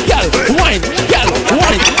wine. Girl, wine, girl,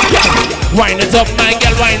 wine, girl. Wine it up, my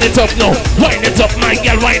girl, wine it up, no. Wine it up, my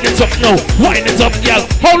girl, wine it up, no. Wine it up, girl.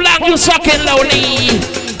 How long you sucking, lonely?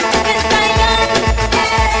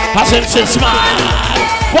 Hasn't since smart.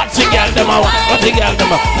 Watch the girl, them a wine. Watch the girl, them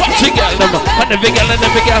a. Watch the girl, them a. And the big girl, and the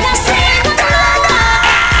big girl.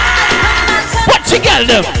 Watch the girl,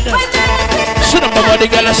 them. Sit down, my body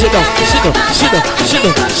girl, sit down, sit down, sit down, sit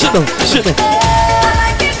down, sit down, sit down.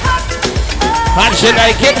 And she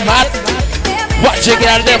like it hot. Watch the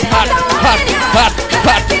girl, them hot, hot, hot,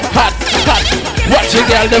 hot, hot, hot. Watch the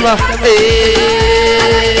girl, them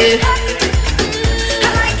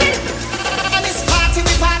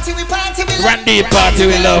Randy party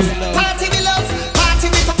we love.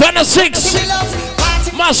 26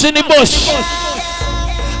 Mass in the bush.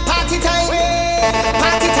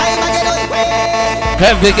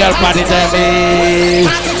 Heavy girl party time.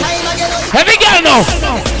 Heavy girl now.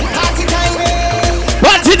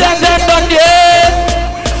 Party done, yeah.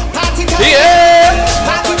 Yeah.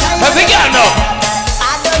 Heavy girl now.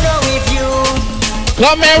 I don't know if you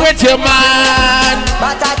come here with your man,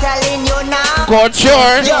 but I'm telling you now, God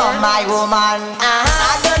sure you're my woman.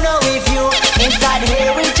 I don't know if you inside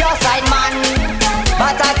here with your side man,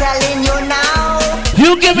 but I'm telling you now,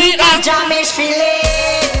 you give me a Jamish feeling.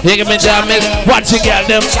 You give me Jamish. Watch you get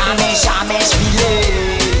them. Jamish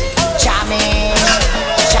feeling. Jamish.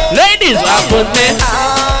 Ladies, I put me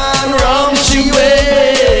on wrong she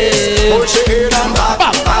way. Push your head and back.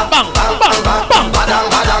 Bang, bang, bang, bang, bang, bang,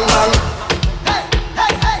 bang, bang.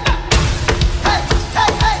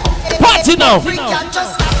 Party now.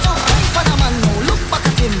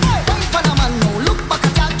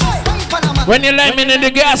 When you let me in the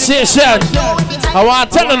gas station, I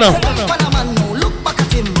want to tell you now.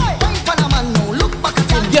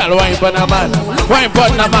 Girl, wine for the man. Wine for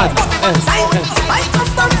the man.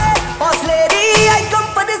 Boss lady, I come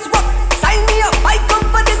for this work. Sign me up. I come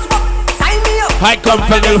for this work. Sign me up. I come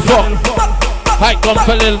for little fuck. I come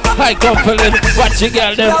for little. I come for little. Watch you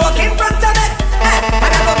girl them.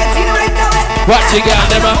 Watch you girl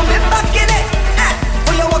them.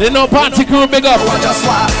 They no party crew big up.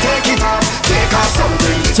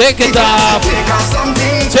 Take it off.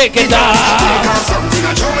 Take it off.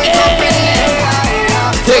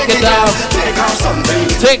 Take it off.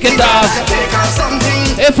 Take it off.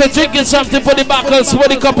 If you're drinking something for the backers, for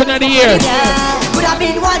the company of the year. Could have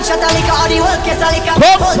been one shot of liquor or the whole case of liquor.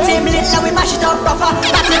 Whole team lit and we mash it up proper.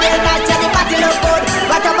 Party real night and the party look good.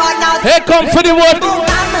 What about now? Here come for the wood. Boom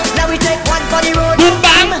bam, now we take one for the road. Boom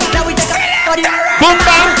bam, now we take for the road. Boom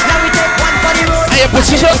bam, now we take one for the road. And your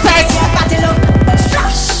position tight. Party look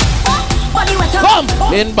splash. Body wet up.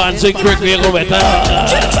 Come in bands and quick we go better.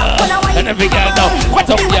 And every girl now. What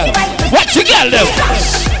up girl? Watch the girl them.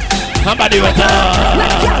 Somebody wet up.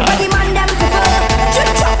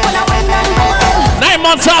 9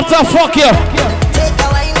 months after, fuck you.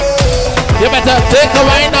 You better take a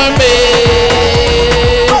wine on me.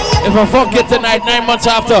 If I fuck you tonight, 9 months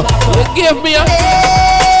after, you give me a.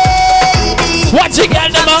 Watch it, girl,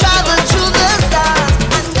 them up.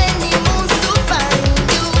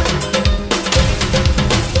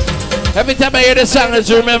 Every time I hear this song, I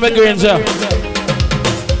just remember Granger.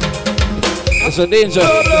 It's a danger.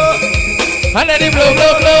 And let it blow,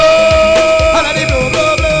 blow, blow.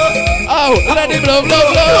 Oh, let it blow,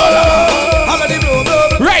 blow, blow.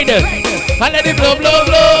 Right there. And let it blow, blow,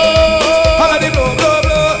 blow.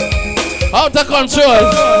 Out of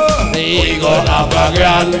control. We gonna have a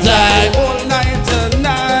grand time. Whole night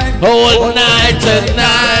tonight. Whole night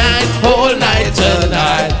tonight. Whole night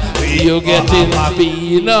tonight. You getting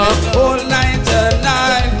happy now. Whole night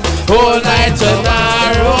tonight. Whole night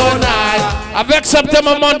tonight. Whole night. Avec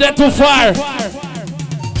September Monday too far.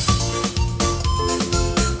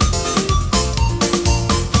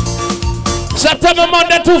 September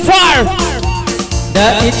Monday too far.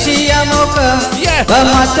 Da ichiyamoka,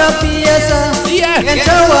 bamata piesa,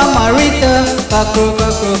 enchawa marita, pakroka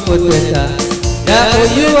krokotweta. Da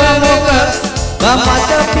uyuamoka,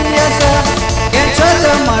 bamata piesa,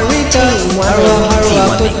 enchawa marita, harwa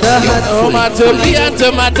kudahat. Tomato pea,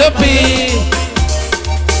 tomato pea.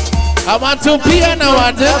 I want to be and I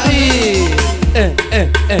want to be.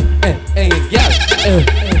 Yeah.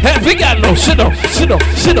 Hey, big girl, no, sit down, sit down,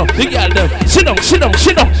 sit down, big girl, no, sit down, sit down,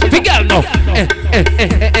 sit down, big girl, no.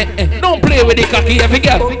 Don't play with the cocky, big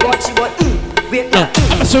girl. No,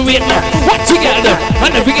 I'm so wait now. What you girl, no?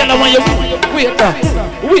 And the big girl, I want you wait now,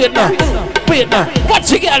 wait now, wait now. What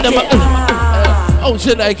you girl, no? How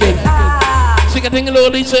should I get? She can think a little,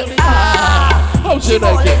 Lisa. How should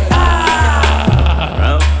I get?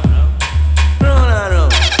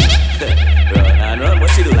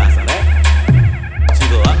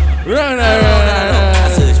 Run around. I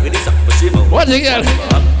search for this up for she move. What you got?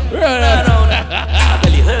 Run around. I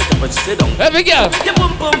belly hurt up but she sit down. Heavy girl. Your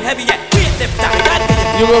boom boom heavy yet. Wait left time.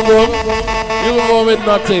 You gonna go? You gonna go with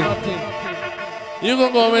nothing? You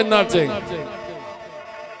gonna go with nothing?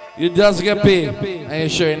 You just get paid and you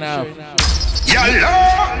sure enough.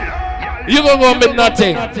 You gonna go with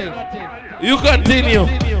nothing? You continue.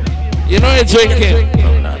 You know you're drinking.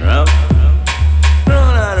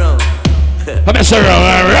 I'm gonna say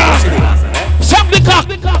suck the cock.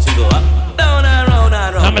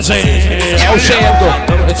 I'm gonna say I'll say it go.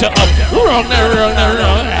 It's up. Wrong.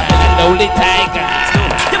 Lonely tiger.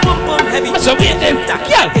 So we them.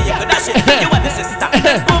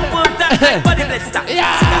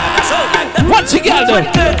 What you got though?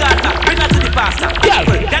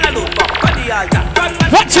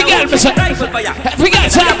 What you got, Mister? We got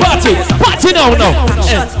to party. Party now.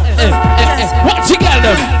 What you got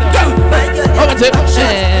though? How much it?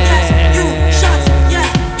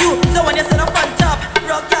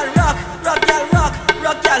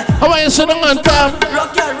 How are you sitting on top?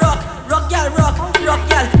 Rock,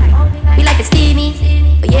 we like it steamy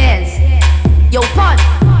for years. Yo, Pod,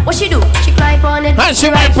 what she do? She climb on it. And she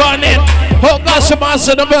wipe on it. Oh God, she must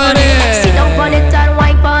have done it. Sit down on it and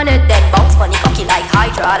wipe on it. Then bounce funny cocky like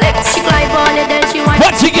hydraulics. She climb on it, then she wipe.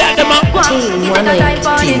 What you get them up?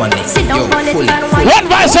 T1 sit down on it and wipe. One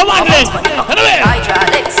vice of one leg.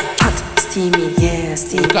 Hydraulics. Steamy, yeah,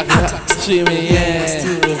 steamy, hot, steamy, yeah,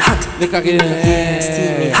 steamy, hot, the cocky, yeah,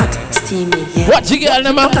 steamy, hot, steamy, yeah. What you get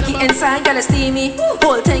them up? Cocky inside, girl, steamy.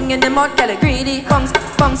 Whole thing in the mud, girl, greedy. Bungs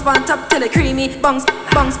on top till it creamy. Bungs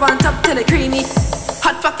on top till it creamy.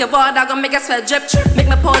 Hot fuck your board, I gon' make a sweat drip. Make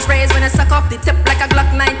my pores raise when I suck off the tip like a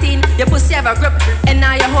Glock 19. Your pussy have a grip, and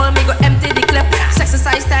now you hold me, go empty the clip.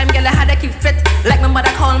 Exercise time, girl, I had to keep fit. Like my mother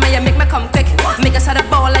call me, you make me come quick. Make us had a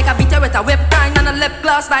ball like a beater with a whip. Grind on a lip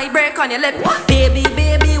gloss, like break on your lip. Baby,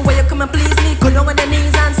 where you come and please me? Go down on the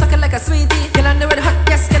knees and suck it like a sweetie. Girl, I know it hot,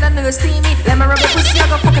 yes, girl, I know it's steamy. Let me rub your pussy, I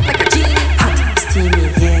go fuck it like a genie. Hot, steamy,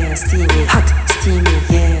 yeah, steamy. Hot, steamy,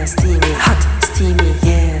 yeah, steamy. Hot, steamy,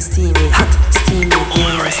 yeah, steamy. Hot, steamy,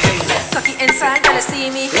 yeah, steamy. Sucky inside, girl,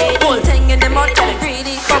 steamy. Whole thing in the mud, girl,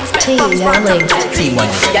 greedy. Bumps, bumps, bumps, T1.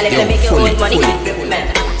 Girl, if you make your own money, grip man.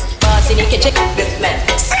 Boss in the kitchen, grip man.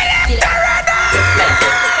 Tight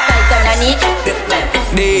on the knee, grip man.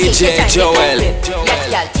 DJ Joel. Yes,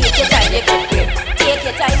 girl, take your time, you good grip. Take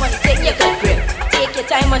your time, money, take your good grip. Take your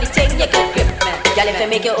time, money, take your good grip, man. Girl, if you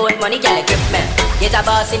make your own money, girl, grip man. Here's a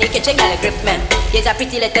boss in the kitchen, girl, grip man. Here's a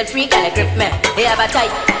pretty little freak, girl, grip man. They have a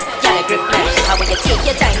tight, girl, grip man. How will you take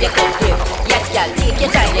your time, you good grip? Yes, girl, take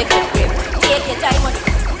your time, you good grip. Take your time, money,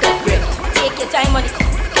 good grip. Take your time, money.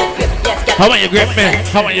 How are you grip man?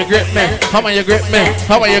 How are you grip man? How are you grip man?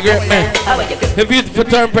 How are you grip man? If you for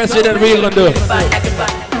turn president, what you gonna do?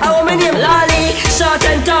 How my name Lolly, short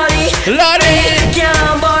and tally. Lolly,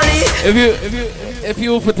 Gamboli. If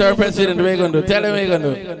you for turn president, what you gonna do? Tell him what you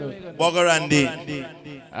gonna do. Bugger Randy.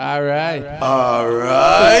 All right.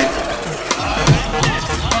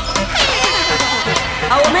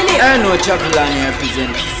 How my name? I know Chakulani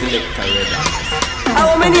represent Selector Red.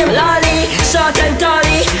 How my name Lolly, short and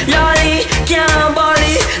tally. Lolly,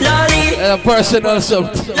 Gamboli. Lolly. Personal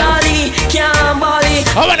something. Lolly, Gamboli.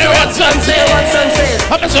 How many what's on sale?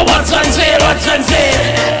 How much what's on sale? What's on sale?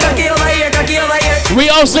 Cocky over here, cocky over here. We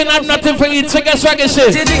also have nothing for you. Take a swagger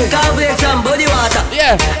shit. She drink cornflakes and body water.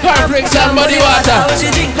 Yeah, cornflakes and body water. She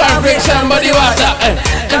drink cornflakes and body water.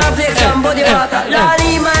 Cornflakes and body water.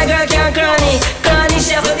 Lolly, my girl can't cranny. Cranny,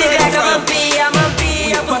 she have to be like a mumpy. A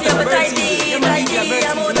mumpy, a pussy up a tighty.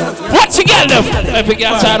 What you get them? If you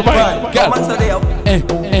get outside,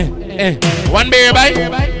 one beer, bye.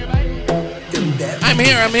 I'm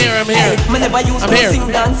here. I'm here. We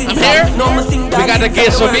got a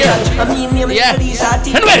case of beer. Yeah.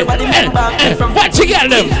 Anyway, what you get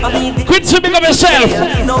them? Quit swimming up yourself.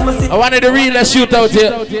 I wanted the realest shoot out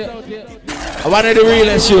here.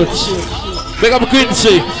 Big up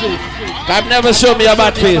Quincy. I've never shown me a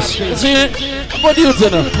bad face. See it? What do you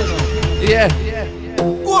know? Yeah.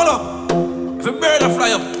 Hold up. If a bird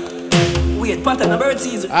fly up. Wait, pattern a bird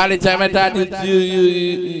season. All the time I thought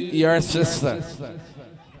you're a sister.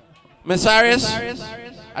 Miss Iris,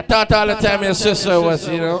 I thought all the time your sister was,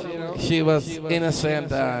 she was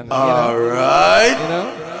innocent and, Alright.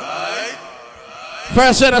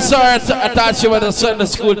 First when I saw her, I thought she was a Sunday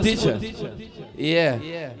school teacher. Yeah.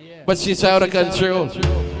 But she's out of control.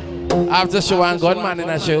 After she won gunman in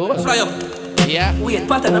a show. Fly up. Yeah. Wait,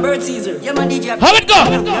 pattern a bird Caesar. Yeah, man, DJ. How it go?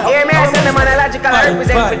 Hear me, I send them on a logical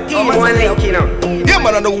represent for team one link, you know. Yeah,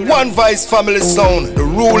 man, on the One Vice family sound, the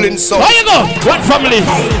ruling sound. There you go, One family.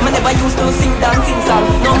 I never used to sing dancing song.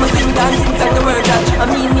 Now I sing dancing song the word judge. I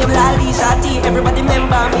mean name Lali Shati. Everybody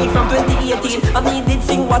remember me from 2018. I mean did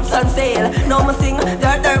sing What's on Sale. Now I sing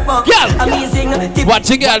Dirt Dirt Box. Amazing. Watch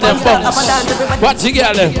you get them box. Watch you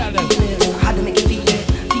get them.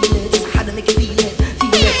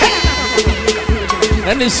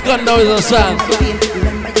 And this Scundo is a song.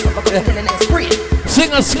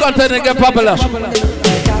 Sing a Scundo and get popular.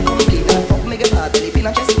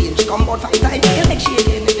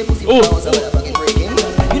 Ooh.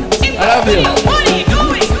 I love you.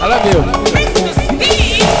 I love you.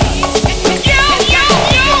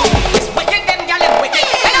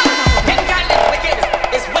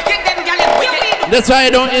 That's why I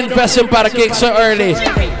don't invest in pancakes so early.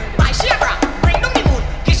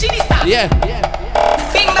 Yeah.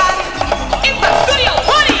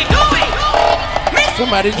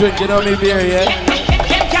 Somebody drinking on me beer, yeah?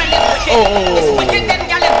 Oh.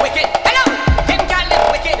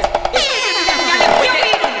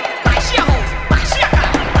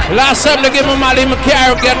 Last time they give me Molly, me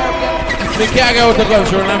can't get out the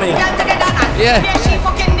control, I mean. Yeah.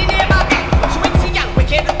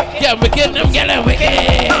 Yeah, wicked, them get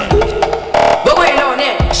wicked. But wait on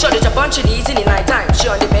it, shut it a bunch of these in the night time. She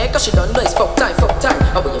on the bed cause she done know it's fuck time.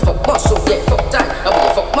 I will you fuck muscle, yeah, fuck time. I will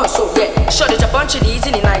you fuck muscle, yeah. Shut it a bunch of these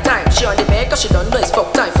in the night time. She on the bed cause she done know it's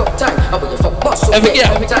fuck time. I will you fuck muscle,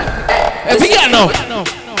 yeah, fuck time. Every girl know.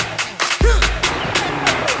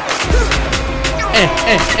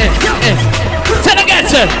 Tell again,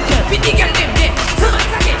 sir. 50 girl them there.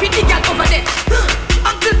 50 girl over there.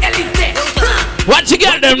 Uncle Ellie's there. What you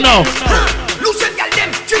get them now? Lucid girl them.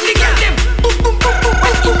 Trinity girl them. Boom, boom, boom, boom,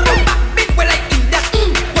 boom, boom. Big well like in that.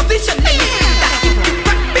 Position like in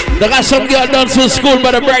that. They got some girl done to school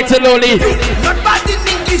but they're bright and lowly. Not bad in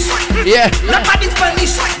English. Yeah. Not bad in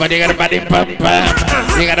Spanish. But they got a bad pum pum.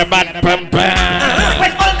 They got a bad pum pum.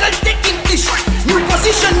 When all girls take English, new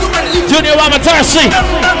position, new religion. Junior Wam and Tarsi.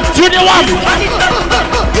 Junior Wam.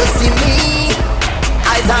 You see me,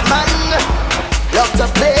 as a man, love to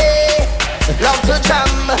play, love to jam.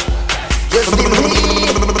 You see me.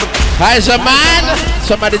 As a man,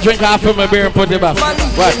 somebody drink half of my beer and put it back. What?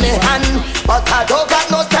 But I don't got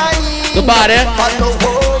no time. The body. But no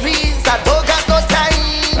worries, I don't got no time.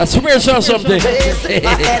 That's weird or something. Hey,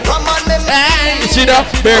 you see that?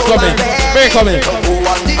 Beer coming. Beer coming.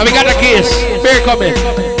 And we got the keys. Beer coming.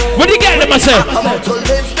 What do you get them, I say? I'm out to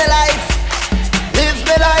live my life. Live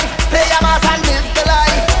my life. Play a mass and live my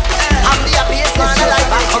life. I'm the happiest man alive.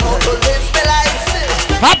 I'm out to live my life.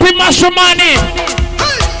 Happy mushroom money.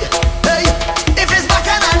 Hey, if it's back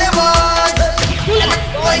and I never want.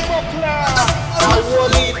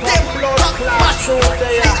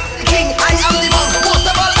 King, I am the most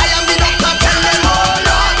of all. I am the doctor. Tell them all.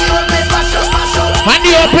 And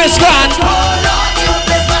the old place gone.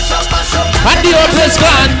 And the old place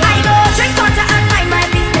gone. Drink water and mind my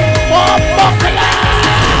business. Oh, buffalo.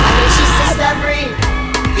 She says that free.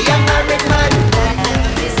 Be a married man.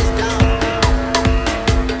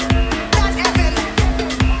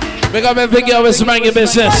 Make up every girl with mind your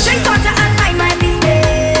business. Drink water and mind my business.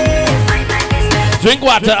 Drink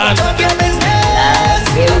water and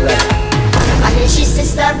I hear she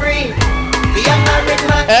says that free. Be a married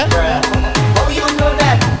man. Oh, you know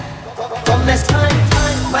that. Come let's time.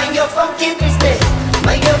 Mind your funky business.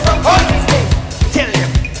 Mind your funky business. Tell them,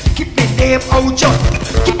 keep the name out, John.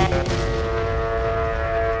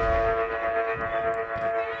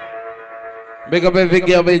 Make up every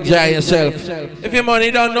girl, enjoy yourself. If your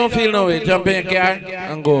money don't feel no way, jump in your car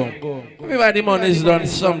and go. Everybody money is done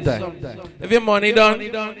sometime. If your money done,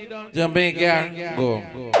 jump in your car, go.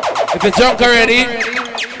 If you drunk already,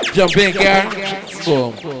 jump in your car,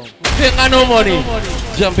 go. If you ain't got no money,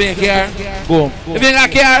 jump in your car, go. If you ain't got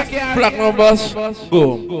car, black no bus,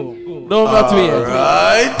 go. Don't wait.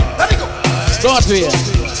 Don't wait.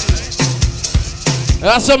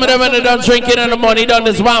 Some of them when they done drinking and the money done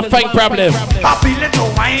this one fine problem. Happy little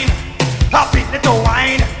wine, happy little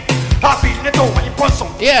wine, happy little wine person.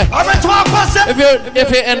 Yeah. I'm a 12%. If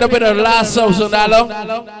you end up with a last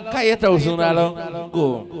 $1,000, pay $1,000,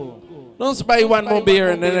 go. Don't buy one more beer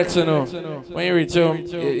and the next you know, when you reach home,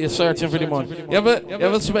 you're searching for the money. You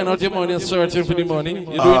ever spend out your money and searching for the money? You're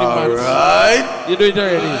doing it, man. Right. You do it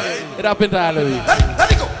already. It happened to all of it.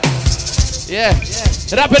 Yeah.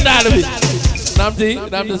 It happened to all of it. I'm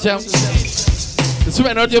the champ. You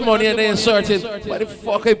spend out your money and then search it. Why the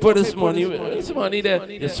fuck I put this money? This money there.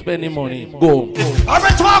 You're spending money. Go. I'm a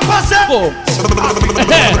 12%. Go.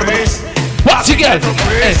 Watch it, girl.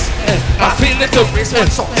 I feel it too.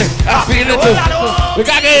 I feel it too. We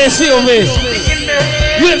got the AC on me.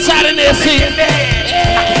 You inside in the AC.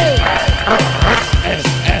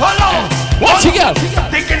 Hold on. Watch it, girl.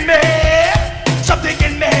 Something in me. Something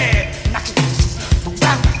in me.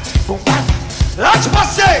 That's what I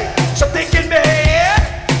say. Something in me.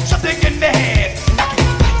 Something in me.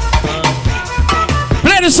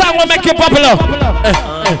 Play the song will make you popular.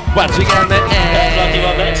 Watch it, girl.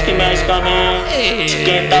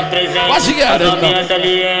 Quem tá presente, Watch it, girl. as novinhas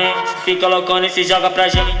ali, hein? Fica loucona e se joga pra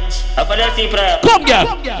gente. Eu falei assim pra ela. Come, girl.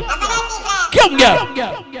 Come, girl.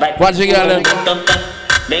 Watch it, girl.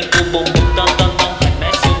 Vem com o bumbum, tam, tam, tam.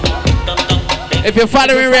 Mexe o bumbum, tam, tam. If you're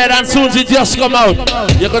following Red and soon it just come out,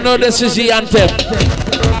 you can know this is the anthem.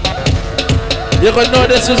 You can know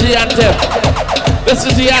this is the anthem. This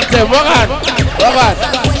is the anthem. Walk on. Walk on.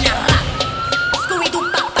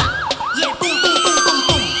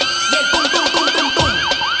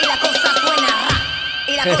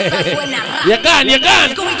 You're gone, you're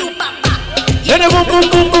gone. Then boom, boom,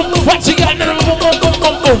 boom, boom. Watch it, girl. Boom, boom, boom, boom,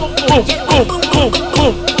 boom, boom, boom, boom, boom,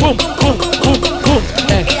 boom, boom, boom, boom.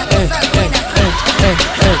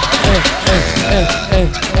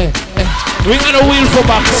 We got a wheel for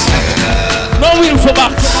box. No wheel for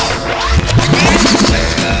box.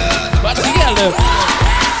 Watch it, girl.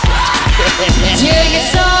 You're your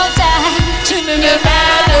soldier, in your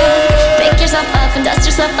battle. Pick yourself up and dust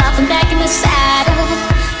yourself off and back in the saddle.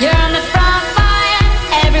 You're on the front line,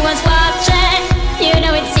 everyone's watching. You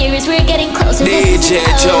know it's serious, we're getting closer. DJ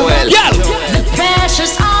Joel. Yeah. The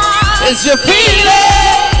pressure's on. It's your feeling.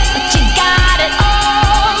 But you got it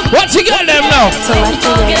all. What you got them now? Select the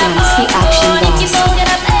rhythms, the action boss.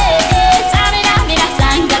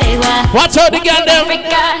 What's all the got them?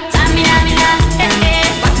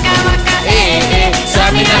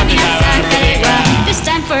 This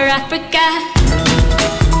time for Africa.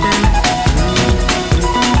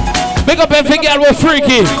 Big up every girl, we're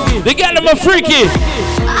freaky. The girl them are freaky.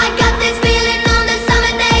 I got this feeling on the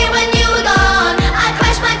summer day when you were gone. I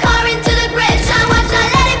crashed my car into the bridge. I watched I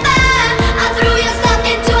let it burn. I threw your stuff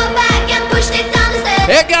into a bag and pushed it down the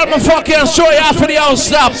stairs. Hey girl, my fucking show you off for the house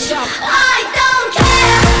stop. I don't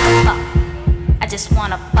care. I just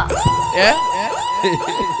wanna fuck. Yeah?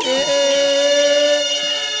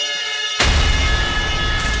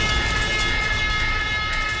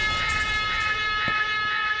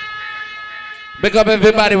 Pick up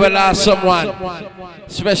everybody who lost someone,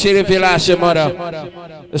 especially if you lost your mother.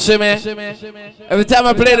 You see me? Every time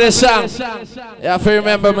I play this song, you have to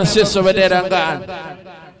remember my sister was dead and gone.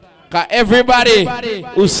 Cause everybody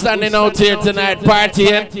who's standing out here tonight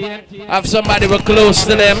partying, have somebody who close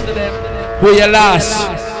to them who you lost.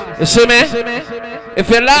 You see me? If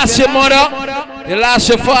you lost your mother, you lost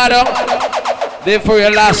your father, therefore you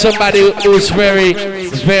lost somebody who's very,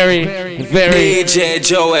 very, very, DJ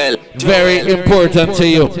Joel. very important to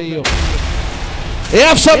you. You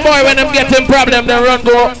have some boy when them getting problem, they run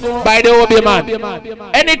go by the OB man.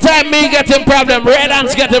 Anytime me getting problem, Red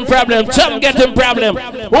Hands getting problem, Chum getting problem.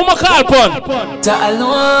 Who ma call pon?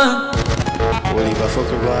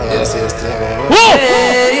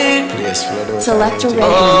 Select a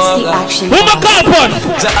rhythms, the action Who ma call pon?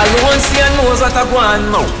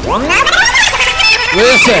 What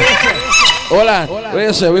you say? Hold on. What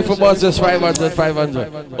you say? We for boss just 500,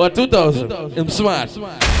 500. Or 2,000. I'm smart.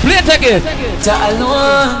 Play it again.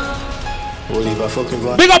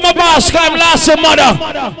 Big up my boss, I'm lost your mother.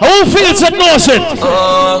 Who feels it knows it?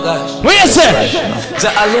 Oh gosh. What you say?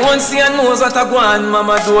 The alone see and knows what I want.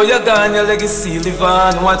 Mama do you gone, your legacy live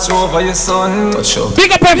on. Watch over your son.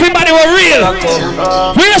 Big up everybody, we're real.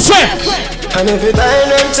 What you say? And every time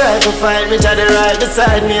them try to find me, try to ride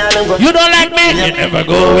beside me, and I'm go. You don't like me? You never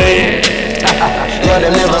go away. Yeah,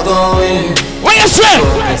 them never go away. What you say?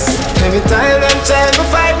 Every time them try to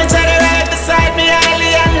find me, try to ride beside me,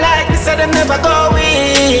 and like me, say them never go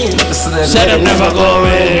away. Say them never go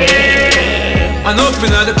away. I'm up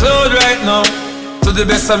in the cloud right now. To the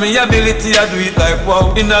best of my ability, I do it like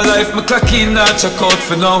wow. In a life, me clock in and check out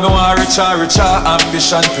for now. No one richer,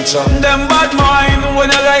 ambition picture. Them bad mind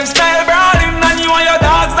when your lifestyle brawling, and you and your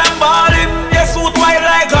dogs them balling. Your suit white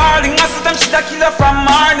like garling. I see them shit a killer from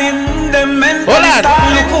morning. Them men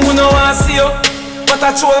look who no one see you, but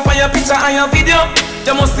I show up on your picture and your video.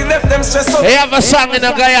 You must have left them stressed out. They have a song in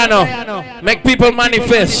a Guyana. Make people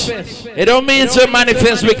manifest. It don't mean to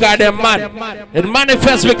manifest because they're mad. It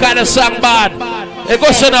manifests because the song bad. It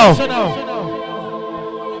goes to now.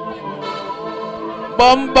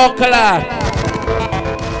 Bumbleclad.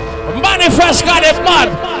 Manifest because they're mad.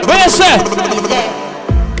 What you say?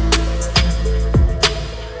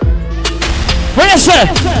 What you say?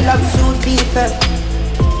 Love suit people.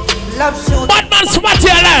 Love suit. Batman smart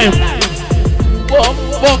your life.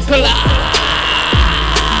 Buckler.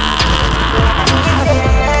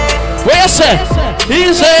 What you say?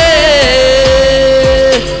 Easy.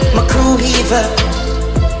 My crew evil.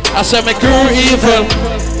 I said my crew evil.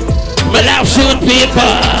 My love suit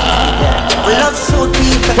people. My love suit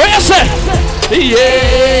people. What you say? Yeah.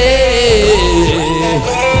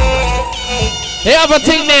 They have a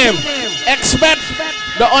thing named Expect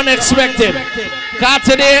the Unexpected. Cause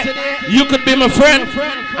today you could be my friend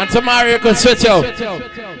and tomorrow you could switch out.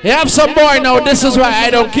 You have some boy now, this is why I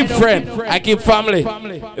don't keep friend, I keep family.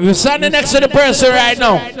 If you're standing next to the person right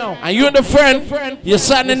now and you're the friend, you're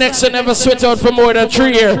standing next to never switch out for more than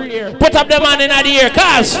 3 years. Put up the man in the ear,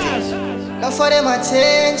 cause not for them I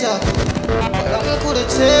change up.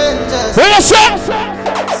 Where you say?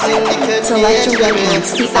 Select your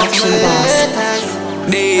records, the action boss.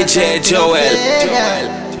 DJ Joel.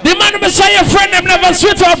 The man who say your friend them never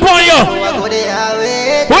switch up on you.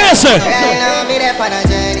 Where you say?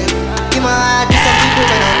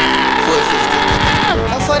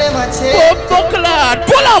 Oh, buckler,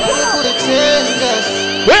 pull up.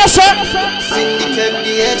 Where you say?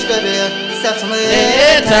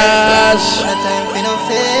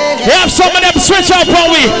 They have some of them switch up on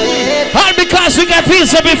we. All because we got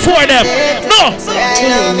pizza before them. No.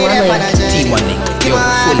 T1 link. Yo,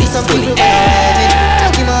 fully.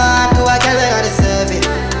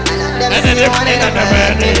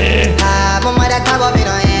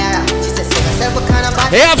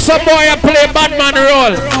 They have some boy that play Batman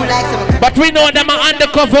role, but we know them are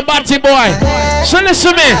undercover batty boy. So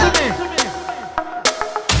listen to me.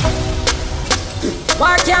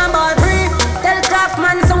 Work your ball free. Tell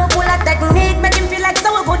Craftman so we pull a technique, make him feel like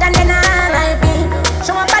so good and then R.I.P.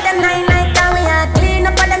 Show up at them 9 night and we are clean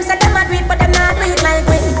up for them, so them a do it, but them not do it like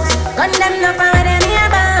we. Gun them up and where them here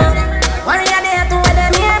bound. Warrior there to where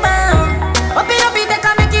them here bound. Up it, they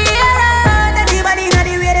come make it here. Everybody had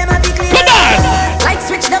the way them a be clear. Like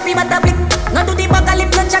switch the people but the blick. Not do the bug a lip,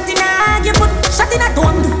 not chat in a hag. You put shot in a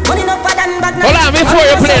dome. Money no for than bad. Hold on, before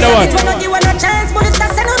you play the one.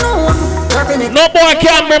 No boy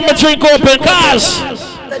can't bring my drink open, cause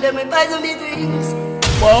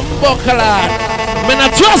buckler. Me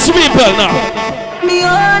not trust people now.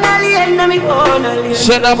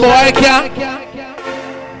 So the boy can't.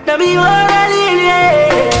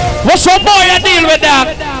 What's some boy you deal with that?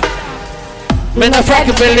 Me not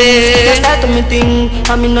fucking believe. Start me thing.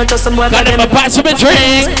 I mean not just some boy. Got them a pass me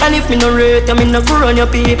drink. And if me no rate, I mean no go run your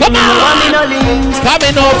people. Come on. Me no links.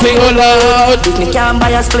 Coming off it all out. Me can't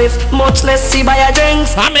buy a spliff, much less see buy a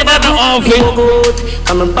drinks. I'm in an office.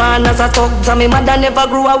 I'm a born as a thug, so me mother never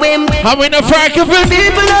grew a whim. I'm in a fucking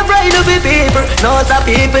people are afraid to be people. No, some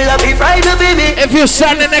people are afraid to be me. If you're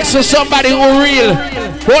standing next to somebody who real,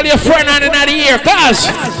 hold your friend on in the ear, cause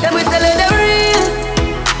them we tell you the real.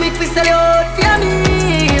 Make we sell you out for your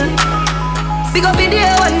meal. Big up in the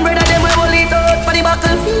one brother, them we hold it out for the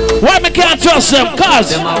battlefield. Why me can't trust them, cause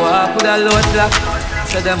them a walk with a load block.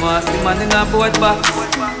 So them a see man in a boat box.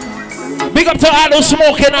 Big up to all who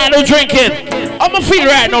smoking, all who drinking. I'ma feel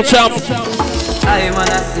right now, champ. I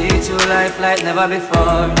wanna see through life like never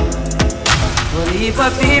before. Only heap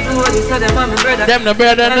of people what you say them a me brother. Them the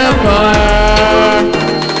brother never.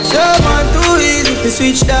 So man too easy to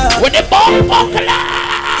switch that. With the bomb buckler.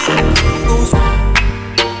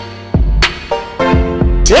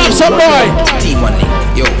 You have some boy. T1 link.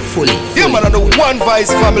 Yo, fully. You man are the one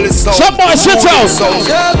Vice family song. Some boy sit out. So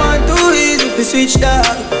man too easy to switch that.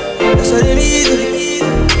 That's what they need.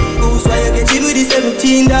 Who's why you get it with the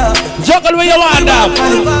 17 dog. Juggle where you want that.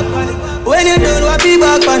 When you done what be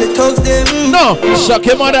back on the thugs them. No, suck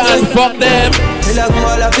your mother and fuck them.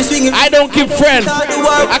 I don't keep friends.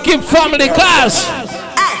 I keep family class.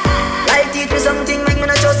 Life teach me something, make me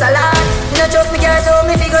not trust a lot. Me not trust me care, so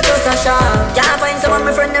me figure trust a shot. Can't find someone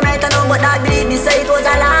my friend them right now, but that believe me say it was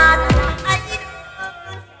a lot.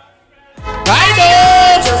 I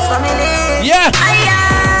know. Trust family. Yeah. I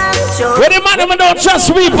am sure. What the man who don't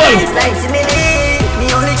trust people? It's like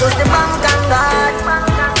me only trust the bank and God.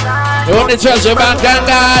 You only trust your bank and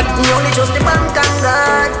God. Me only trust the bank and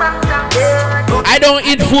God. I don't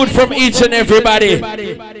eat food from each and everybody.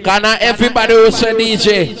 Cause not everybody will say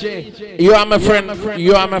DJ, you are my friend,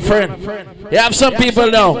 you are my friend. You have some people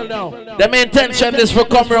now. The main intention is for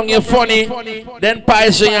come around you funny, then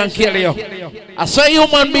poison you and kill you. I say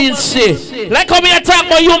human beings say. Like how me attack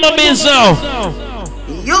about human beings now.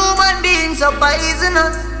 Human beings are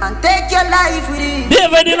poisonous and take your life with it.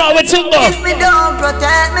 David, you know what you know. If me don't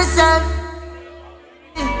protect myself.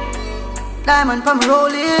 Diamond from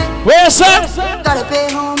rolling. Where's that? Gotta pay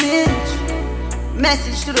homage.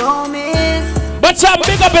 Message to the homies. But some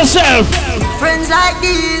big up yourself. Friends like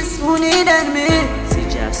these who need enemies.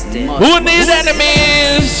 Who need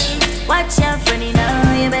enemies? Watch your friend, you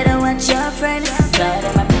know, you better watch your friend. God,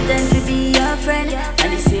 I'm pretend to be your friend.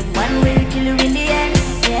 And the same one will kill you in the end.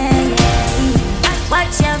 Yeah, yeah.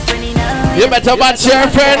 Watch your friend, you know. You better watch your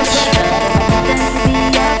friends.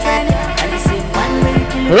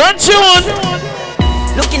 Run tune.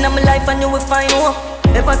 Looking at my life and you will find hope.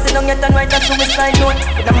 Never sit down yet and write a suicide note.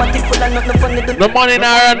 The matic full and nothing funny. No money in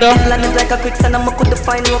our hand. This land is like a quicksand and I couldn't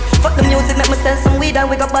find rope. Fuck the music, make me sell some weed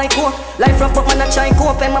and we got buy coke. Life rough but man I try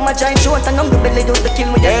cope and mama giant short. And I'm the belly just to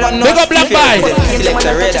kill me. Big up Black Boy. Select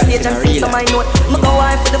a red and some my note. I'm go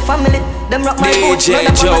wife for the family. Them rock my boat. DJ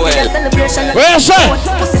Joel. Where's that?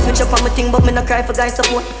 Pussy switch up on my thing but me no cry for guys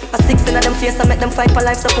support. A 16 of them face I make them fight for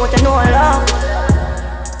life support. And no love.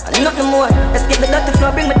 And nothing more. Let's get the dirty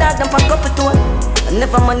floor. Bring my dog and pack up a tour. I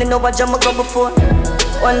never money know what jam I go before.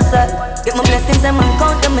 One side, get my blessings and man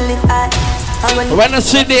count them and live high. When I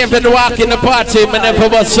see David walk in the party, I never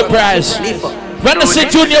was surprised. When I see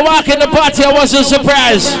Junior walk in the party, I wasn't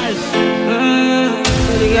surprised.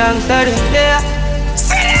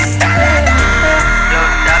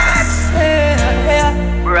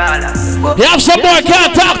 You have some more,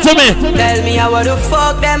 can't talk to me. Tell me how the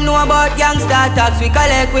fuck them know about gangsta tax. We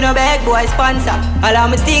collect with no big boy sponsor. All of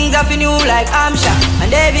my things are for new like Amsha.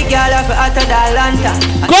 And every girl are for hotter than Atlanta.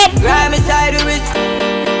 Come! Grime inside the wrist.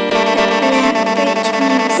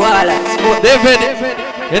 David,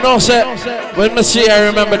 you know, sir, when I see, I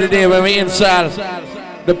remember the day when we install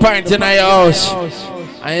the party in your house.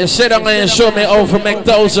 And you sit down and you show me how to make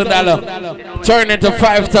 $1,000 turn into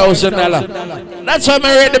 $5,000. That's why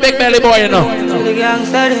I read the big belly boy, you know.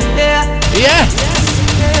 Yeah.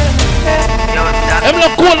 I'm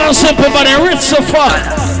not cool and simple, but I'm rich so fuck.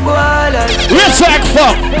 Rich like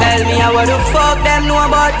fuck. Tell me how the fuck them know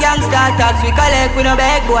about gangsta tax. We collect with no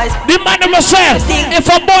big boys. The man myself, if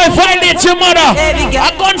a boy violates your mother,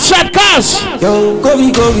 a gunshot cause. Yo, go.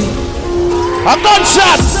 A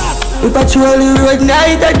gunshot. We patrol the road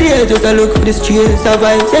night and day. Just a look for the streets,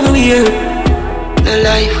 survive everywhere. The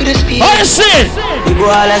life with the speed. Oh, you see? The boy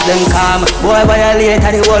as them come. Boy violate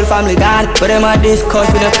and the whole family gone. But them a discuss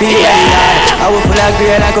with the people. I will full of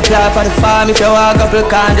green like a plant on the farm. If you walk up the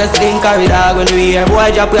can, just think carry dog when we hear. Boy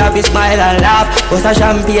drop, we have to smile and laugh. Bust a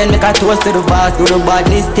champagne, make a toast to the boss. Do the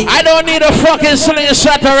badness stick. I don't need a fucking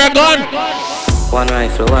slingshot or a gun. One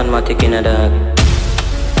rifle, one matic in a dog.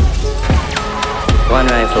 One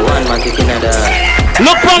rifle, one matic in a dog.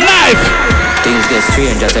 Look for life. Things get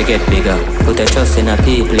strange as I get bigger. Put a trust in a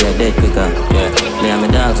people, you're dead quicker. Yeah. Me and my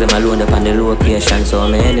dogs, them alone up on the location. So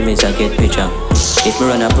my enemies, I get picture. If me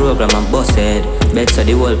run a program, I'm busted. Bet so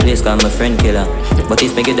the whole place call my friend killer. But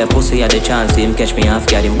if me get the pussy at the chance, him catch me off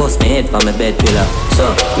guard, him bust me head for my bed pillar.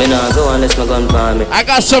 So, me nah go unless my gun palm me. I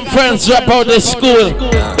got some friends drop out of school.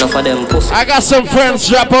 Enough of them pussy. I got some friends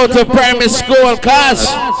drop out of primary school, cause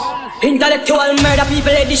intellectual murder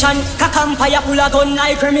people edition. Cock empire full of gun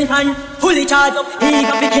like Remington. Fully charged up, he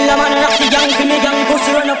got to kill a man and rock the gang. For me gang,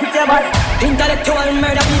 pussy run up with your ball. Intellectual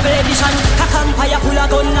murder people edition. Cock empire full of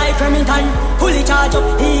gun like Remington. Fully charged up,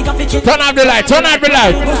 he got to kill. Turn off the light, turn off the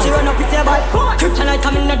light. Pussy run up with your ball. Kryptonite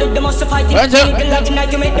coming out of the most fighting.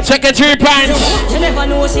 Check it 3 pints. You never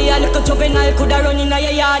know, see a little juvenile coulda run in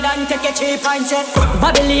your yard and take a 3 pints.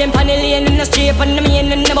 Babylon, Panellian in the street, and the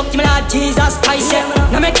main in the book, my Lord Jesus Christ.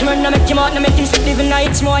 Now make him run, now make him out, now make him sleep living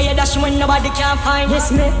nights more. Yeah, that's when nobody can find.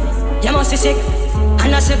 Yes, me. You must be sick.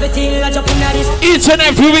 And that's everything I jump in at this. Each and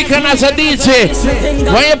every weekend as a DJ,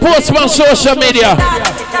 when you post on social media.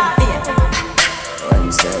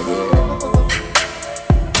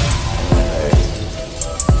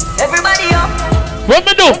 Everybody up. What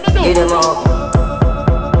me do? Get them up.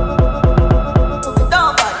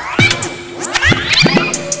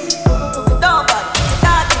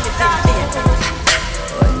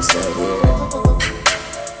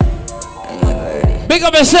 Big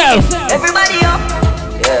up yourself. Everybody up.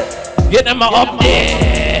 Yeah. Get them up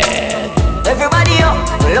there. Everybody up.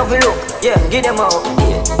 Love you look. Yeah. Get them up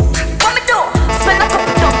there. What me do? Spend a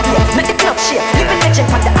couple down here. Make the club shake. Living legend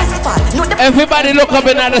on the asphalt. Everybody look up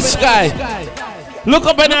in the sky. Look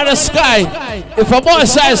up in the sky. If a boy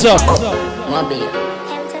size up.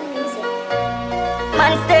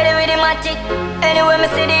 Man steady with the magic. Anywhere me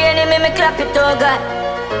see the enemy, me clap it, oh God.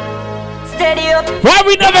 steady up. Why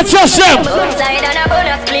we never trust them? Outside and a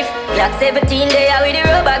bonus cliff. Glock 17 there with the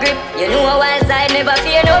rubber grip. You know a wild side never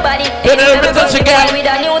fear nobody. You never touch a girl with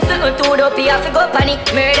a new suit to the P have to go panic.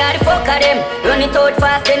 Murder the fuck of them. Run it out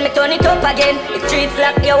fast then me turn it up again. If streets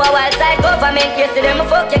lock you a wild side government. Yesterday me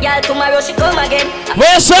fuck your girl, tomorrow she come again.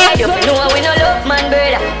 Where's up? You know we no love man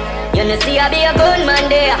brother. You know see I be a gunman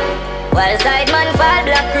there. Wild side man fall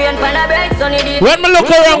black rain pan a bright sunny day. When me look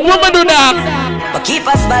around, woman do that. But keep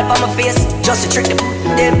a smile on my face just to trick them.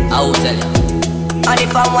 I will tell you. And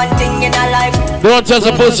if I want thing in a life, don't just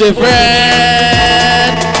a pussy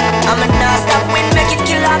friend. I'm a non-stop win, make it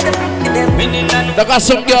kill off them. Look at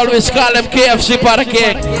some girl we call them KFC para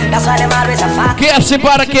cake. That's why them always a fuck. KFC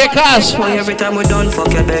para cake cause why every time we done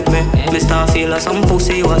fuck you beg me. Me start feel like some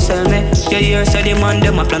pussy you a sell me. You hear say the man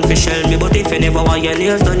them a plan for shell me. But if you never want your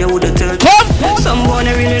nails done you wouldn't tell. Some boy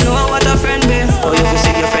really know what a friend be. Oh you feel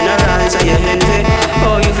see your friend arise and you envy.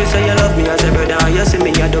 Oh you feel say you love me as a brother and you see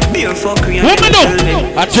me you're the beer fucker and you tell me.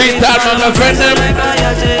 I treat that on my friend them.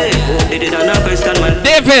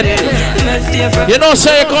 David, you know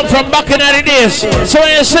say you come from back in the days. So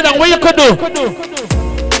when you sit down, what you could do?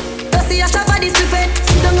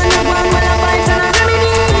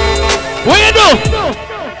 What you do?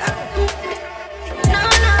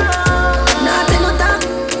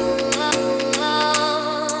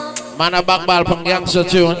 Man a back ball from gangster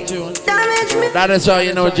tune. That is how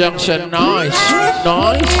you know junction. Nice.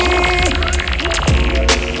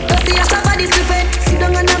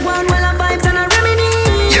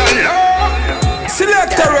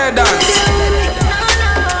 Select a red dance.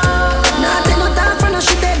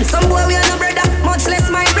 Some boy we are no brother, much less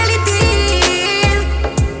my relative.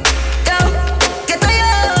 Yo, get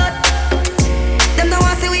tired. Them don't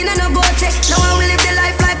want to see we no go check. No one will live the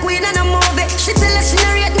life like we no movie. She tell us she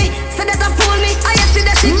narrate me, so that a fool me. I see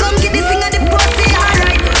that she come get this thing at the pussy.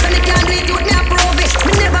 Alright, so they can't leave you with me approve it.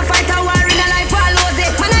 Me never fight a war in a life, I lose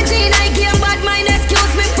it. Man a Gene, I game bad mind,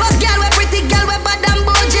 excuse me. Fuck girl, we pretty girl, we bad and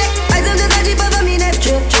budget. I don't just a jeep over me neck.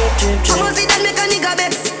 I must see that make a nigga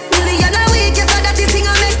vex. Million a week, you saw that this thing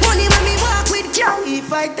I make money when me walk with you.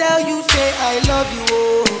 If I tell you, say I love you,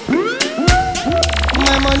 oh.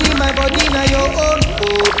 My money, my body, now your own,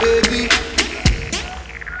 oh baby.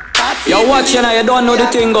 Yo, watch you now, you don't know the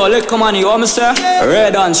thing, go. Let come on, you want me say?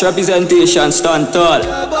 Red Dance representation, stand tall.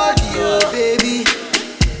 Your body, oh baby.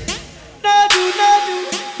 No do,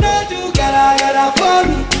 gotta for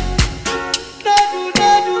me.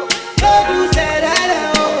 No do, say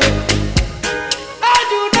that, oh.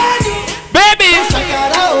 Baby!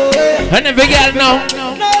 And the big girl now.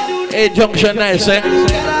 Hey, junction nice, eh?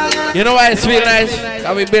 You know why it's feel nice?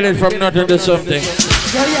 How we build it from nothing to something.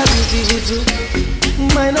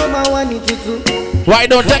 Why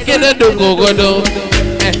don't take it and do go do?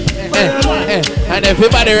 And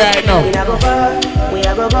everybody right now. We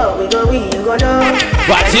go down.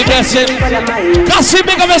 What's your blessing? Cause you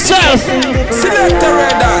big of yourself. Select a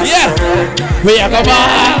red dance. Yeah. We are go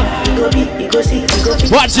ball.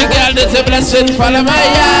 Watch your girl, there's a blessing for the my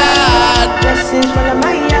yard.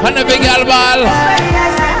 And the big girl ball.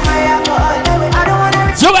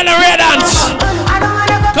 So when the red dance.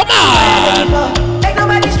 Come on.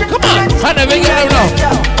 And the big girl now.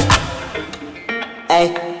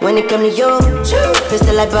 Hey, when it come to you,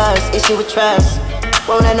 pistol like bars, issue with trust.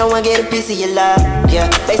 Won't let no one get a piece of your love. Yeah,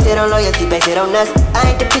 base it on loyalty, base it on us. I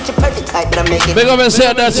ain't the picture perfect type, but I make it. Big up and say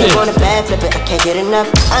that's it. On a bad flip it, I can't get enough.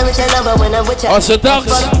 I'm with your lover when I'm with you. Also dogs.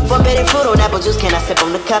 Forbidden fruit on apple juice, can I sip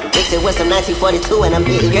on the cup? Mix it with some 1942 and I'm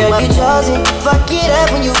hitting you up. Girl, you chosen. Fuck it up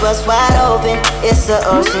when you bust wide open. It's the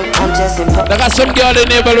ocean, I'm just in I got some girl in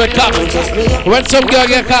there with cock. When some girl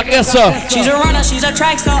get cock, yes sir. She's a runner, she's a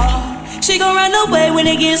track star. She gon' run away when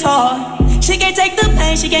it gets hard. She can't take the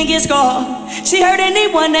pain, she can't get scarred. She hurt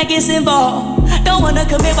anyone that gets involved. Don't wanna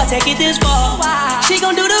commit, but take it this far. She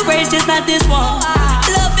gon' do the race, just not this one.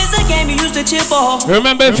 Love is a game you used to chip off.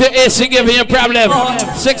 Remember if your AC giving you a problem,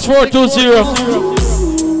 6420.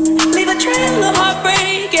 Leave a trail of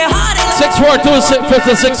heartbreak, get hard.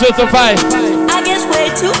 642-5655. I guess way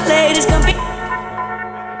too late, it's gonna be.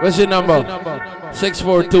 What's your number?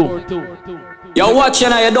 642. Yo, watch you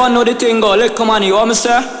now, you don't know the thing, go. Let come on, you want me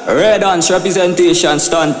say? Red Dance representation,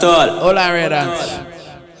 stand tall. Hold on, Red Dance.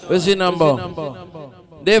 What's your number?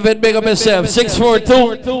 David, big up yourself.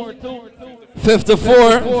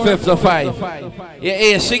 642-5455. Your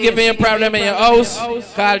AC give me a problem in your house,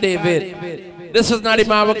 call David. This is not a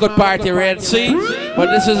man with good party, Red Sea,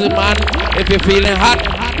 but this is a man, if you're feeling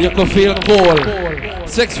hot, you can feel cold.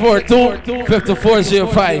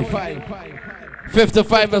 642-5405.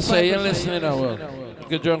 55 I say, you're listening now. You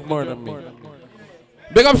get drunk more than me.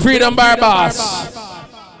 Big up Freedom Bar Boss.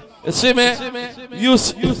 You see me?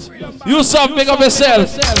 Yusuf, big up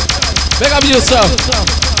yourself. Big up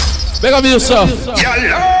Yusuf. Big up Yusuf.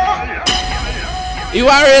 You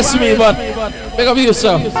arrest me, but big up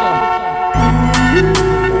Yusuf.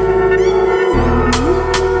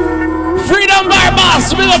 Freedom Bar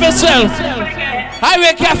Boss, big up yourself.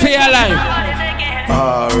 Highway Cafe alive.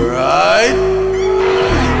 Alright.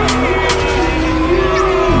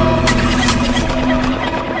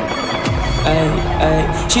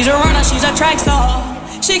 She's a runner, she's a track star.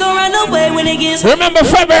 She gon' run away when it gets. Remember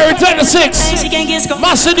February 26th. She can't get scored.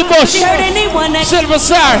 Master the Bush. She heard anyone that Silver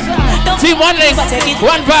Star. Team One Link.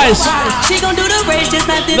 One Vice. She gon' do the race just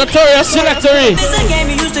not this. Notorious Selectory. This a game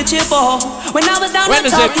you used to cheer for. When I was down when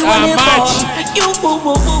the top, you were here March. for.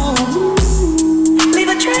 You leave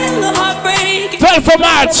a trail of heartbreak. 12th of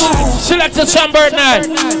March. Selected Sunbird night.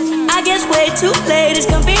 I guess way too late is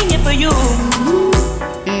convenient for you.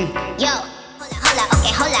 Yo, hola,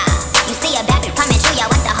 okay, hola. You see a bad bitch coming through, yo,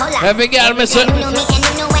 what the hola? Every girl, miss it. You knew me and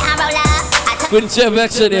you knew where I roll up. Couldn't say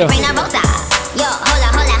vex in you. Bring a rosa. Yo, hola,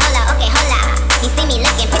 hola, hola, okay, hola. You see me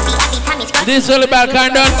looking pretty every time he scroll. Diesel, the Balkan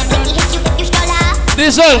done.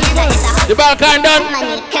 Diesel, the Balkan done.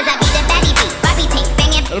 Cause I be the baddie beat, Barbie tank,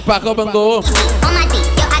 banging. I'll pack up and go. On my D,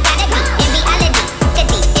 yo, I got it beat. In reality, good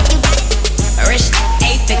D, if you got it. Rich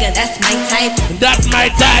 8-figure, that's my type. That's my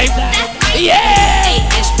type. Yeah!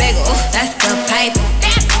 8-inch bagel, that's the pipe.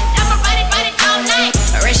 I'ma ride it all night.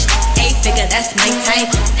 Rich 8-figure, that's my type.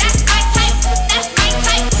 That's my type, that's my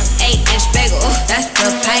type. 8-inch bagel, that's the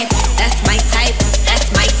pipe. That's my type, that's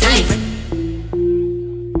my type.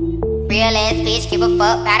 Real ass bitch, give a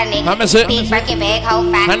fuck about a nigga. I'ma sit. Big Birkin bag, whole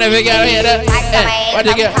five. I never got hear that. What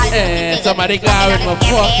you get? Somebody got with my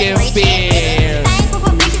fucking beer.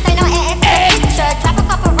 Drop a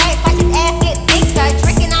couple rights, watch his ass get bigger.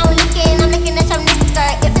 Tricking on licking, I'm looking at your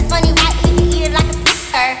nigga. If it's funny, right, you can eat it like a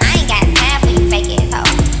sticker. I ain't got time for you fake ass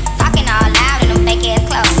hoes. Talking all loud in them fake ass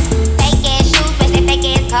clothes. Fake ass shoes, but they fake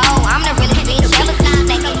ass cold. I'm the realest bitch ever seen.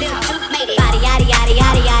 They can little juice made it. Body yaddy yaddy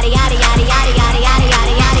yaddy yaddy yaddy yaddy yaddy yaddy yaddy yaddy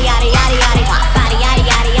yaddy yaddy yaddy yaddy. Body yaddy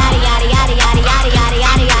yaddy yaddy yaddy yaddy yaddy yaddy yaddy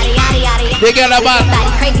yaddy yaddy yaddy yaddy. They get about.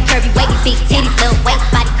 Body crazy curvy, wavy, big titties, little waist.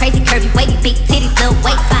 Body crazy curvy, wavy, big titties, little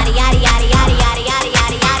waist. Body yaddy yaddy yaddy yaddy yaddy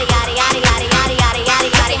yaddy yaddy yaddy yaddy yaddy yaddy yaddy yaddy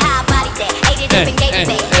yaddy. How body that? Ate it up and gave it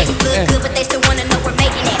back. They look good, but they still wanna know we're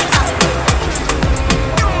making it.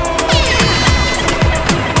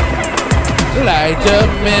 Light a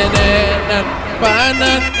minute and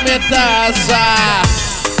banan metasa.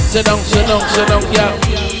 Sit down, yeah.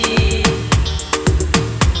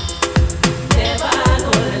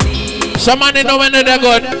 Somebody know when they're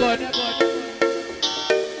good.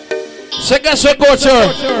 Second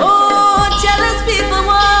culture. Oh, jealous people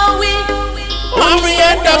want we. When we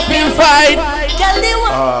end up in fight.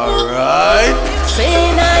 Alright.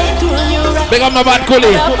 Saying I ain't doing you right. Big up my bad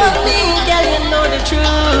coolie. Top of me, girl, you know the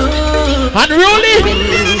truth. Unruly.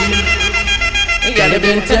 You gotta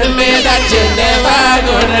been tell me that you're never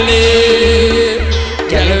gonna leave.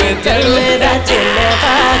 Girl, you been tell me that you're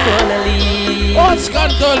never gonna leave. What's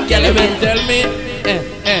control? Girl, you been tell me.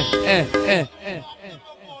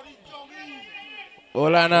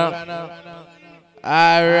 Hold on now.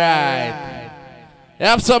 Alright. You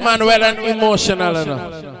have some man well and emotional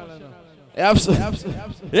enough. You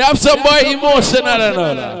have some boy emotional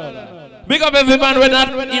enough. Big up every man when not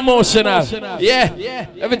emotional. Yeah,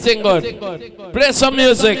 everything good. Play some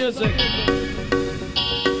music.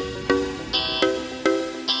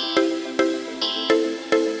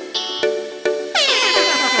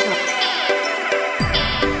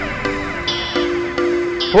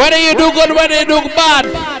 Whether you do good, whether you do bad,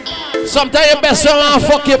 sometimes you best want to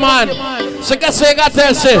fuck your man. So guess what you got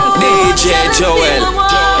to say? DJ Joel.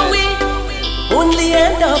 Only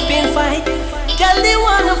end up in fight. Girl, they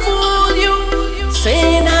wanna fool you,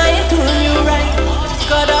 saying I ain't doing you right.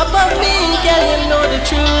 Got up of me, girl, you know the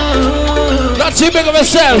truth. Not too big of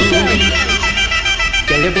yourself.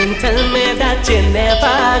 Girl, you been telling me that you're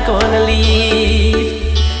never gonna leave.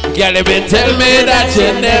 Girl, you been telling me that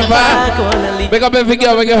you're never gonna leave. Big up every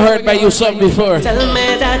girl we get hurt by you something before. Tell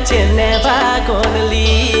me that you're never gonna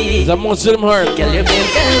leave. It's a Muslim hurt. Girl, you been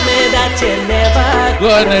telling me that you're never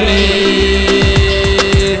gonna leave.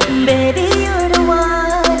 Baby, you're the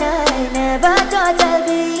one I never thought I'd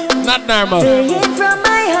be. Not normal. Saying from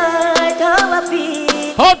my heart how I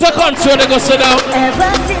feel. How to control the go sit down?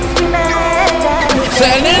 Ever since we met, I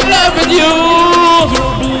fell in love with you. You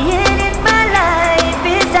being in my life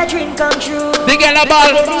is a dream come true. The girl a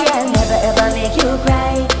ball. Baby, I'll never ever make you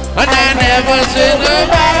cry. And I never say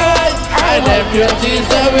goodbye. I left your tears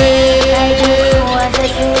away. I just want to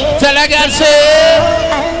say, tell a girl say,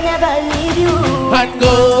 I'll never leave you. I and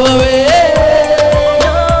go away.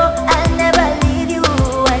 No, I'll never leave you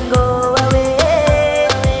and go away.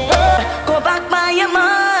 Go back by your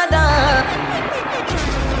mother.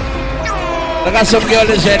 I got some girl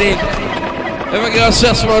that's ready. If a girl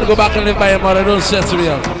says to go back and live by your mother, don't say to me.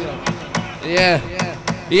 Yeah.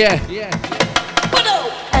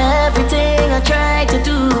 Everything I try to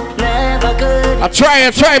do, never good. I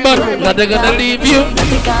try, but nothing gonna leave you.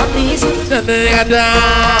 Nothing can please you. Nothing gonna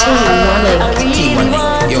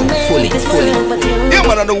Yo, fully. Yeah,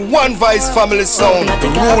 man, on the One Vice family sound, the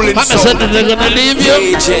ruling sound. Mama said they're gonna leave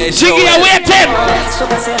you. Jiggy, you're waiting. So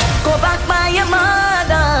I say, go back by your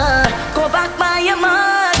mother. Go back by your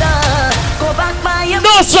mother. Go back by your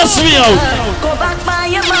mother. No stress me out. Go back by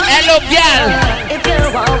your mother. Hello, girl. If you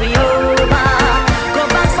want me over, go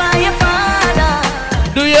back by your father.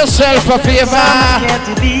 Do yourself a favor.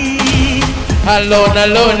 Alone,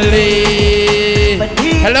 lonely.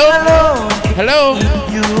 Hello?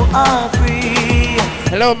 You are free.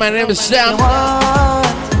 Hello, my name is Sam.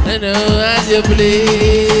 I know as you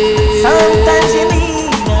please. Sometimes you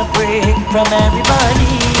need a break from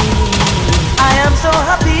everybody. I am so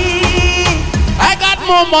happy. I got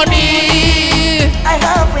more money. I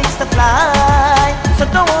have wings to fly, so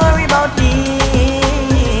don't worry about me.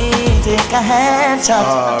 Take a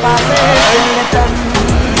handshot, pass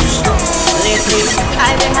Lately,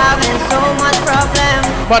 I've been having so much problem,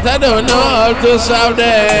 but I don't know how to solve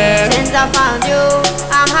them. Since I found you,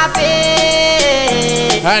 I'm happy.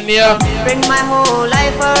 And you bring my whole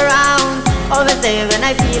life around. Always there when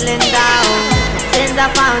I'm feeling down. Since I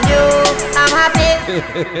found you, I'm happy.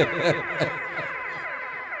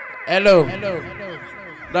 Hello.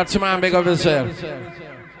 That's man, big up yourself.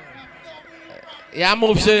 Yeah,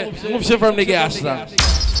 move she from the gas tank.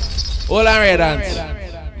 All I read dance.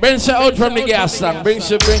 Bring she out from the gas tank. Bring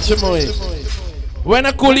she more. When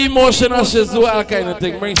I cool emotional, she's do all kind of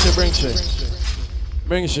thing. Bring she.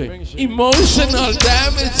 Emotional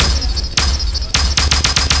damage.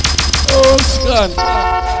 Oh, Scott.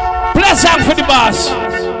 Play a song for the boss.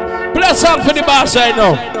 Play a song for the boss right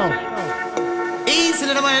now. Easy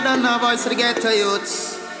little boy, don't know voice to the ghetto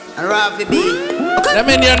youths. And Rafi B. That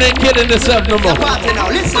mean you're not kidding yourself no more.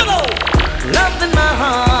 Listen. Love in my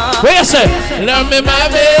heart. What you say? Love me, my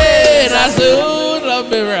baby. I soon love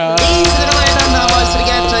me, right. Easy little boy, don't know voice to the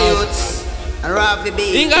ghetto youths. And Rafi B.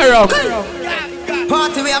 Inga rock.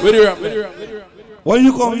 Party we have. With the rock. When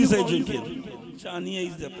you come, you say drinking. Johnny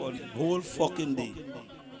is the party the whole fucking day.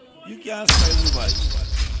 You can't style me by.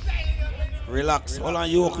 Relax. Hold on,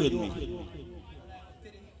 you okay with me?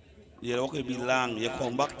 You okay be long. You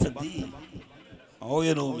come back today. How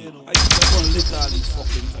you know me? I just don't lick all this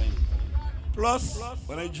fucking time. Plus,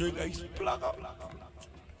 when I drink, I plug up.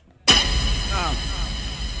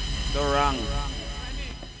 The wrong.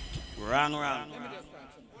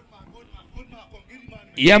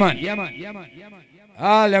 Yeah, man.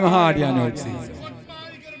 All them hard, you know, it's easy.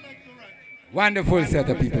 Wonderful set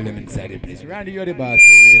of people them inside the place. Randy, you're the boss for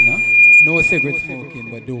real, no? No cigarette smoking,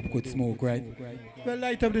 but dope could smoke, right? Well,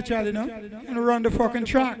 light up the child, you know, and run the fucking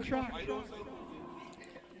track.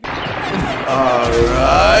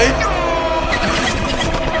 Alright.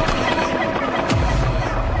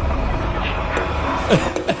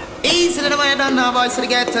 Easy little boy, don't know voice to the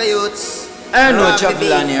ghetto youths. I know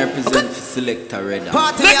Javelin here present for Selector Red.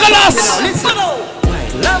 Nicholas! Listen.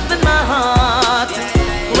 Love in my heart.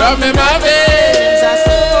 Love me, my baby.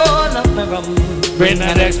 Bring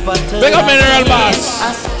the next bottle. Big up Mineral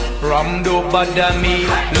Boss. Rum do bother me,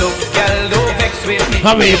 look girl do vex with me.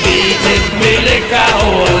 How we beating me like a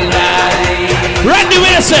whole night. Randy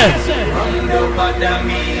Wilson. Rum do bother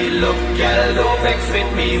me, look girl do vex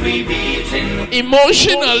with me. We beating.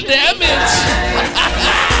 Emotional damage.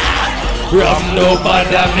 Rum do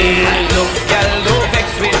bother me, look girl do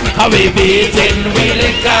vex with me. How we beating me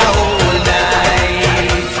like a whole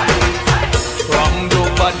night. Rum do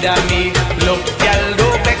bother me, look girl do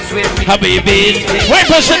vex with me. Habibi,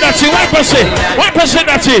 1% that's it, 1%, 1%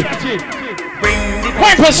 that's it.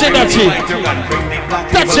 1% that's it.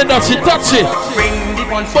 Touch it, touch it, touch it.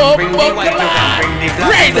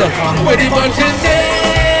 Right, with the button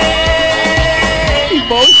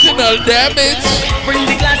emotional damage. Bring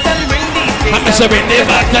the glass and bring the face. I'm just bring the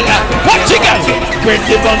bottle. What you got? Bring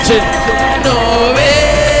the button. No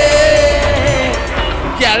way.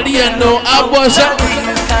 Girl, you know I was a.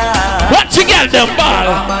 What you got them ball?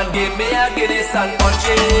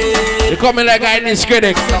 You coming like I this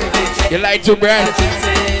critic. You like to brand.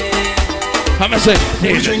 I'm say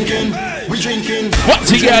we drinking.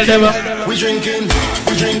 What you got them? We drinking.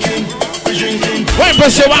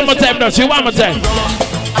 1%, one more time, don't you? One more time.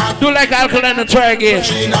 Do like alcohol and try again.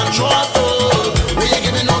 We ain't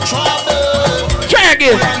giving no trouble. Try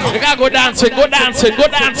again. You gotta go dancing, go dancing, go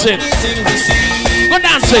dancing. Go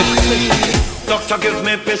dancing. Doctor give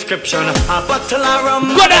me prescription, a bottle of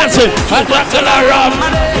rum. Go dancing, a bottle of rum.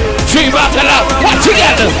 3 bottles of what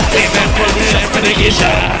together?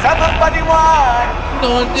 Somebody want.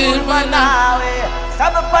 Don't do my now.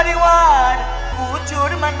 Somebody want. Put you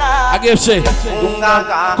in my now. I give say. Kunga,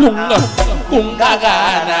 kunga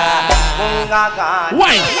gana.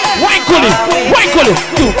 Wine, wine coolie, wine coolie.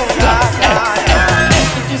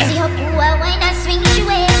 If you see her poor wine and swing she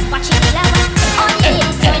waist, watch it flower. Only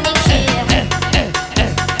is turning shade.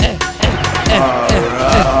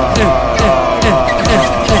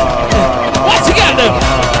 What together?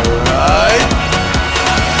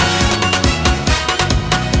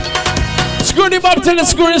 Screw the bob till the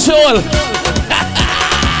screw the soul.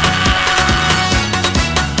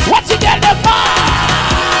 What together?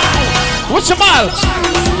 What's the ball?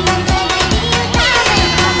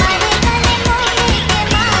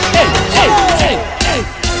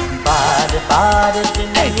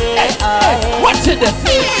 What's in the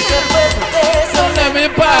so let me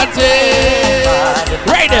party.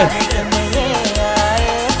 Right there.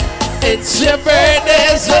 It's your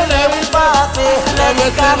birthday, so let me party.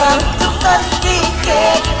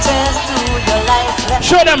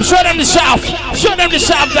 Show them the south. Show them the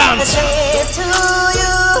south dance.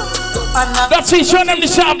 That's it, show them the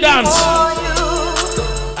south dance.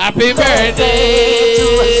 Happy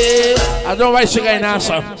birthday. I don't know why she got an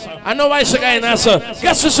answer. I know why she got an answer.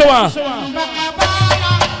 Guess what's the one?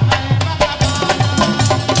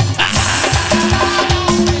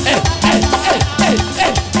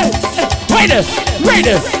 Right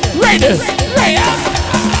there.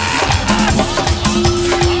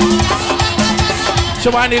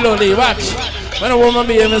 Shawani Loli, watch. When a woman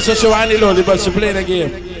be even so Shawani Loli, but she play the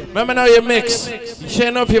game. Remember now you mix. She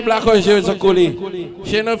know if you black or she is a coolie.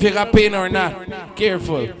 She know if you got pain or not.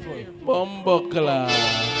 Careful. Bumbukla.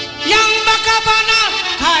 Young Bakabana,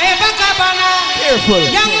 Kae Bakabana. Careful.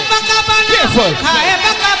 Young Bakabana, Careful. Kae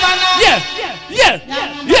Bakabana. Yeah.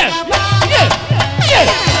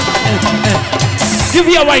 Give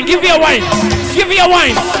me a wine. Give me a wine.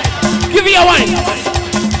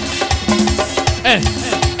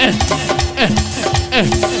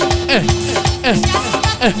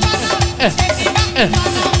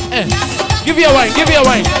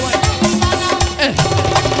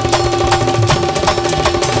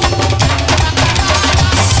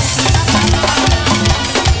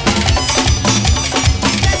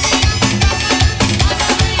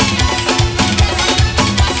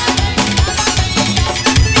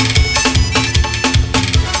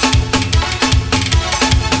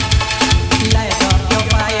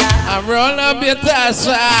 Roll up your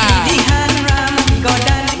tassa.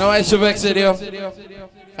 No, I should vex it, yo.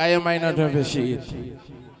 I might not have a sheet.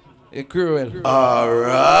 It's cruel.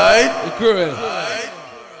 Alright. It's cruel.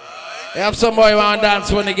 You have some boy want to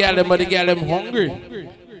dance when they get them, but they get them hungry.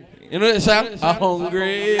 You know the song? I'm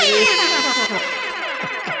hungry.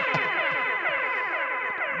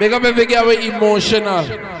 Big up every girl with emotional.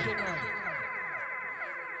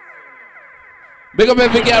 Big up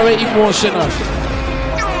every girl with emotional.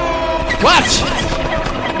 Watch!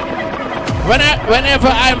 Whenever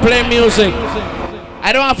I play music,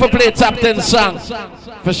 I don't have to play top 10 songs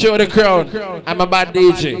for show the crowd I'm a bad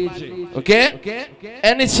DJ. Okay?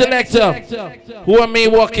 Any selector who want me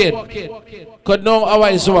working could know how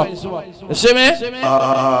I work. You see me?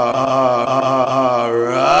 Alright.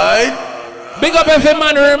 Big up every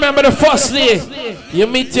man who remember the first day you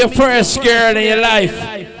meet your first girl in your life.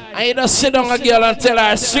 And you just sit down a girl and tell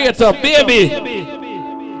her straight up, baby.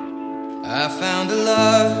 I found a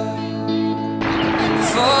love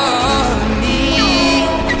for me.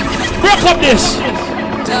 Break up this.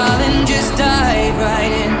 Darling, just dive right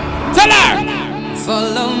in. Tell her.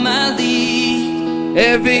 Follow my lead.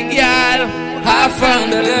 Every girl, I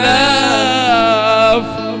found a love.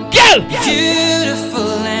 Girl.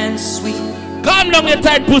 Beautiful and sweet. Calm down your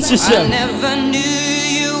tight pussy, sir. I never knew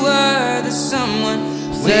you were the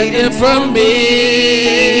someone waiting for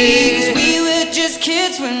me. 'Cause we were just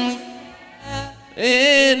kids when we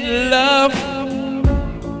in love.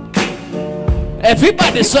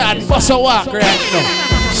 Everybody start bust a walk right now.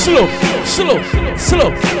 Slow.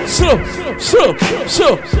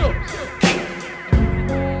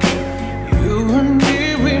 You and me,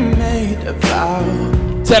 we made a vow.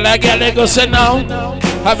 Tell a girl they go say now.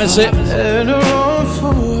 Have me say. And on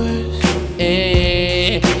force.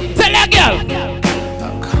 Tell a girl. I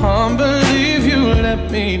can't believe you let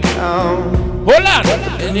me down. Hold on.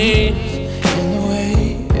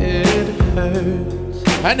 Hurts.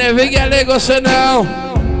 And every girl they go say now.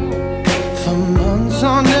 For months goes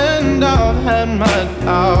on and I've had my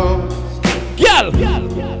doubts. Girl,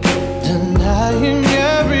 denying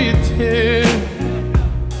everything.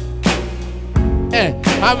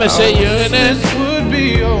 I'ma say you in it. This would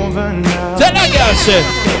be over now. Tell that girl, say.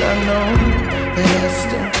 But I know that I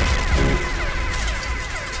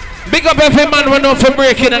still. Big up every man who know for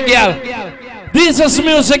breaking a girl. This is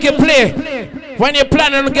music you play when you're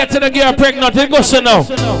planning to get to the girl pregnant. It goes to now.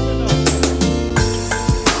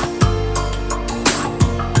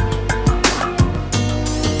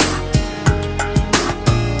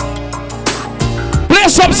 Play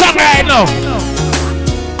some song right now.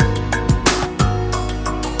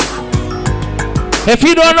 If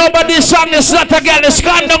you don't know about this song, it's not a girl, it's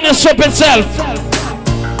gone down the soup itself.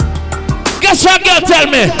 Guess what, girl, tell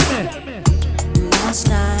me? Last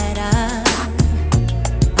night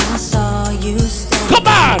I saw you stand. Come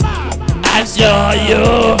on! I saw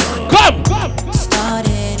you. Come!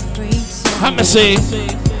 Started freezing. I'ma say,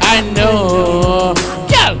 I know.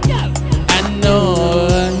 Girl! I know.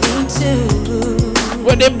 Me too.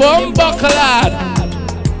 With the bomb buckle out.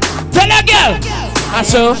 Tell her, girl! I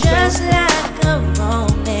saw. Just like a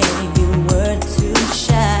moment, you were too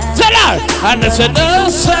shy. Tell her! And I said, no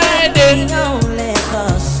siding.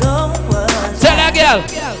 Tell her, girl!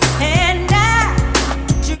 And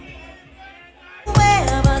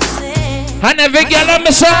And every girl on my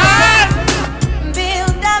side.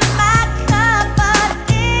 build up my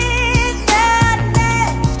confidence.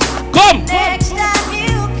 Come! Next time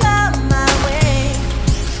you come my way,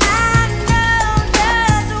 I know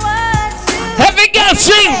just what to Every girl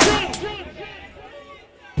sing!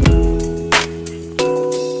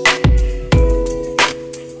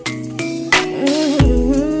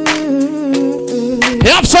 You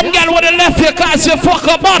have some girl with a left here cause you fuck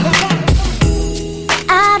up on.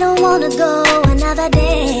 I don't wanna go another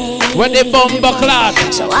day When they bumper clock.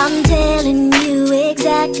 So I'm telling you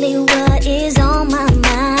exactly what is on my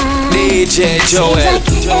mind. DJ Joel.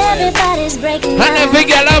 Seems like everybody's breaking And every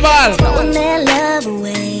girl of all. throwing their love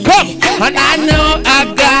away. Come! And I know I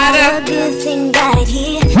got A it. good thing right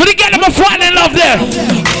here. Would you get them a fall in love there?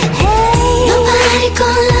 Hey, nobody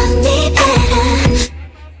gonna love me better.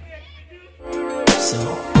 So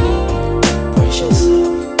precious.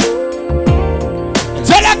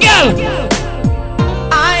 Tell a girl!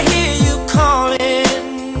 I hear you calling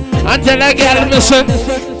And tell a girl, listen. to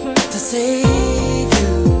save you.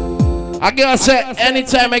 I girl say,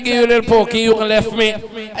 anytime I give you a little pokey, you can left me.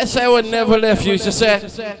 I say, I would never left you. She said,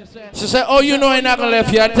 oh, you know I'm not gonna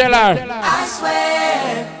left you. I tell her. I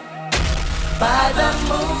swear by the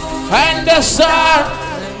moon And the star.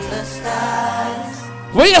 and the stars.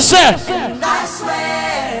 What you say? And I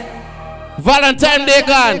swear Valentine Day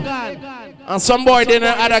gone. And some boy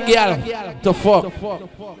didn't add a girl to fuck.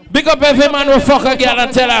 Big up every man who fuck a girl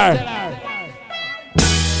and tell her.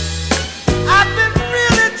 I've been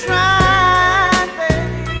really trying,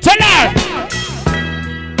 baby. Tell her.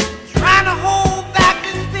 Trying to hold back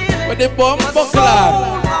this feeling. With the bomb for buckle so on.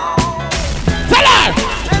 long. Tell her.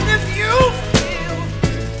 And if you feel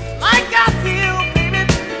like I feel, baby,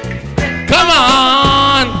 then Come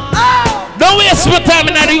on. oh, Don't waste my time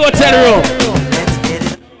in the hotel room.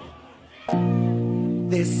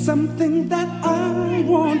 there's something that I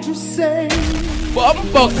want to say.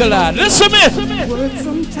 Bomb buckle on. Listen to me. Words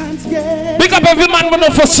sometimes get. Big up every man who know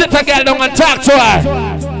for sit a girl down and talk to her.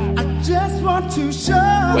 I just want to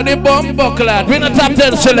show. With the bomb buckle on. Bring the top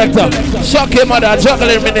 10 selector. Suck him mother.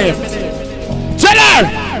 Juggling me name. Tell her.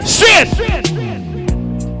 Straight.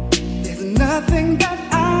 There's nothing that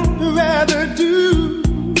I'd rather do.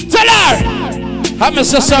 Tell her. I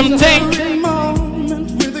miss something. Every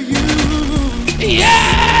moment with you.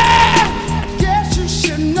 Yeah. Yes, you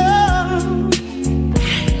should know.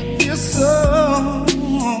 You're so.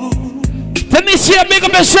 Tanisha, big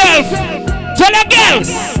up yourself. Tell her girl.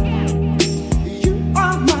 You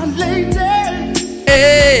are my lady.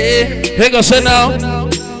 Hey, here goes it now.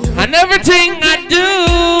 And everything I do.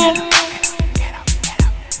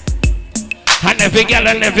 And every girl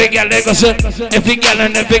and every girl they go so. Every girl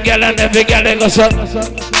and every girl and every girl they go so.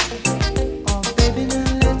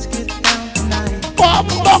 Bomb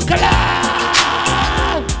buckler.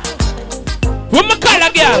 Who me call a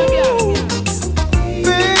girl?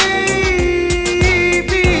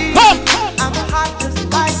 Baby, Come. I'm hot just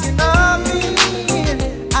like an oven.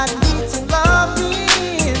 I need some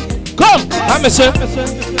loving. Come. I'm a sir.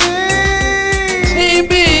 Hey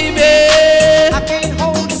baby. I can't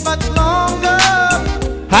hold it much longer.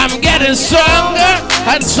 I'm getting stronger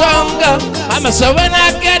and stronger. I'm a so when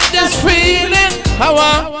I get this feeling,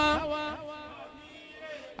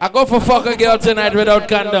 I go for fuck a girl tonight without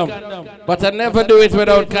condom. But I never do it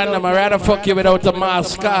without condom. I rather fuck you without a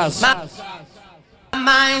mask. Cause my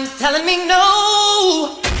mind's telling me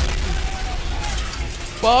no.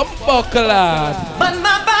 Bumbuckler. But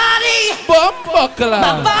my body. Bumbuckler.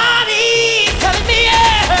 My body telling me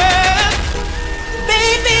yes.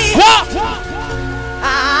 Baby. What?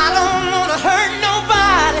 I don't want to hurt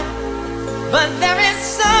nobody. But there is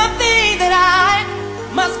something that I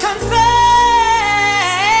must confess.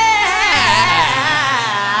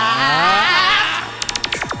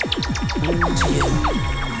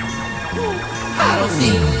 I don't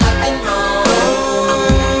see nothing wrong.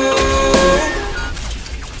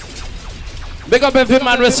 Big up every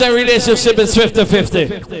man with a relationship is 50-50.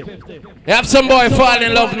 You have some boy fall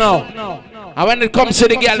in love now. And when it comes to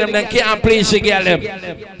the girl, them can't please the girl.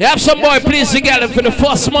 You have some boy please the girl for the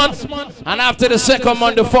first month. And after the second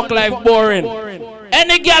month, the fuck life boring.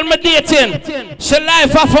 Any girl me dating, she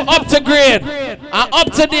life have to up to grade. And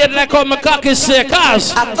up to date like how my cock is say.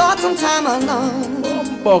 Cause I thought some time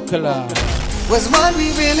alone Buckler was what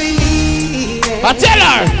we really needed. I tell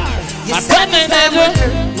her. You said this time would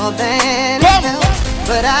hurt more than it helps,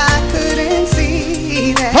 but I couldn't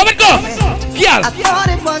see that. How it go? Girl. I thought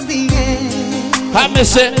it was the end. I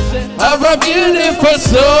miss it of a beautiful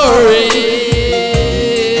story.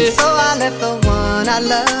 And so I left the one I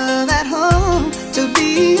love at home to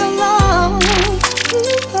be alone.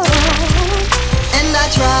 And I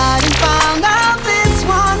tried and found out this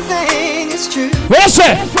one thing is true. What's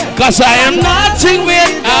it? Cause I am nothing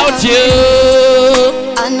without you.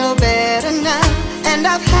 I know better now, and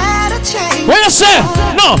I've had a change. What you say?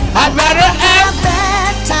 No, I'd rather have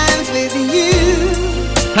bad times with you.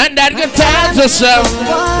 and that good times yourself.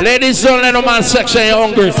 Ladies, don't let no man section you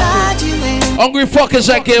hungry. Hungry fuck is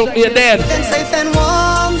like you're dead.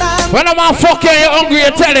 When a man fuck you, you're hungry,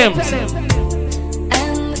 you tell him.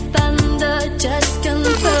 And the thunder just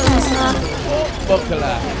confirms my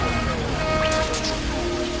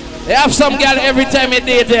You have some girl every time you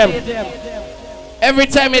date them. Every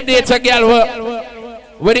time you date a girl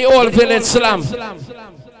with the old village slam.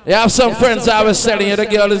 You have some friends I was telling you the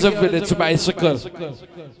girl is a village bicycle.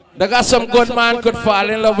 They got some good man could fall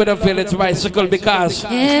in love with a village bicycle because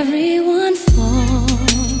everyone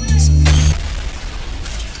falls.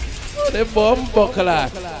 Oh, the bomb buckler.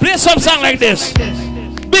 Play some song like this.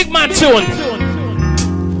 Big man tune.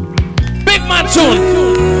 Big man tune.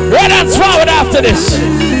 Right and forward after this.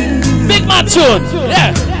 Big man tune.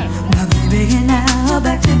 Yeah.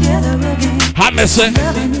 Back together again. I'm missing.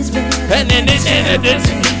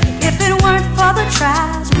 If it weren't for the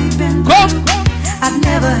trials we've been through, I'd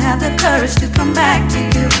never have the courage to come back to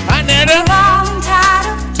you. We're all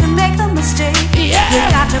entitled to make a mistake. You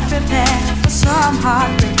got to prepare for some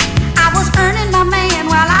heartbreak. I was earning my man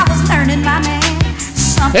while I was learning my man.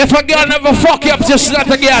 If a girl never fuck you up, just not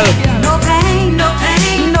a girl. No pain, no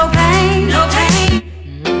pain, no pain, no pain.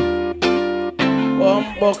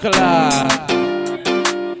 Buckler.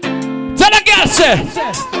 Tell a girl, sir.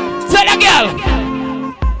 Tell a girl.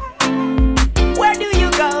 Where do you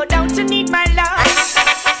go? Don't you need my love?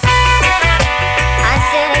 I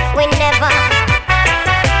said if we never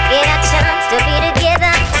get a chance to be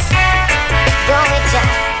together, go with ya,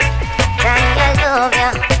 trying to love ya.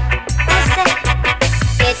 I said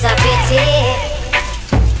it's a pity.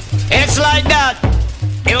 It's like that.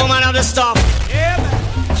 The woman of the stuff.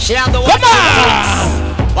 She have the one. Come on.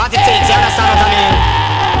 What it takes, you understand what I mean?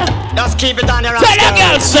 Just keep it on your Tell your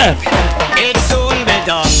girl, sir. It soon be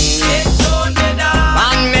done. It soon be done.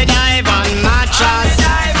 When me dive on mattress.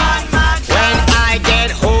 When I get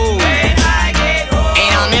home. In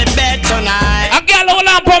my bed tonight. A girl hold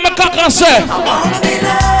on for my cock and sir. I wanna be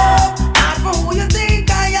loved, not for who you think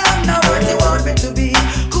I am, not what you want me to be.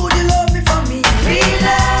 Could you love me for me? Real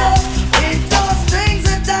love, with those strings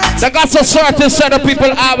attached. They got a certain set of people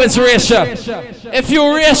always racial. If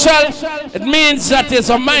you're racial, it means that there's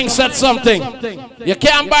a mindset something. You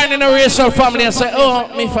can't burn in a racial family and say, oh,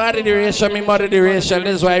 me father the racial, me mother the racial,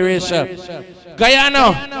 this is why racial.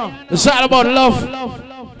 Guyana, it's all about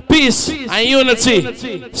love, peace, and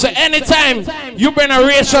unity. So anytime you bring a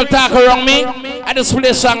racial talk around me, I just play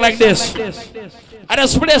a song like this. I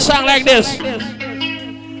just play a song like this.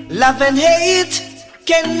 Love and hate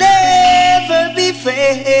can never be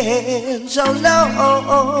friends. Oh no,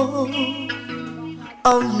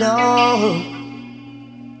 oh no.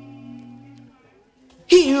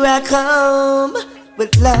 Here I come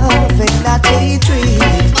with love and not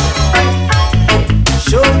hatred.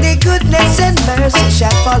 Surely goodness and mercy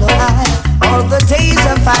shall follow I all the days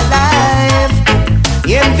of my life.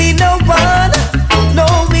 Envy no one, no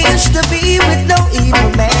wish to be with no evil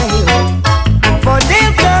man. For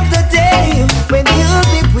they'll come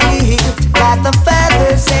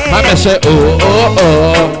I'm say oh oh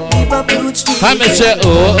oh. I'm say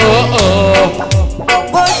oh oh oh.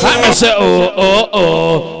 I'm say oh oh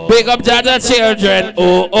oh. Pick up Jaja children.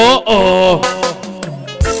 Oh oh oh.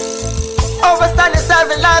 Overstand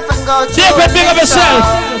yourself in life and go. David, pick up yourself.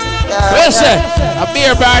 Where's it? A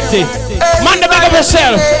beer party. Man, pick up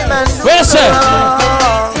yourself. Where's it?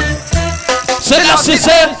 Selassie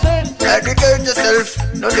said. Dedicate yourself.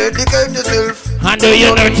 No, dedicate yourself. And do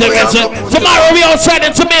you know tomorrow we outside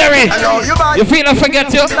in Mary. You feel I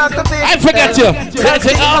forget you? I forget you.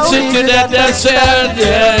 Dancing out into that said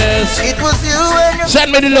yes. It was you and you.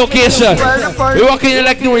 Send me the location. We're walking in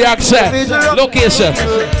like New York, sir. Location.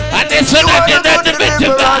 And it's another but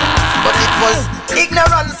it was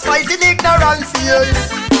ignorance fighting ignorance, yes.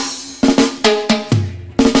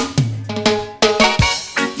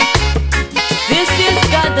 This is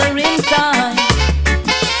gathering time.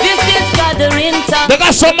 This is gathering time. They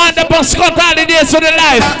got some man that put Scott holidays to the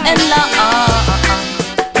life.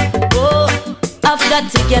 Oh, I've got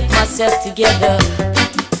to get myself together.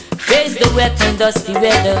 Face the wet and dusty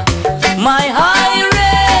weather. My high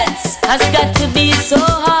rates has got to be so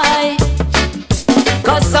high.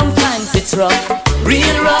 Cause sometimes it's rough,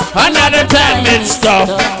 real rough. Another time it's tough,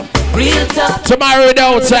 real tough. Tomorrow we're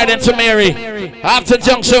outside into Mary. After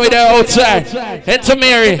junction we're outside into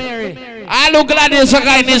Mary. I look glad there's a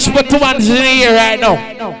guy needs to put 2 hands in the air right now.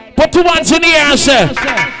 Put 2 hands in the air and say.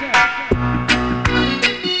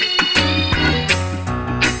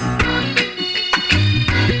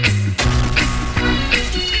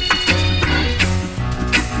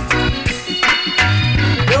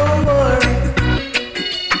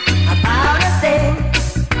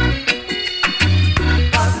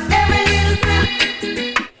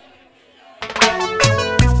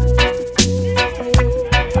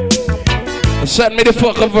 Send me the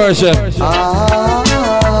fucking version.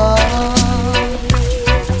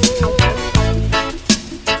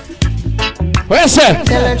 Where's it?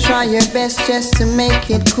 Tell her try your best just to make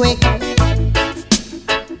it quick.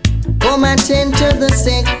 Come and tend to the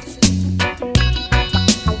sick.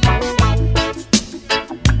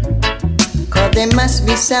 Cause there must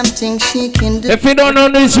be something she can do. If you don't know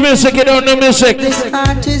this music, you don't know music. This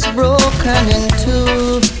heart is broken in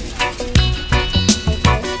two.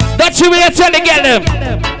 That's what we're telling them.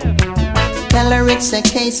 Tell her it's a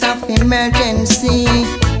case of emergency.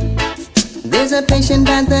 There's a patient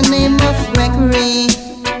by the name of Gregory.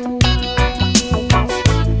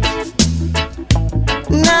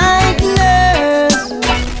 Night nurse.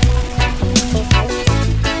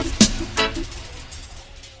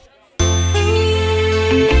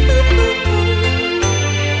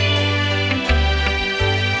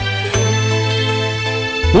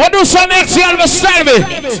 What do some next year Elvis tell me?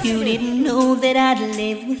 Bet you didn't know that I'd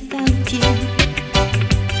live without you.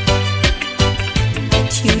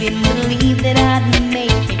 Bet you didn't believe that I'd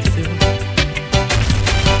make it through.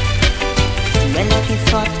 Well, if you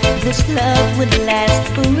thought this love would last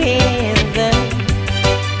forever,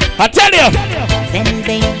 I tell you. Then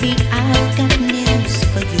baby, I've got news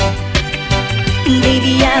for you.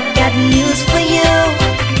 Baby, I've got news for you.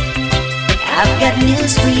 I've got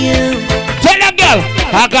news for you. Tell that girl,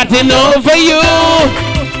 I got to know for you.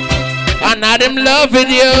 And now I'm loving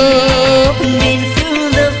you. Been through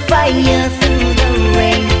the fire, through the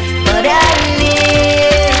rain, but I live.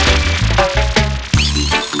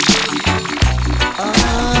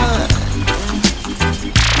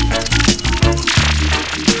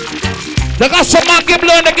 They got some man get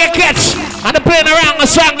blown to get catch. And they're playing around a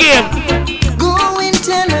song game. Go and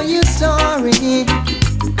tell her your story.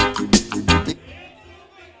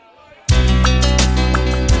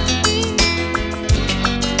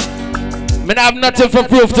 I have nothing for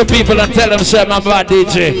proof to people and tell them say I'm a bad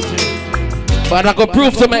DJ. But I could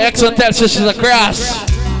prove to my ex and tell she's a cross.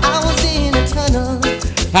 I was in a tunnel.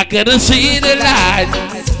 I couldn't see the light.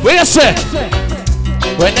 Wait a sec.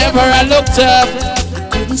 Whenever I looked up, I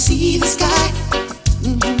couldn't see the sky.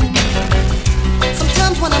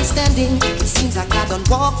 Sometimes when I'm standing, it seems like I don't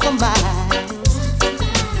walk for miles.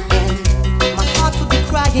 And my heart would be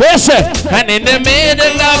crying. wait a sec. And in the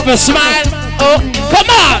middle of a smile, oh, come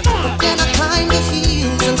on. Then I climbed the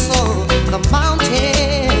hills and saw the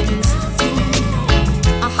mountains.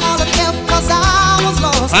 I hollered help 'cause I was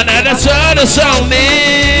lost. And I just heard a song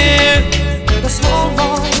there. The small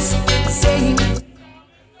voice saying,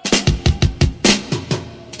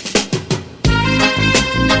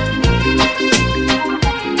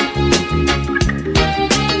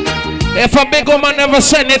 if a big woman never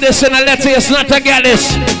send you this in a letter, it's not a goddess.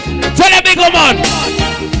 Tell a big woman.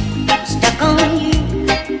 Stuck on you.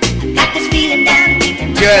 Got this feeling down deep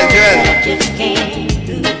in my Good. just can't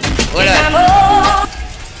do. What up?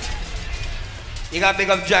 You got big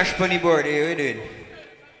up Josh Punny Birdie, what you doing?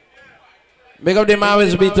 Big up the man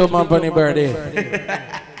always beat up man Punny Birdie.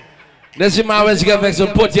 Let's see man always get vexed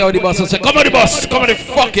and put you out the bus and say, come on the bus, come on the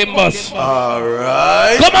fucking bus.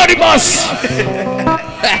 Alright. Come on the bus.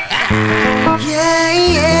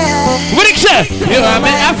 Yeah. What do you say? You are my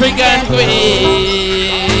African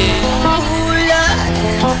queen.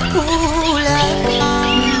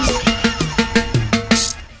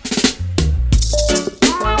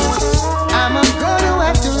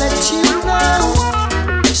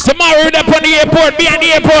 Tomorrow we're up on the airport, be on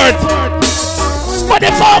the airport. For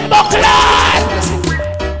the phone buckler.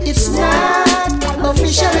 It's not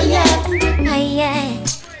official yet.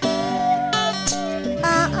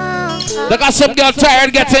 They got some girl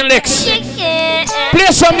tired getting licks.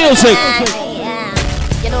 Play some music.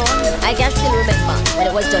 You know, I can still remember when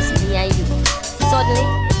it was just me and you. Suddenly,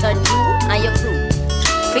 it turned you and your crew.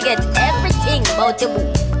 Forget everything about your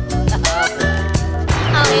boo.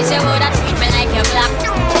 I wish you would have treated me like a black.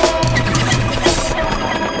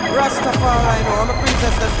 Rastafari, I know, I'm a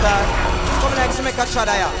princess that's that. Come like she make a shot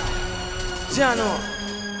of ya. Jano.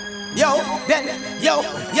 Yo, then, yo,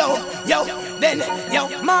 then, yo,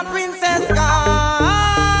 my princess gone.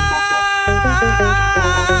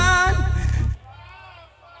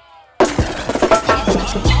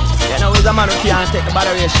 You know, he's a man who can't take the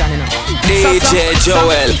botheration, you know. DJ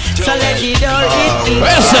Joel. So let it do it.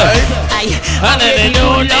 And then they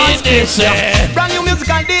don't need this. Brand new music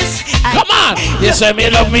on this. Come on. You say me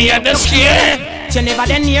love me and the scared. You never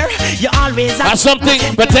then near. You always have something,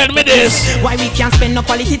 but tell me this. Why we can't spend no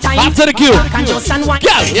quality time after the cue.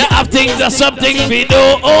 Yeah, you have things or something we do.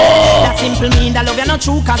 Oh. That simple mean that love you're not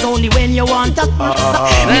true, cause only when you want to.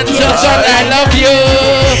 That's just I love you.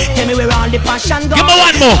 Tell me where all the passion goes. Give me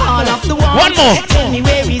one more. All of the warmth. One more. Tell me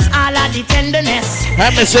where is all of the tenderness.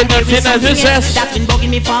 I'm a sinner in a business. That's been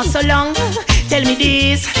bugging me for so long. Tell me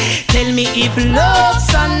this. Tell me if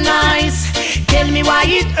love's so nice. Tell me why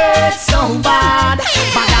it hurts so bad.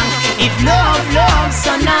 If love's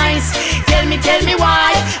so nice. Tell me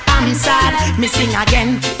why I'm sad. Missing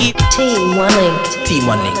again. Team One Link. Team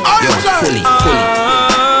One Link. Yo, fully.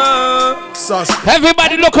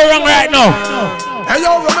 Everybody look around right now.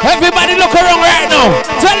 Everybody look around right now.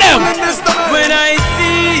 Tell them. When I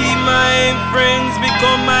see my friends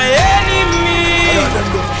become my enemy,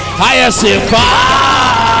 I see fire.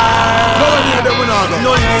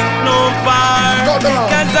 No link, no bar.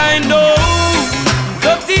 Cause I know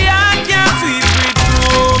dirty I can't sweep it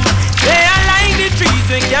room. They are like the trees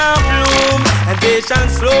that can't bloom, and they shall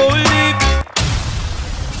slowly.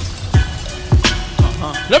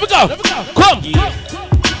 Let me go. Come.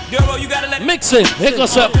 Girl, you gotta let mix it. Here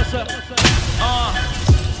goes up.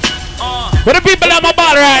 Where the people on my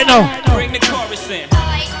ball right now? Bring the chorus in.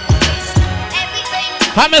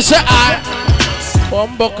 I'm gonna say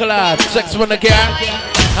one buckler, sex when I care.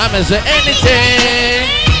 I'm gonna say anything.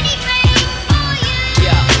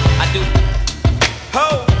 Yeah, I do.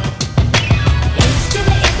 Ho.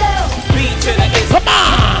 Come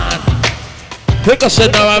on. Because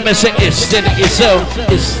now I'm gonna say it's still it's so.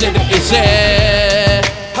 It's still it's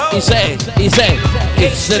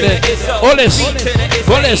all this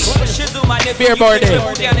beer body.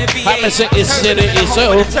 I'm gonna say it's still it's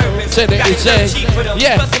so.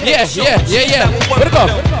 Yeah. Where to go?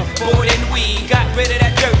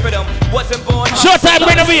 Short time,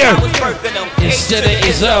 bring the beer. Instead of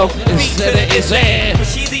it's so.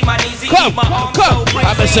 Come.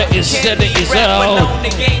 I'm gonna say instead of it's so.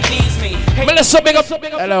 Melissa, big up.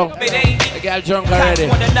 Hello. I got drunk already.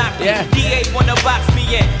 Yeah. DA wanna box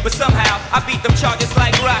me in, but somehow I beat them charges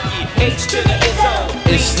like Rocky. H to the Izzo.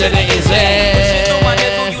 It's to the Izzo.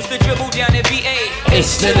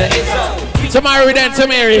 It's to the Izzo. Tomorrow then to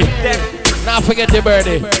Mary. Now forget your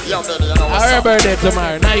birthday. Our birthday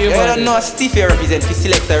tomorrow. Now you birthday. I don't know Steve represent. You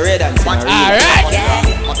select the red and alright.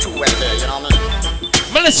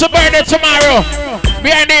 Melissa birthday tomorrow.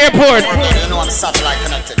 Behind the airport. You know I'm satellite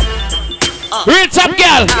connected. Real top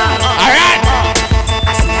girl. Alright.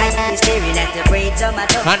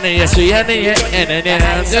 Honey, you see, and then you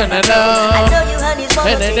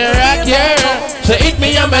rock your. So eat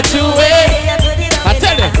me on my two-way. I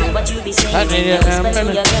tell you.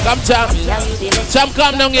 Come, Cham,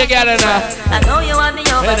 come down here, girl, now. And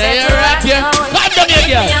then you rock your. Come down here,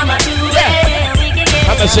 girl. Yeah.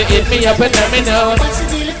 I'm gonna say eat me up and let me know.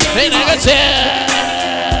 Then I can say,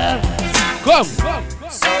 come.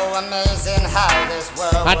 Amazing how this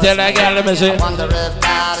world I tell that girl, let me say,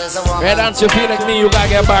 right on, you feel like me, you gotta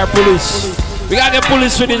get bar police. We gotta get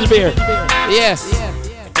police for this beer. Yeah.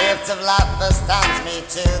 The gift of life stands me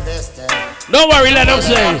to this day. Don't worry, let them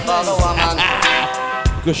say.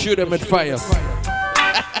 You can shoot them with fire.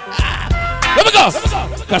 Here we go.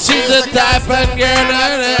 Cause she's the type of girl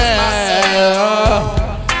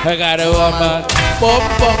I got a woman.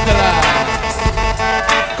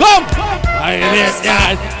 Come. I miss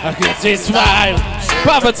that. I can see smile.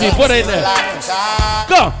 Poverty, put it in there.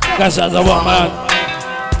 Go. Cause as a woman.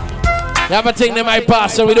 You have a thing that might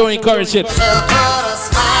pass, so we don't encourage it. Upon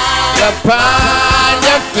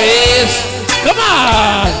your face. Come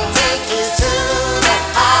on.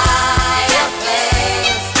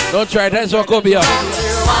 Don't try it. That's what could be up.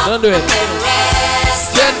 Don't do it.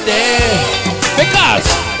 Today. Because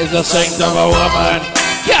it's a strength of a woman.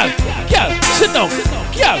 Girl, sit down.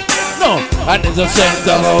 Girl, no. And it's a strength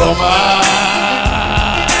of a woman.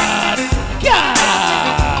 Girl.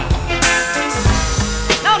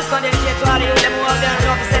 Now the Sunday shit to all of you, them who have done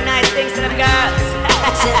enough to say nice things to them girls.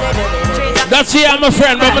 That's here, my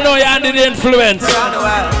friend, but I know you're under the influence.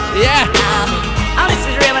 Yeah. This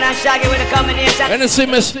is Raymond and Shaggy with a combination. When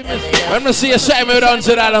I see a shine me with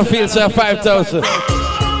 $100 and feel so 5,000.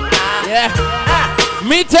 Yeah.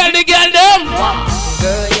 Me tell the girl them.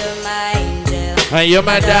 Girl, you're my angel. And you're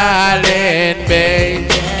my darling, babe.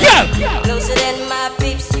 Girl. Closer than my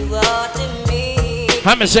peeps, you are to me.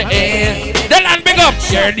 I'm saying, then I'll pick up.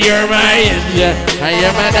 Girl, you're my angel. And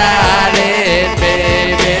you're my darling,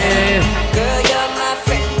 baby. Girl, you're my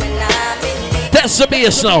friend when I'm in need. That's the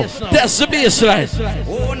bass now. That's the bass line.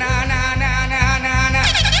 Oh, na na na na na na.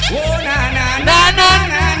 Oh, na na na na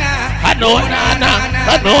na na. I know na na.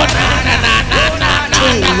 I know na na na na na.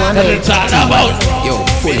 What it's all about. Yo,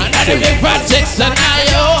 fully. And the big projects and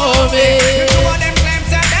Naomi.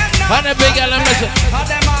 And the big element.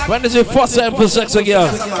 When is it first time for sex again?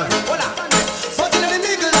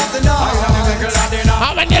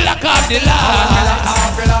 How many lock up the law?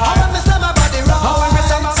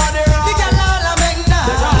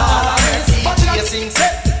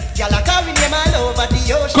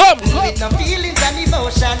 Come! With no feelings and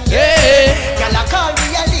emotion. Yeah. Y'all call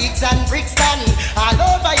me a Leaks and Brixton. All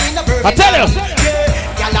over in the Birmingham. I tell you.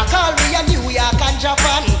 Yeah. Y'all call me a New York and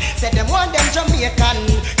Japan. Say them want them Jamaican.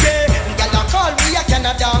 Yeah. Y'all call me a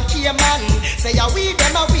Canada and Cayman. Say we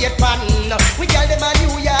them a wait pan. We call them a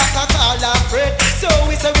New York a call and Fred. So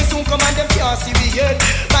we say we soon come and them can't see we yet.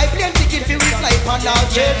 My plane ticket for we fly pan all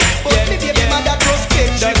jet. But me baby mother trust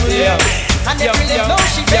get you. And they really know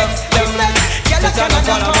she gets. Cause I'm a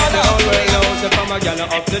follow me the whole world knows. If I'm a gal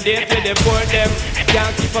up to date, we deport them. Can't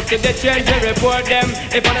keep up to the change, we report them.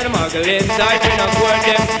 If I'm a muggle inside, we not court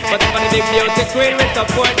them. But if I'm a big beauty queen, we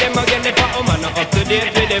support them. Again, if I'm a up to date,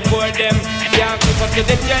 we deport them. Can't keep up to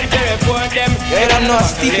the change, we report them. You don't know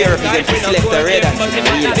Steve here represent the selector, red and But if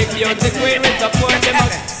I'm a big beauty queen, we support them.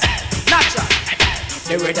 Natural.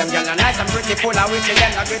 The way them girls are nice and pretty, full of witty,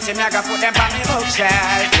 them not gritty, me I got put them on me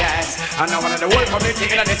bookshelf, yes. And now one of the whole community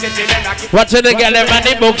in the city, them not keep. What's in the girl on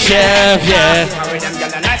the bookshelf, yeah. The way them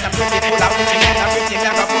girls are nice and pretty, full of witty, them not gritty, me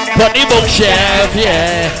I got put them on the bookshelf,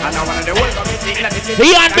 yeah. And now one of the whole community in the city.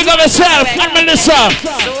 He ain't big of himself, and Melissa.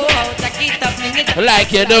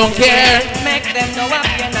 Like you don't care. Make them know I'm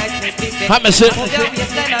your niceness. I'm a sit.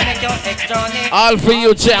 All for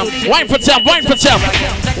you, champ. Wine for champ, wine for champ.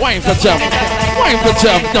 Wine for champ. Wine for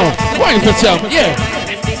champ. No, wine for champ. Yeah.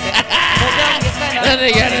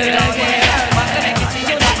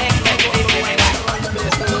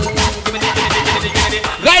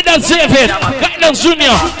 Guidance David. Guidance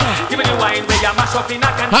Junior. Give me the wine where you mash up in a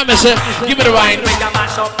can. I'm a sit. Give me the wine.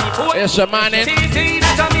 Yes, sir, man.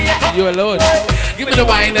 You alone. Give me the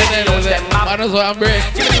wine and then man is I'm break.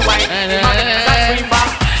 Give me the wine.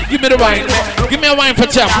 Give me the wine. Give me a wine for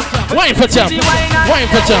champ. Wine for champ. Wine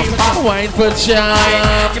for champ. Wine for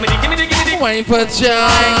champ. Wine for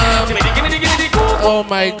champ. Oh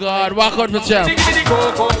my God. Walk out for champ.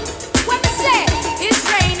 What I say? It's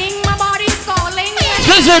raining. My body's calling.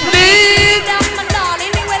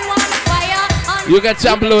 You get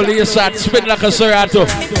champ lowly, you start spin like a Serato.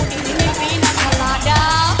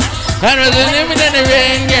 And was living in the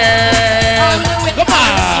rain, girl. Come on.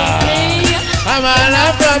 I'm a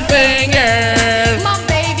love-pumping girl. My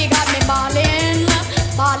baby got me balling,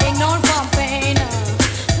 balling on from pain.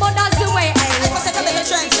 But that's the way I want it.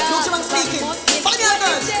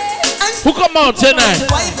 Who come out tonight?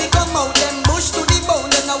 Why if they come out, them bush to the bone,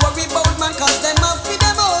 then I worry about man, cause them have for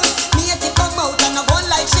them all. Me if they come out, and I go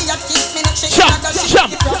like she a kiss me, not she Jump.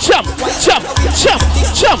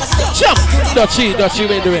 Dutchie, what you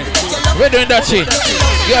doing? We're doing Dutchie.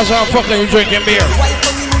 You guys are fucking you drinking beer.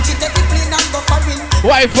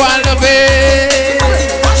 Wife on the bed.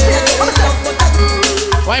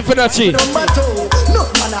 Wine for Dutchie.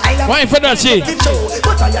 Wine for Dutchie.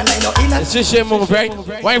 It's just your move, right?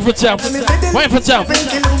 Wine for champ. Wine for champ.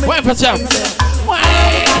 Wine for champ.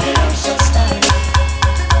 Wine.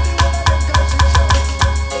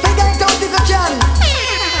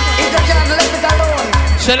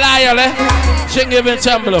 She liar, eh? She ain't giving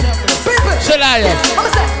envelope. She liar.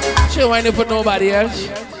 She ain't whining for nobody else.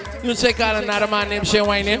 You say call another man named she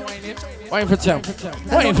whining. Wine for temp.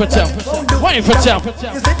 Wine for temp. Wine for temp.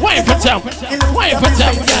 Wine for temp. Wine for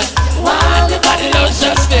temp. Wow, the body loves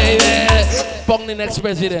just stay there. Pong the next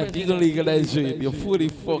president. You gonna legalize weed. You're fully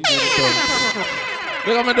fucking done.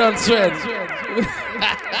 Look at me done sweat.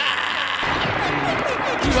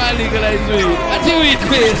 You want to legalize weed. That's your weed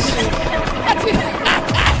face.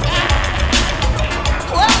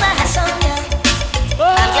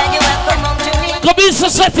 Come in,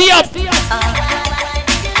 society up.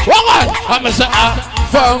 One on. I'm a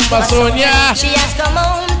from Basonia. She has come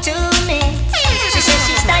home to me. She says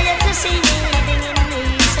she's tired to see me living in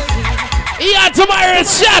misery. Yeah, tomorrow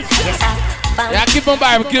it's shot. Yeah, keep on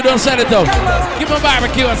barbecue, don't sell it out. Keep on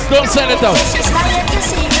barbecue, don't sell it out.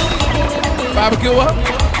 Barbecue what?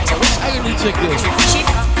 I can need to check this.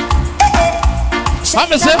 I'm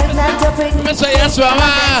say yes, mama.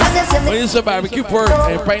 When you say barbecue pork,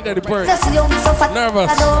 and pint of the pork. Nervous.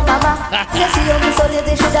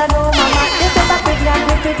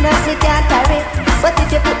 But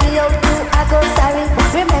if you put me out too, I go sorry.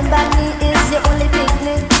 Remember me is your only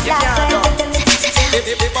picnic.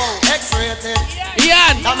 X-rated.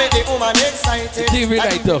 Ian. I make the woman excited. TV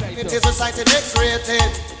right up. It is recited X-rated.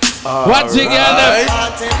 What's together?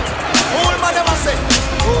 Old man never said.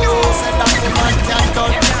 Who said that woman can't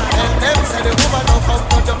done? And them said the woman don't come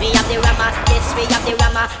to the. We have the rama, yes we have the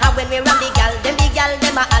rama. And when we ram the gal, them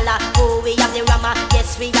a holla. Oh, we have the rama,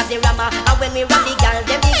 yes we have the rama. And when we ram the gal,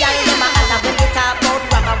 them a holla. When we talk about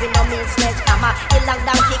rama, we no mean sledgehammer. The long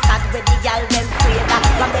down kick out with the gal, them trailer.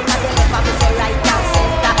 From them to the left, we say right and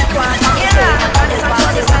center.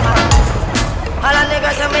 All the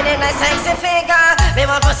niggas are with a nice sexy figure. Me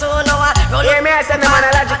want to soon know roll it. Yeah, me I say me man a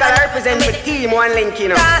logical represent with team one link, you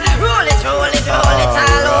know. Roll it all over the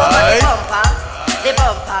bumper. The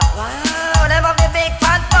bumper, wow, them have the big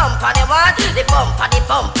fat bumper. The what? The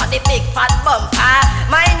bumper, the big fat bumper.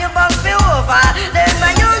 Mind you bump me over. There's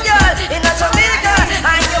my new girl in Jamaica,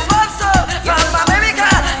 and you bump so from America.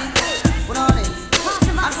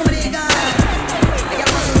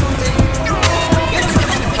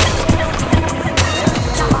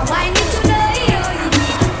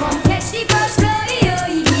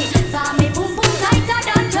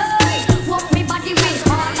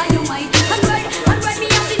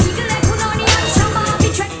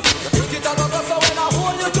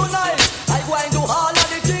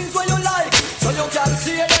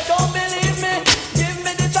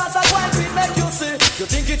 You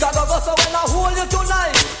think it a go go so when I hold you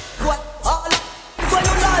tonight? What? All when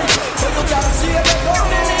you like, so you can see it. Don't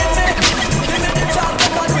believe me. Give me the chance to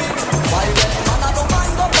cut me. Why when man a no man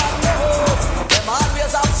go back no hope? Them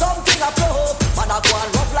always have something to prove. Man a go and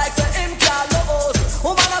rough like say him can't lose.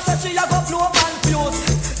 Woman a say she a go blow man fuse.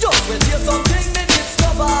 Just when hear something me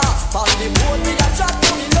discover. From the moon me a chat to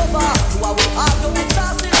me lover. Who I will have to be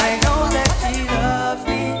sassy. I know that she loves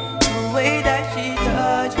me. The way that she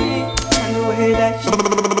touched me. The way that she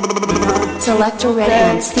Selector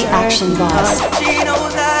Records, the action boss. She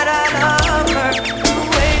knows that I love her. The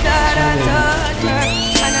way that I touch her.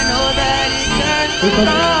 And I know that it turns her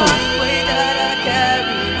on. The way that I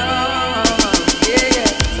carry on. Yeah,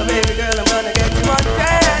 yeah. So baby girl, I'm gonna get you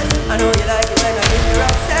undressed. I know you like it when I give you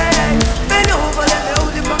upset. Bend over, let me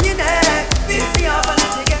hold you from your neck. Busy up and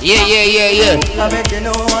let me get Yeah. I bet you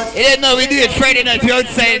know what. You didn't know we do it Friday night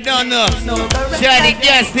outside, no. Shiny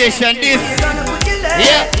gas station, this.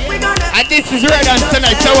 Yeah. And this is Red and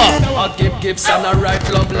tonight, so what? I give gifts and I write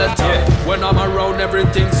love letter. When I'm around,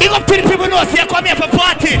 everything's. You got pretty people know, say you come here for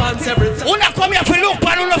party. You not come here for look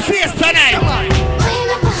on your face tonight.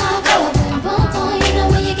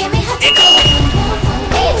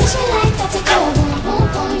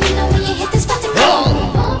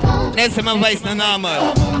 That's my voice, no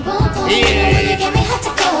normal. Yeah.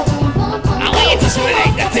 I want you to show me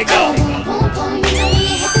like that to go.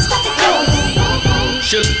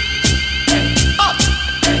 Shoot. Up.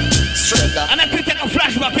 I'm going to take a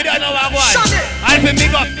flashback. You don't know what I want. I'll be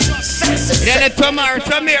big up. Then tomorrow,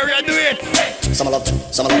 you do it. Some love them,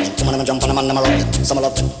 some love them, some of them jump on them and them rock them. Some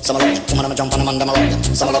love them, some of them jump on them and them rock them.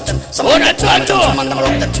 Some love them, some of them jump on them and them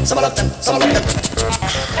rock them. Some love them, some of them.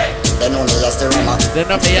 They know me as the Rama. They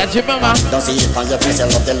know me as the Mama. Don't see it on your face, you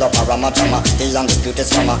love the love of Rama drama. The undisputed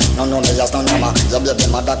summer, no know me as no Nama. Love the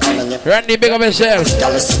mother coming in. Randy, big up yourself. Girl,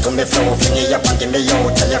 listen to me flow, fling it up and give me yo.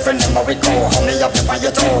 Tell your friend them how we go, hold me up on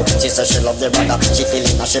your toe. She says she love the brother, she feel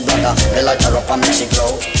it now she brother. Me like her up and make she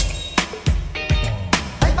glow.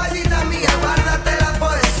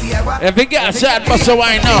 If you get a shot, bust a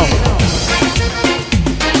wine now.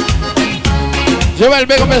 Joel,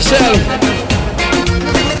 big up yourself.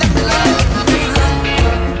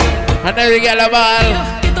 And then we get a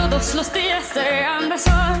ball. Que todos los días sean de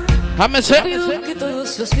sol. Pido que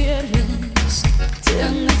todos los viernes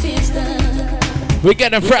sean de fiesta. We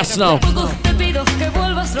getting fresh now. Te pido que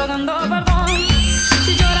vuelvas rogando perdón.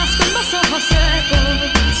 Si lloras con los ojos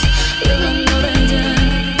secos y hablando de ella.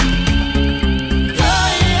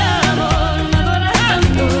 Ay, amor, me duele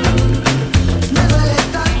tanto. Me duele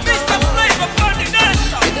tanto.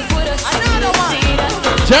 Que te fueras sin decir algo.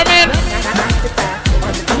 German.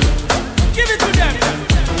 Give it to them.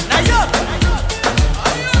 Now yo.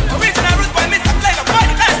 Original root by Mr. Flavor.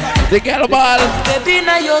 Party master. They get a ball. Baby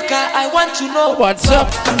Nayoka, I want to know what's up.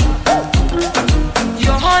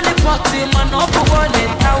 Your honey pot in my number one in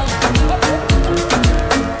town.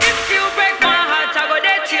 If you break my heart, I go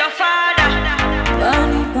dead to your father.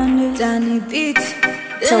 Danny Beat.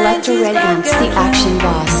 Selector Red Ants, the action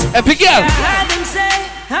boss. Epic girl.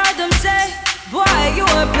 Heard them say, boy, you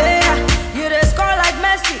a player. You the score like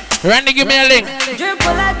Messi. Randy, give me a link.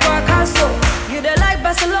 Dribble like Picasso. You the like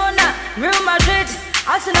Barcelona, Real Madrid.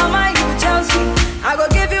 Arsenal, Man U, Chelsea. I go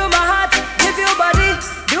give you my heart, give you body,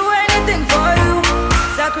 do anything for you.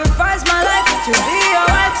 Sacrifice my life to be your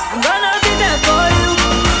wife. I'm gonna be there for you.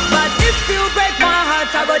 But if you break my heart,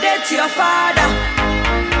 I go dead to your father.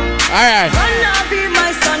 Alright. Gonna be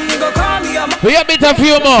my son, you go call me your mom. We a bit of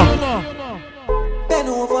few more. Bend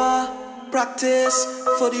over, practice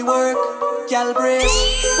for the work. Gal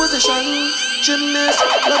brace, position, gymnast.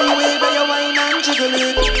 Love the way that you whine and jiggle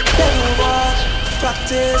it. Bend over.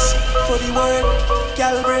 Practice for the work,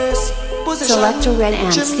 gal brace, position. Selector Red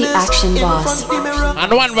Ants, the action boss.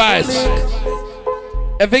 And one vice.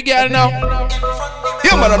 Every girl now.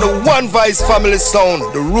 Yeah, man, the one vice family sound,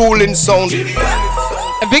 the ruling sound.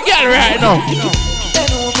 Every girl right now.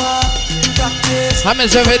 How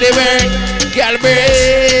much of it work? Gal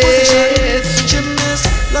brace.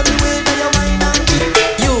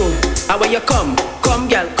 You, and when you come,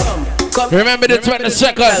 gal, come. Remember the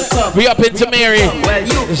 22nd, we up into Mary.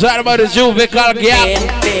 It's all about the Juve called Gap.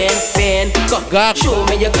 Gap. Show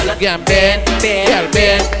me your color. Gap. Ben.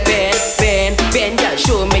 Gal,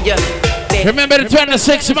 show me your. Remember the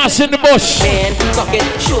 26th mass in the bush.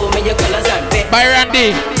 Show me your colors and Ben. By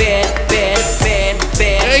Randy.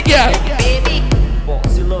 Hey, girl.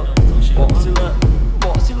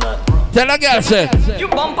 Tell a girl, say. You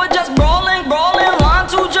bumper just brawling. Line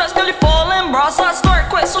two just nearly falling. Bras I start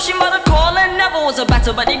quick, so she mother calling. Never was a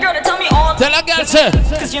battle, but the girl to tell me all. Tell a girl, say.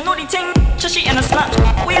 Cause you know the thing, just she in a slap.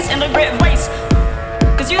 Waist in a great vice.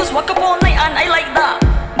 Cause you just walk up all night and I like that.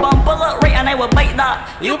 Bumper look right and I will bite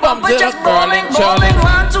that. You bumper just brawling.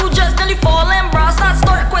 Line two just nearly falling. Bras I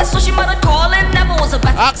start quick, so she mother calling. Never was a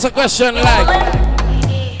battle. Ask a question like.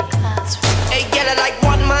 Hey, get it like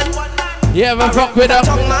one man. You ever fuck with her?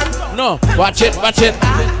 No. Watch it.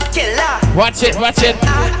 Killer. Watch it.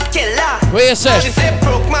 Killer. What you say? She say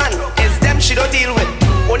broke man, it's them she don't deal with.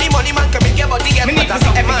 Only money man can make your body get better.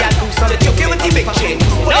 Every girl do something. So you with the big chain.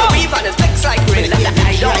 When you weave and it flex like rain.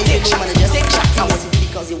 I don't take shots. Take shots. I was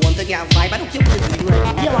because you want to get vibe. I don't care what you do.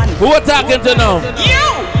 Who are talking to now? You.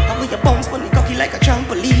 How you bounce on the cocky like a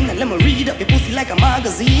trampoline and let me read up your pussy like a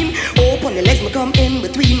magazine. Open the legs, me come in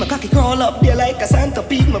between. My cocky crawl up there like a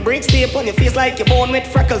centipede. My brakes stay up on your face like you're born with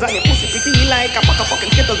freckles and your pussy pretty like a pack of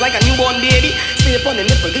fucking skittles like a newborn baby. Stay up on the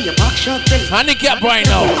nipple, get your back shot. Handicap right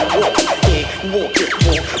now. Walk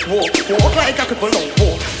like a cripple now.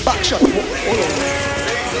 Walk, back shot.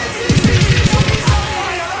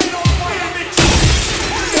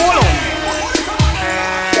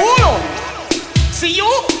 Hold on. See you?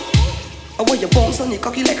 I want your bones on your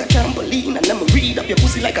cocky like a trampoline and let me read up your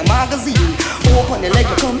pussy like a magazine. Open your leg,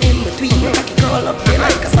 you come in between. Your cocky curl up there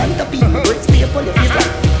like a centipede. My bricks stay up on your face like.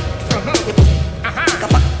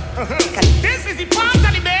 This is the part of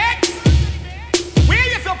the bed where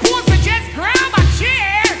you're supposed to just grab a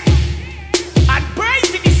chair and brace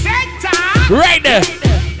in the center. Right there.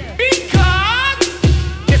 Because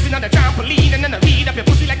this is not a trampoline and then I read up your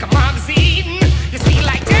pussy like a magazine. You see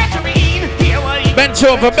like tangerine. Here what you Bench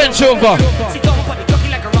over. sit down on the cocky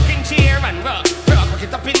like a rocking chair and rock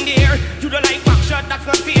it up in there. You don't like back shot, that's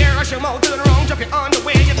not fair. Rush your mouth turn around, drop it on the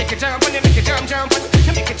way. You make it jump and you make it jump and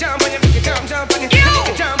you make it jump and you make it jump and you make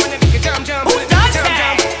it jump and you make it jump. Who does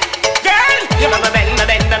that? Girl, you bend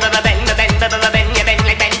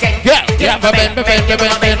like Ben 10. Yeah, bend.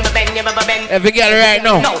 Every girl right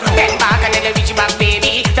now. No, bend back and then you reach back,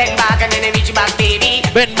 baby. Bend back and then you reach back, baby.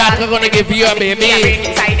 Bend back, I'm gonna give you a baby.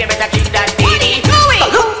 Inside, you better keep that baby.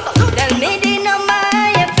 Tell me the number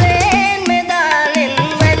you're playing, me darling,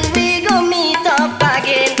 when we go meet up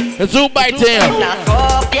again. The Zoom by tail. Now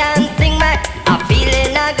scorpion sing my, I feel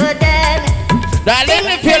Darling,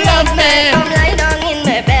 if you love me, come lie down in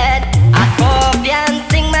my bed. I scorpion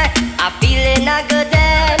sing me, I feeling a good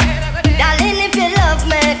day. Darling, if you love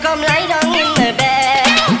me, come lie down in my bed.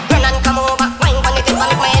 Run and come over, wine on the tip of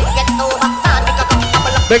my head, get over, start pick up,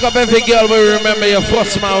 couple of. Pick up every girl will remember your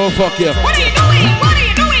first man will fuck you. What are you doing? What are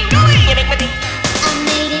you doing? You make me think.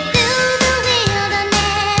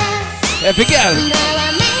 Every girl.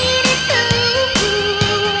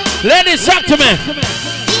 Ladies, talk to me.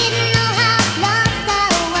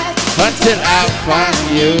 Until I find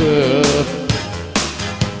you.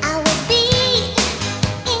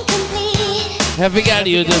 Every girl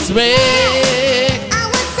you just make.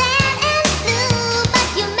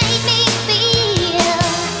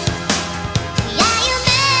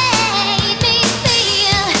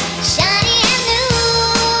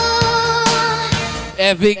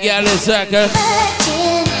 Every girl is like a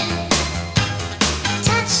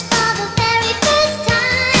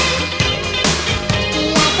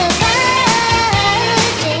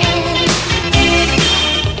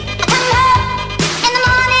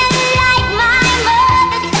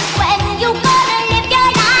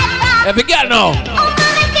every girl know.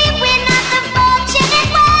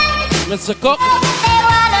 Mr. Cook.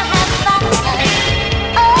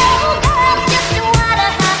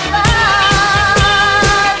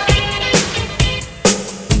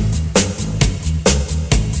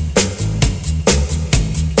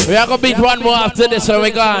 We are gonna beat one more after this, so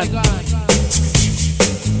we're gone.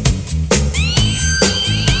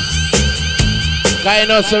 Guy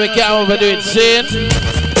know so we can't overdo it, see?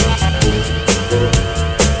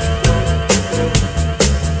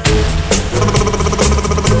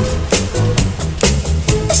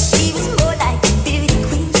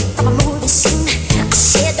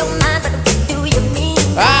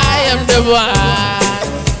 I am the one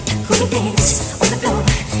who dance on the floor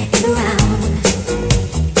and around.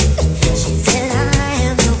 She said I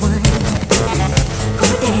am the one who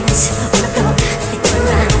dance on the floor and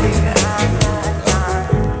around.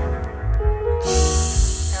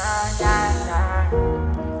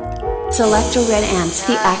 Selector Red Ants,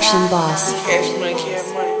 the action boss.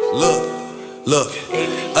 Look,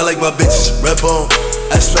 I like my bitches red bone,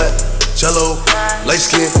 ass fat, jello, light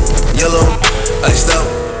skin, yellow, iced out.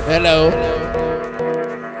 Hello.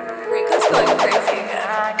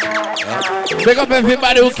 Pick up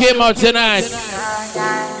everybody who came out tonight.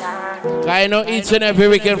 I know each and every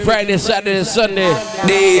weekend, Friday, Saturday, Sunday.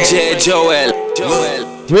 DJ Joel.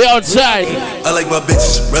 We outside. I like my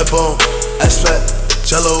bitches red bone, ass fat,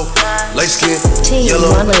 jello, light skin,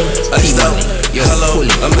 yellow, iced out. Hello,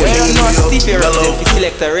 I'm the king of New York, mellow.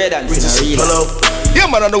 Select a red and hello. Yeah,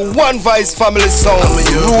 man, on the One Vice family sound,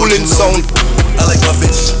 ruling sound. I like my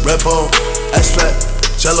bitches red bone, ass fat,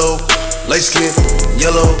 jello, light skin,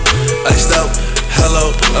 yellow, iced out.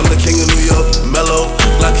 Hello, I'm the king of New York, mellow.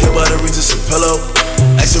 Black hair by the Regis and pillow.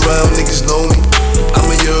 Ask around, niggas know me. I'm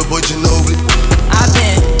a year boy, Ginobili. I've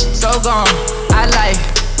been so gone. I like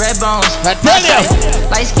red bones. I tell you,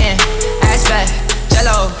 light skin, ass fat,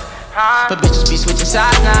 jello. But bitches be switching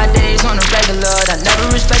sides nowadays on the regular. I never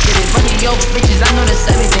respected it. Money over bitches, I know that's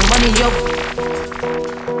everything. Money over.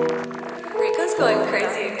 Rico's going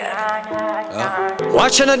crazy again.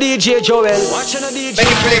 Watching a DJ Joel. Watching a DJ. Make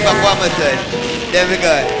it play back one more time. There we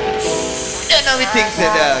go. You know me things in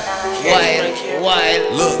there.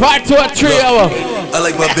 Wild. Look. Part 2 at 3 hour. I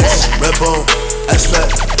like my bitches red bone, ass fat,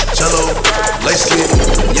 jello, light skin,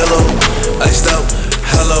 yellow, iced out.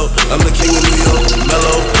 Hello, I'm the king of New York,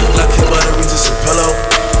 mellow. Black hair by the Regis and pillow.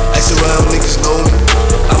 Ice around, niggas know me.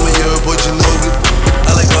 I'm a year boy, Ginobili.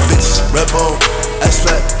 I like my bitches red bone, ass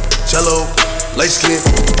fat, jello, light skin,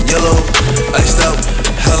 yellow, iced out.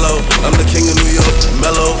 Hello, I'm the king of New York,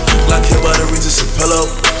 mellow. Black hair by the Regis and pillow.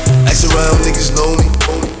 Ice around, niggas know me.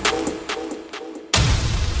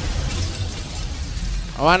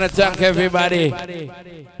 I want to thank everybody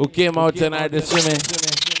who came out tonight to see me.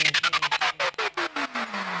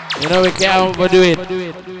 You know we can't overdo it.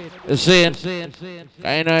 The same.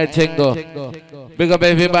 I know I think go. Big up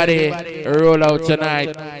everybody who roll out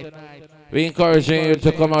tonight. We encouraging you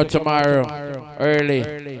to come out tomorrow early.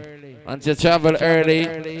 And to travel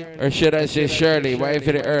early, or should I say Shirley? Why if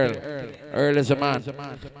it's early? Early is a man.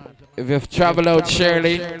 If you travel out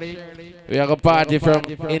Shirley, we have a party from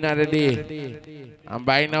in of the day. And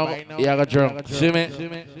by now, you have a drunk. See me?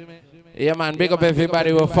 Yeah man, big up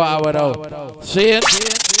everybody who forward out. See it?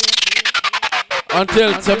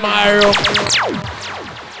 Until tomorrow,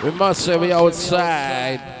 we must say we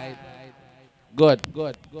outside. Good.